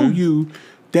show you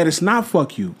that it's not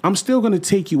fuck you. I'm still gonna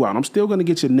take you out. I'm still gonna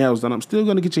get your nails done. I'm still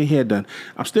gonna get your hair done.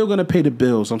 I'm still gonna pay the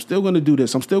bills. I'm still gonna do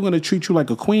this. I'm still gonna treat you like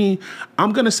a queen.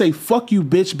 I'm gonna say fuck you,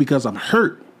 bitch, because I'm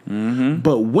hurt.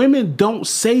 But women don't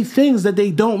say things that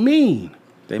they don't mean.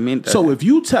 They mean that. So if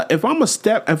I'm a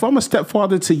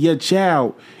stepfather to your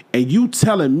child, and you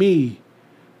telling me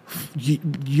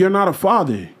you're not a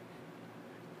father,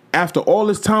 after all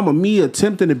this time of me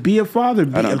attempting to be a father,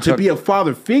 to be a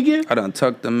father figure, I done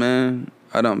tucked them in.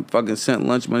 I done fucking sent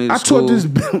lunch money to school. I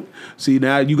taught this. See,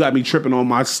 now you got me tripping on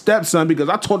my stepson because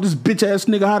I taught this bitch ass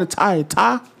nigga how to tie a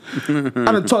tie. I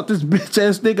done taught this bitch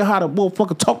ass nigga how to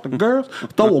motherfucker talk to girls,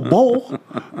 throw a ball,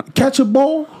 catch a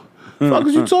ball. Fuck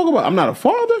is you talking about? I'm not a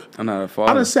father. I'm not a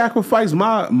father. I done sacrificed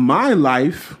my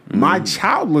life, my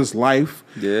childless life,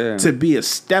 to be a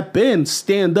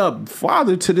stand up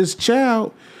father to this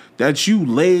child that you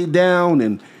laid down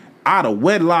and out of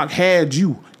wedlock had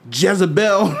you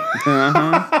Jezebel.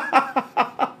 Nah,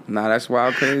 that's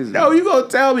wild crazy. Yo, you gonna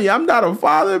tell me I'm not a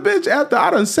father, bitch? After I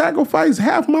done sacrificed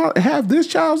half this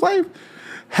child's life,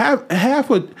 half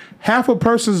a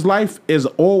person's life is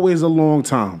always a long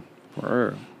time.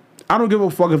 Word. I don't give a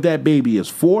fuck if that baby is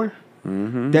 4,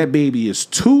 that baby is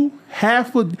 2.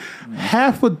 Half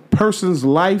a person's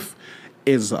life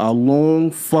is a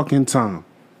long fucking time.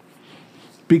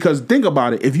 Because think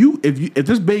about it, if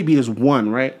this baby is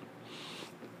 1, right?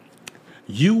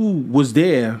 You was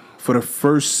there for the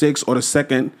first 6 or the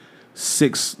second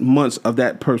 6 months of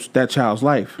that child's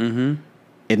life. In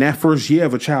that first year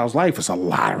of a child's life, it's a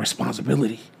lot of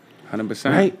responsibility.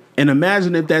 100%. Right? And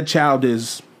imagine if that child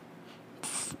is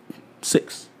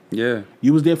 6. Yeah.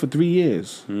 You was there for 3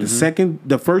 years.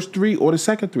 The first 3 or the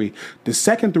second 3. The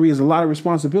second 3 is a lot of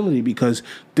responsibility because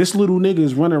this little nigga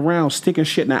is running around sticking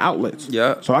shit in the outlets.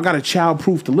 Yeah. So I got to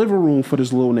child-proof the living room for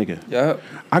this little nigga. Yeah.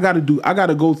 I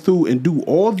gotta go through and do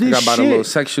all this Got about the shit. little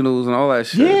sectionals and all that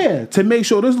shit. Yeah, to make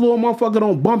sure this little motherfucker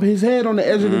don't bump his head on the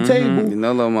edge of the table You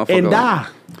know, little motherfucker. and die.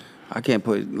 I can't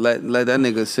let that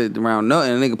nigga sit around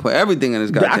nothing. Nigga put everything in his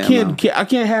goddamn mouth. I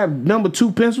can't have number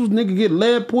 2 pencils. Nigga get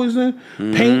lead poison,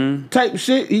 paint type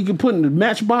shit. He can put in the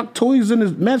Matchbox toys in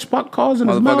his Matchbox cars in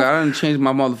his Motherfucker, mouth. I done changed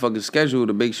my motherfucking schedule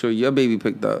to make sure your baby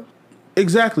picked up.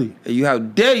 Exactly. And how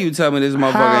dare you tell me this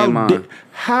motherfucker ain't mine?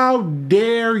 How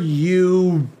dare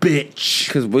you, bitch?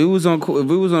 Because if we was on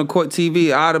court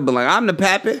TV, I'd have been like, I'm the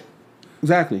pappy.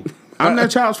 Exactly. I'm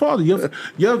that child's father.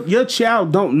 Your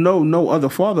child don't know no other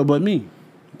father but me.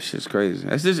 Shit's crazy.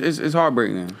 It's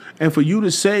heartbreaking. And for you to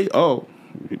say, oh,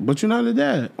 but you're not a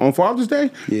dad on Father's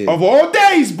Day? Yeah. Of all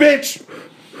days, bitch.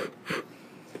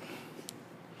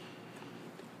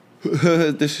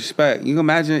 Disrespect. You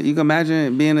can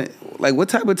imagine being like what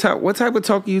type of talk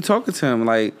are you talking to him?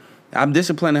 Like, I'm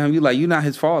disciplining him. You like, you're not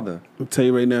his father. I'll tell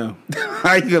you right now.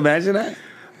 How you can imagine that?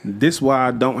 This why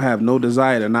I don't have no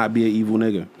desire to not be an evil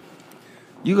nigga.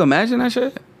 You can imagine that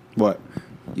shit? What?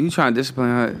 You trying to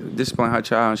discipline her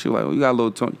child, and she like, well, you got a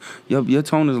little tone. Your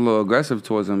tone is a little aggressive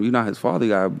towards him. You're not his father.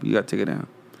 You got to take it down.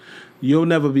 You'll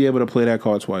never be able to play that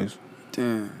card twice.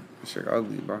 Damn, that shit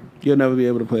ugly, bro. You'll never be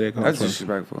able to play that card That's twice.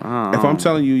 disrespectful. If I'm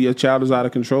telling you your child is out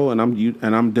of control and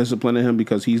I'm disciplining him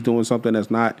because he's doing something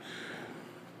that's not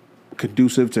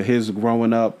conducive to his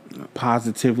growing up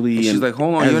positively, and she's like,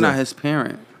 hold on, you're not his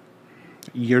parent.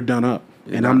 You're done up.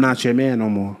 And I'm not your man no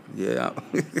more. Yeah.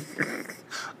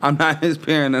 I'm not his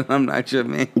parent and I'm not your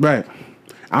man. Right.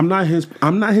 I'm not his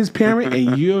parent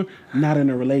and you're not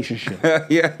in a relationship.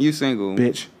 Yeah, you single.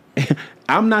 Bitch.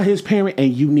 I'm not his parent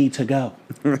and you need to go.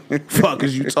 Fuck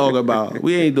is you talking about?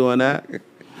 We ain't doing that.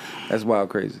 That's wild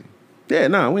crazy.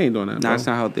 Yeah, we ain't doing that. Nah, it's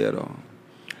not healthy at all.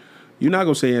 You're not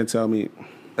gonna sit here and tell me.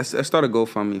 Let's start a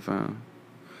GoFundMe, fam.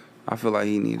 I feel like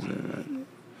he needs to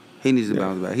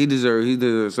bounce back. He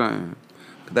deserves something.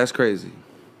 That's crazy.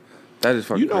 That is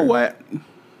fucking. You know crazy. what?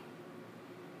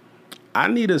 I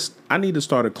need to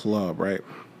start a club, right?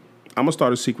 I'm gonna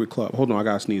start a secret club. Hold on, I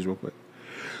gotta sneeze real quick.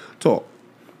 Talk.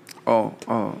 Oh,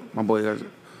 my boy got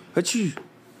you.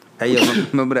 Hey, yo,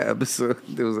 remember that episode?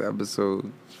 There was an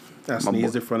episode. I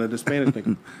sneezed in front of the Spanish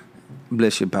nigga.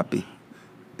 Bless you, papi.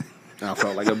 I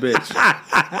felt like a bitch.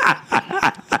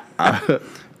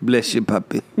 Bless you,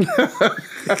 papi.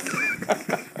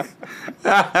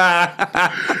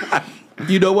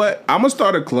 You know what? I'm gonna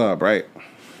start a club, right?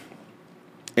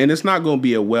 And it's not gonna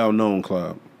be a well-known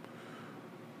club.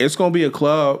 It's gonna be a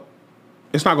club.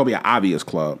 It's not gonna be an obvious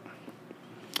club,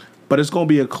 but it's gonna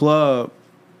be a club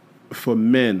for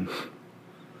men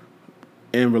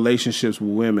in relationships with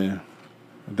women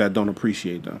that don't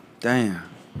appreciate them. Damn.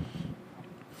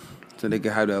 So they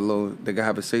can have they can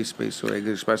have a safe space so they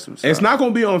can express themselves. It's not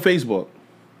gonna be on Facebook.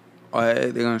 Oh,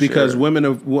 they're gonna Because share.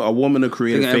 a woman will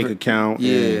create a fake account.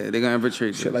 Yeah, they're gonna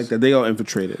infiltrate shit like that. They gonna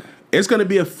infiltrate it. It's gonna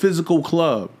be a physical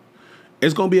club.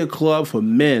 It's gonna be a club for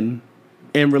men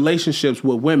in relationships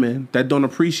with women that don't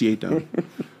appreciate them.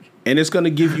 And it's gonna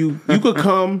give you could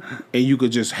come and you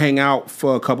could just hang out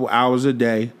for a couple hours a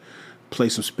day, play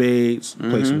some spades,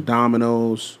 play some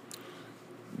dominoes,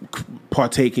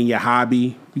 partake in your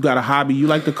hobby. You got a hobby, you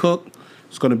like to cook.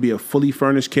 It's gonna be a fully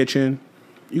furnished kitchen.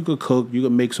 You could cook. You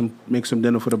could make some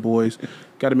dinner for the boys.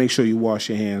 Got to make sure you wash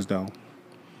your hands though.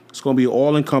 It's gonna be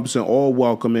all encompassing, all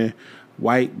welcoming,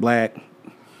 white, black,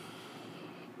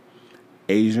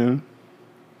 Asian,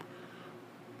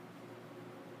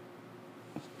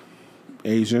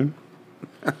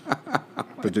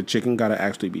 but the chicken gotta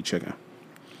actually be chicken.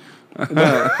 But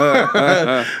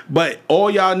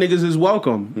all y'all niggas is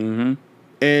welcome. Mm-hmm.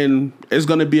 And it's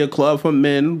going to be a club for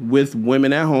men with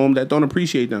women at home that don't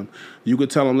appreciate them. You could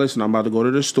tell them, listen, I'm about to go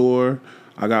to the store.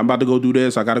 I'm about to go do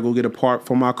this. I got to go get a part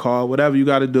for my car, whatever you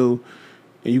got to do.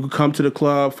 And you could come to the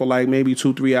club for like maybe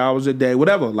 2-3 hours a day,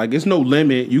 whatever. Like, it's no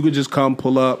limit. You could just come,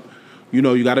 pull up. You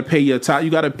know, you got to pay your time.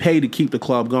 You got to pay to keep the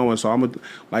club going. So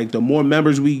the more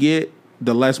members we get,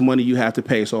 the less money you have to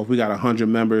pay. So if we got 100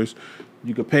 members,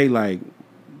 you could pay like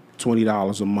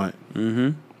 $20 a month.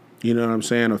 Mm-hmm. You know what I'm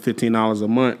saying? Or $15 a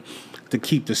month to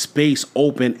keep the space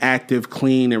open, active,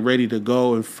 clean, and ready to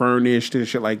go and furnished and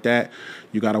shit like that.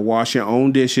 You got to wash your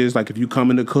own dishes. Like if you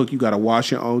come in to cook, you got to wash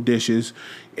your own dishes.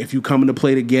 If you come in to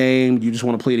play the game, you just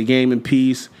want to play the game in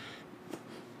peace,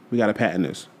 we got to patent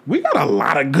this. We got a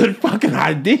lot of good fucking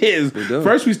ideas. We do.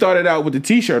 First, we started out with the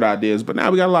t-shirt ideas, but now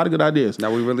we got a lot of good ideas.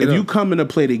 Now we really If do. you come in to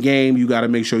play the game, you got to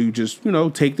make sure you just,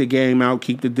 take the game out,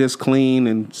 keep the disc clean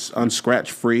and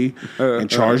unscratch free, and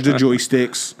charge the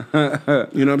joysticks.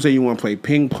 You know what I'm saying? You want to play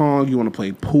ping pong, you want to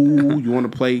play pool, you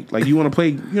want to play, you want to play,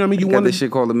 you know what I mean? You Got want this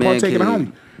shit called the man partake in a cave.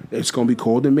 hobby. It's going to be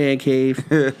called the man cave.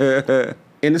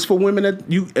 And it's for women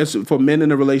it's for men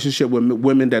in a relationship with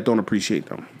women that don't appreciate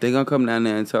them. They gonna come down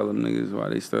there and tell them niggas why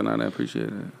they still not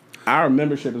appreciated. Our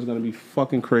membership is gonna be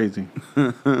fucking crazy.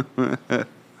 Niggas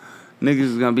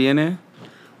is gonna be in there?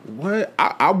 What?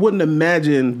 I wouldn't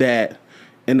imagine that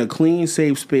in a clean,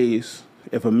 safe space,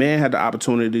 if a man had the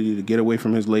opportunity to get away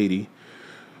from his lady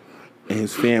and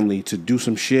his family to do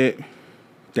some shit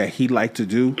that he like to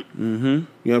do. Mm-hmm. You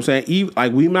know what I'm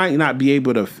saying? We might not be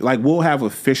able to, we'll have a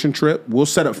fishing trip. We'll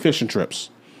set up fishing trips.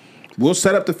 We'll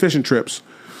set up the fishing trips,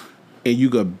 and you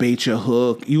could bait your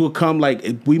hook. You will come,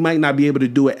 we might not be able to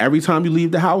do it every time you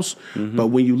leave the house, but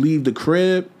when you leave the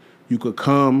crib, you could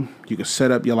come, you could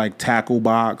set up your, tackle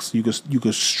box. You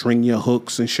could string your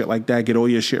hooks and shit like that, get all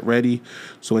your shit ready.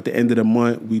 So at the end of the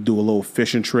month, we do a little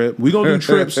fishing trip. We're going to do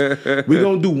trips. We're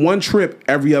going to do one trip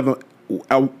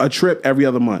a trip every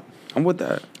other month. I'm with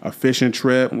that. A fishing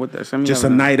trip. I'm with that. Send me Just all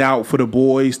a that. night out for the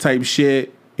boys type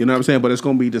shit. You know what I'm saying? But it's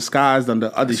going to be disguised under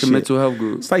other It's shit. a mental health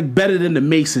group. It's better than the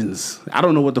Masons. I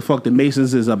don't know what the fuck the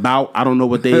Masons is about. I don't know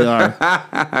what they are.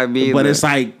 I mean, But it's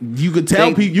you could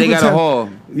tell people. They got a hall.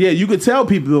 Yeah, you could tell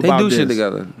people about do this. shit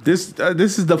together.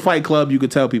 This is the Fight Club you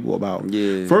could tell people about.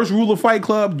 Yeah. First rule of Fight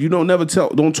Club, you don't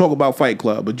talk about Fight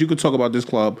Club, but you could talk about this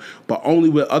club, but only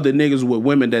with other niggas with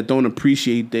women that don't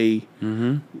appreciate they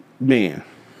man.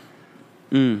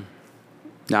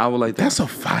 Nah, I would like that. That's a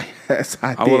fire ass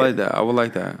idea. I would like that. I would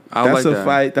like that. I would That's like a that.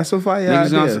 fight. That's a fire Niggas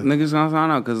idea. niggas gonna sign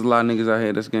out because a lot of niggas out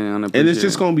here that's getting unappreciated. And it's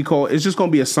just gonna be called. It's just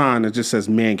gonna be a sign that just says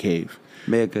 "man cave."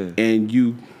 Mega. And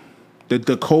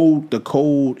the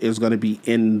code is gonna be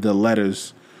in the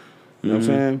letters. You know what I'm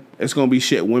saying? It's gonna be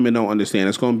shit women don't understand.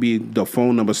 It's gonna be the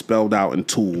phone number spelled out in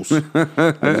tools. It's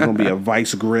gonna be a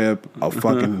vice grip, a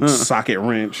fucking socket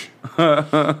wrench,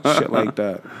 shit like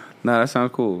that. Nah, that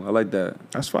sounds cool. I like that.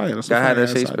 That's fire. That's Gotta have that a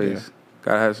safe fire ass idea. space.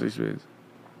 Gotta have safe space.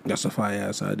 That's a fire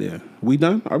ass idea. We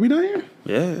done? Are we done here?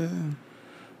 Yeah.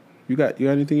 You got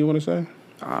anything you want to say?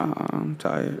 I'm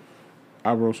tired.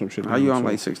 I wrote some shit. How you on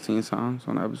too. 16 times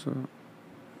on the episode?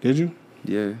 Did you?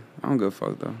 Yeah. I don't give a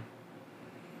fuck though.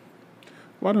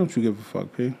 Why don't you give a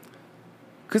fuck, P?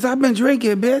 Cause I've been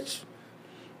drinking, bitch.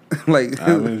 I've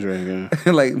been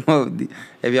drinking.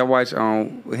 If y'all watch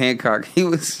Hancock, she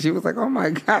was like, "Oh my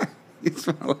god, you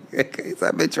smell like a case.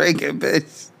 I've been drinking,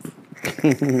 bitch."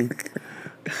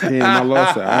 Damn, I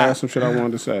lost it. I had some shit I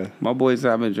wanted to say. My boy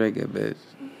said, "I've been drinking, bitch."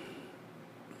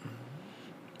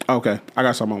 Okay, I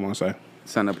got something I want to say.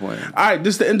 Send a point. All right,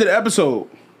 this is the end of the episode.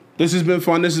 This has been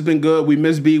fun. This has been good. We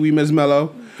miss B. We miss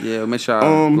Mello. Yeah, miss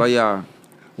y'all. Love y'all.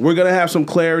 We're gonna have some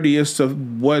clarity as to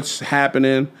what's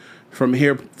happening from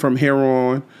here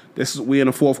on. We in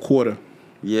the fourth quarter.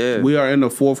 Yeah. We are in the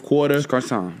fourth quarter. It's crunch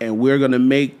time. And we're gonna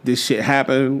make this shit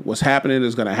happen. What's happening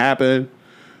is gonna happen,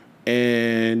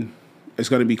 and it's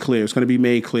gonna be clear. It's gonna be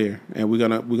made clear, and we're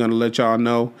gonna let y'all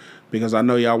know, because I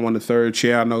know y'all want a third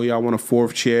chair. I know y'all want a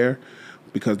fourth chair,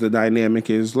 because the dynamic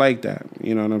is like that.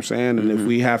 You know what I'm saying? And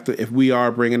if we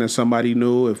are bringing in somebody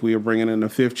new, if we are bringing in a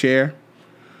fifth chair,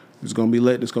 it's gonna be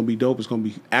lit. It's gonna be dope. It's gonna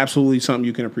be absolutely something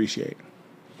you can appreciate.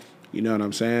 You know what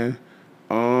I'm saying?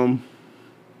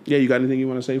 Yeah, you got anything you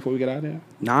want to say before we get out of there?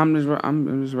 Nah, I'm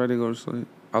just ready to go to sleep.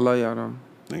 I love y'all though.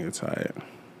 Nigga tired.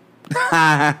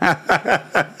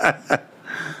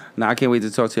 Nah, I can't wait to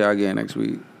talk to y'all again next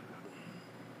week.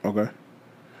 Okay.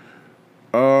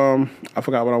 I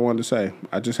forgot what I wanted to say.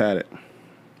 I just had it.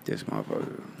 This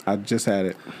motherfucker. I just had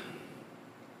it.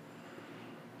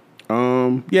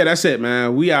 Yeah, that's it,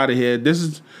 man. We out of here.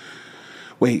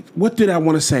 Wait, what did I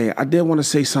want to say? I did want to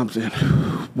say something.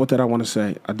 What did I want to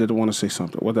say? I did want to say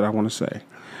something. What did I want to say?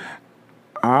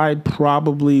 I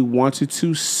probably wanted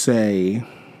to say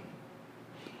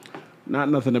not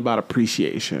nothing about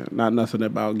appreciation, not nothing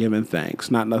about giving thanks,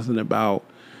 not nothing about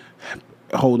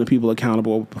holding people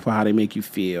accountable for how they make you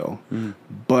feel,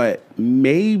 but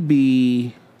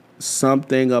maybe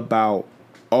something about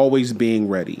always being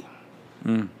ready.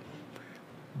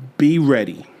 Be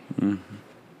ready.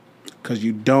 Because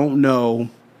you don't know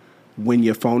when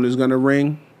your phone is going to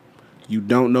ring. You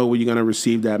don't know when you're going to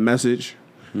receive that message.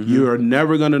 You are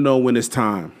never going to know when it's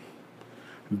time.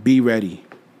 Be ready.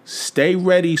 Stay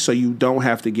ready so you don't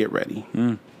have to get ready.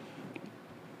 That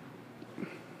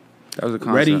was a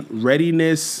concept.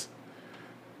 Readiness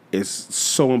is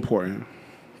so important.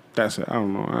 That's it. I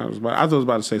don't know. I thought I was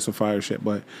about to say some fire shit,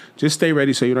 but just stay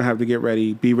ready so you don't have to get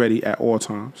ready. Be ready at all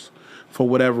times for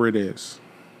whatever it is.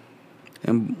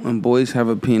 And boys have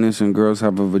a penis and girls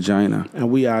have a vagina.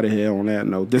 And we out of here on that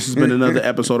note. This has been another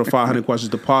episode of 500 Questions,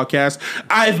 the podcast.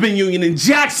 I've been Union and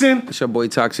Jackson. It's your boy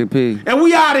Toxic P. And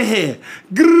we out of here.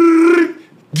 Grrr,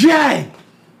 gang.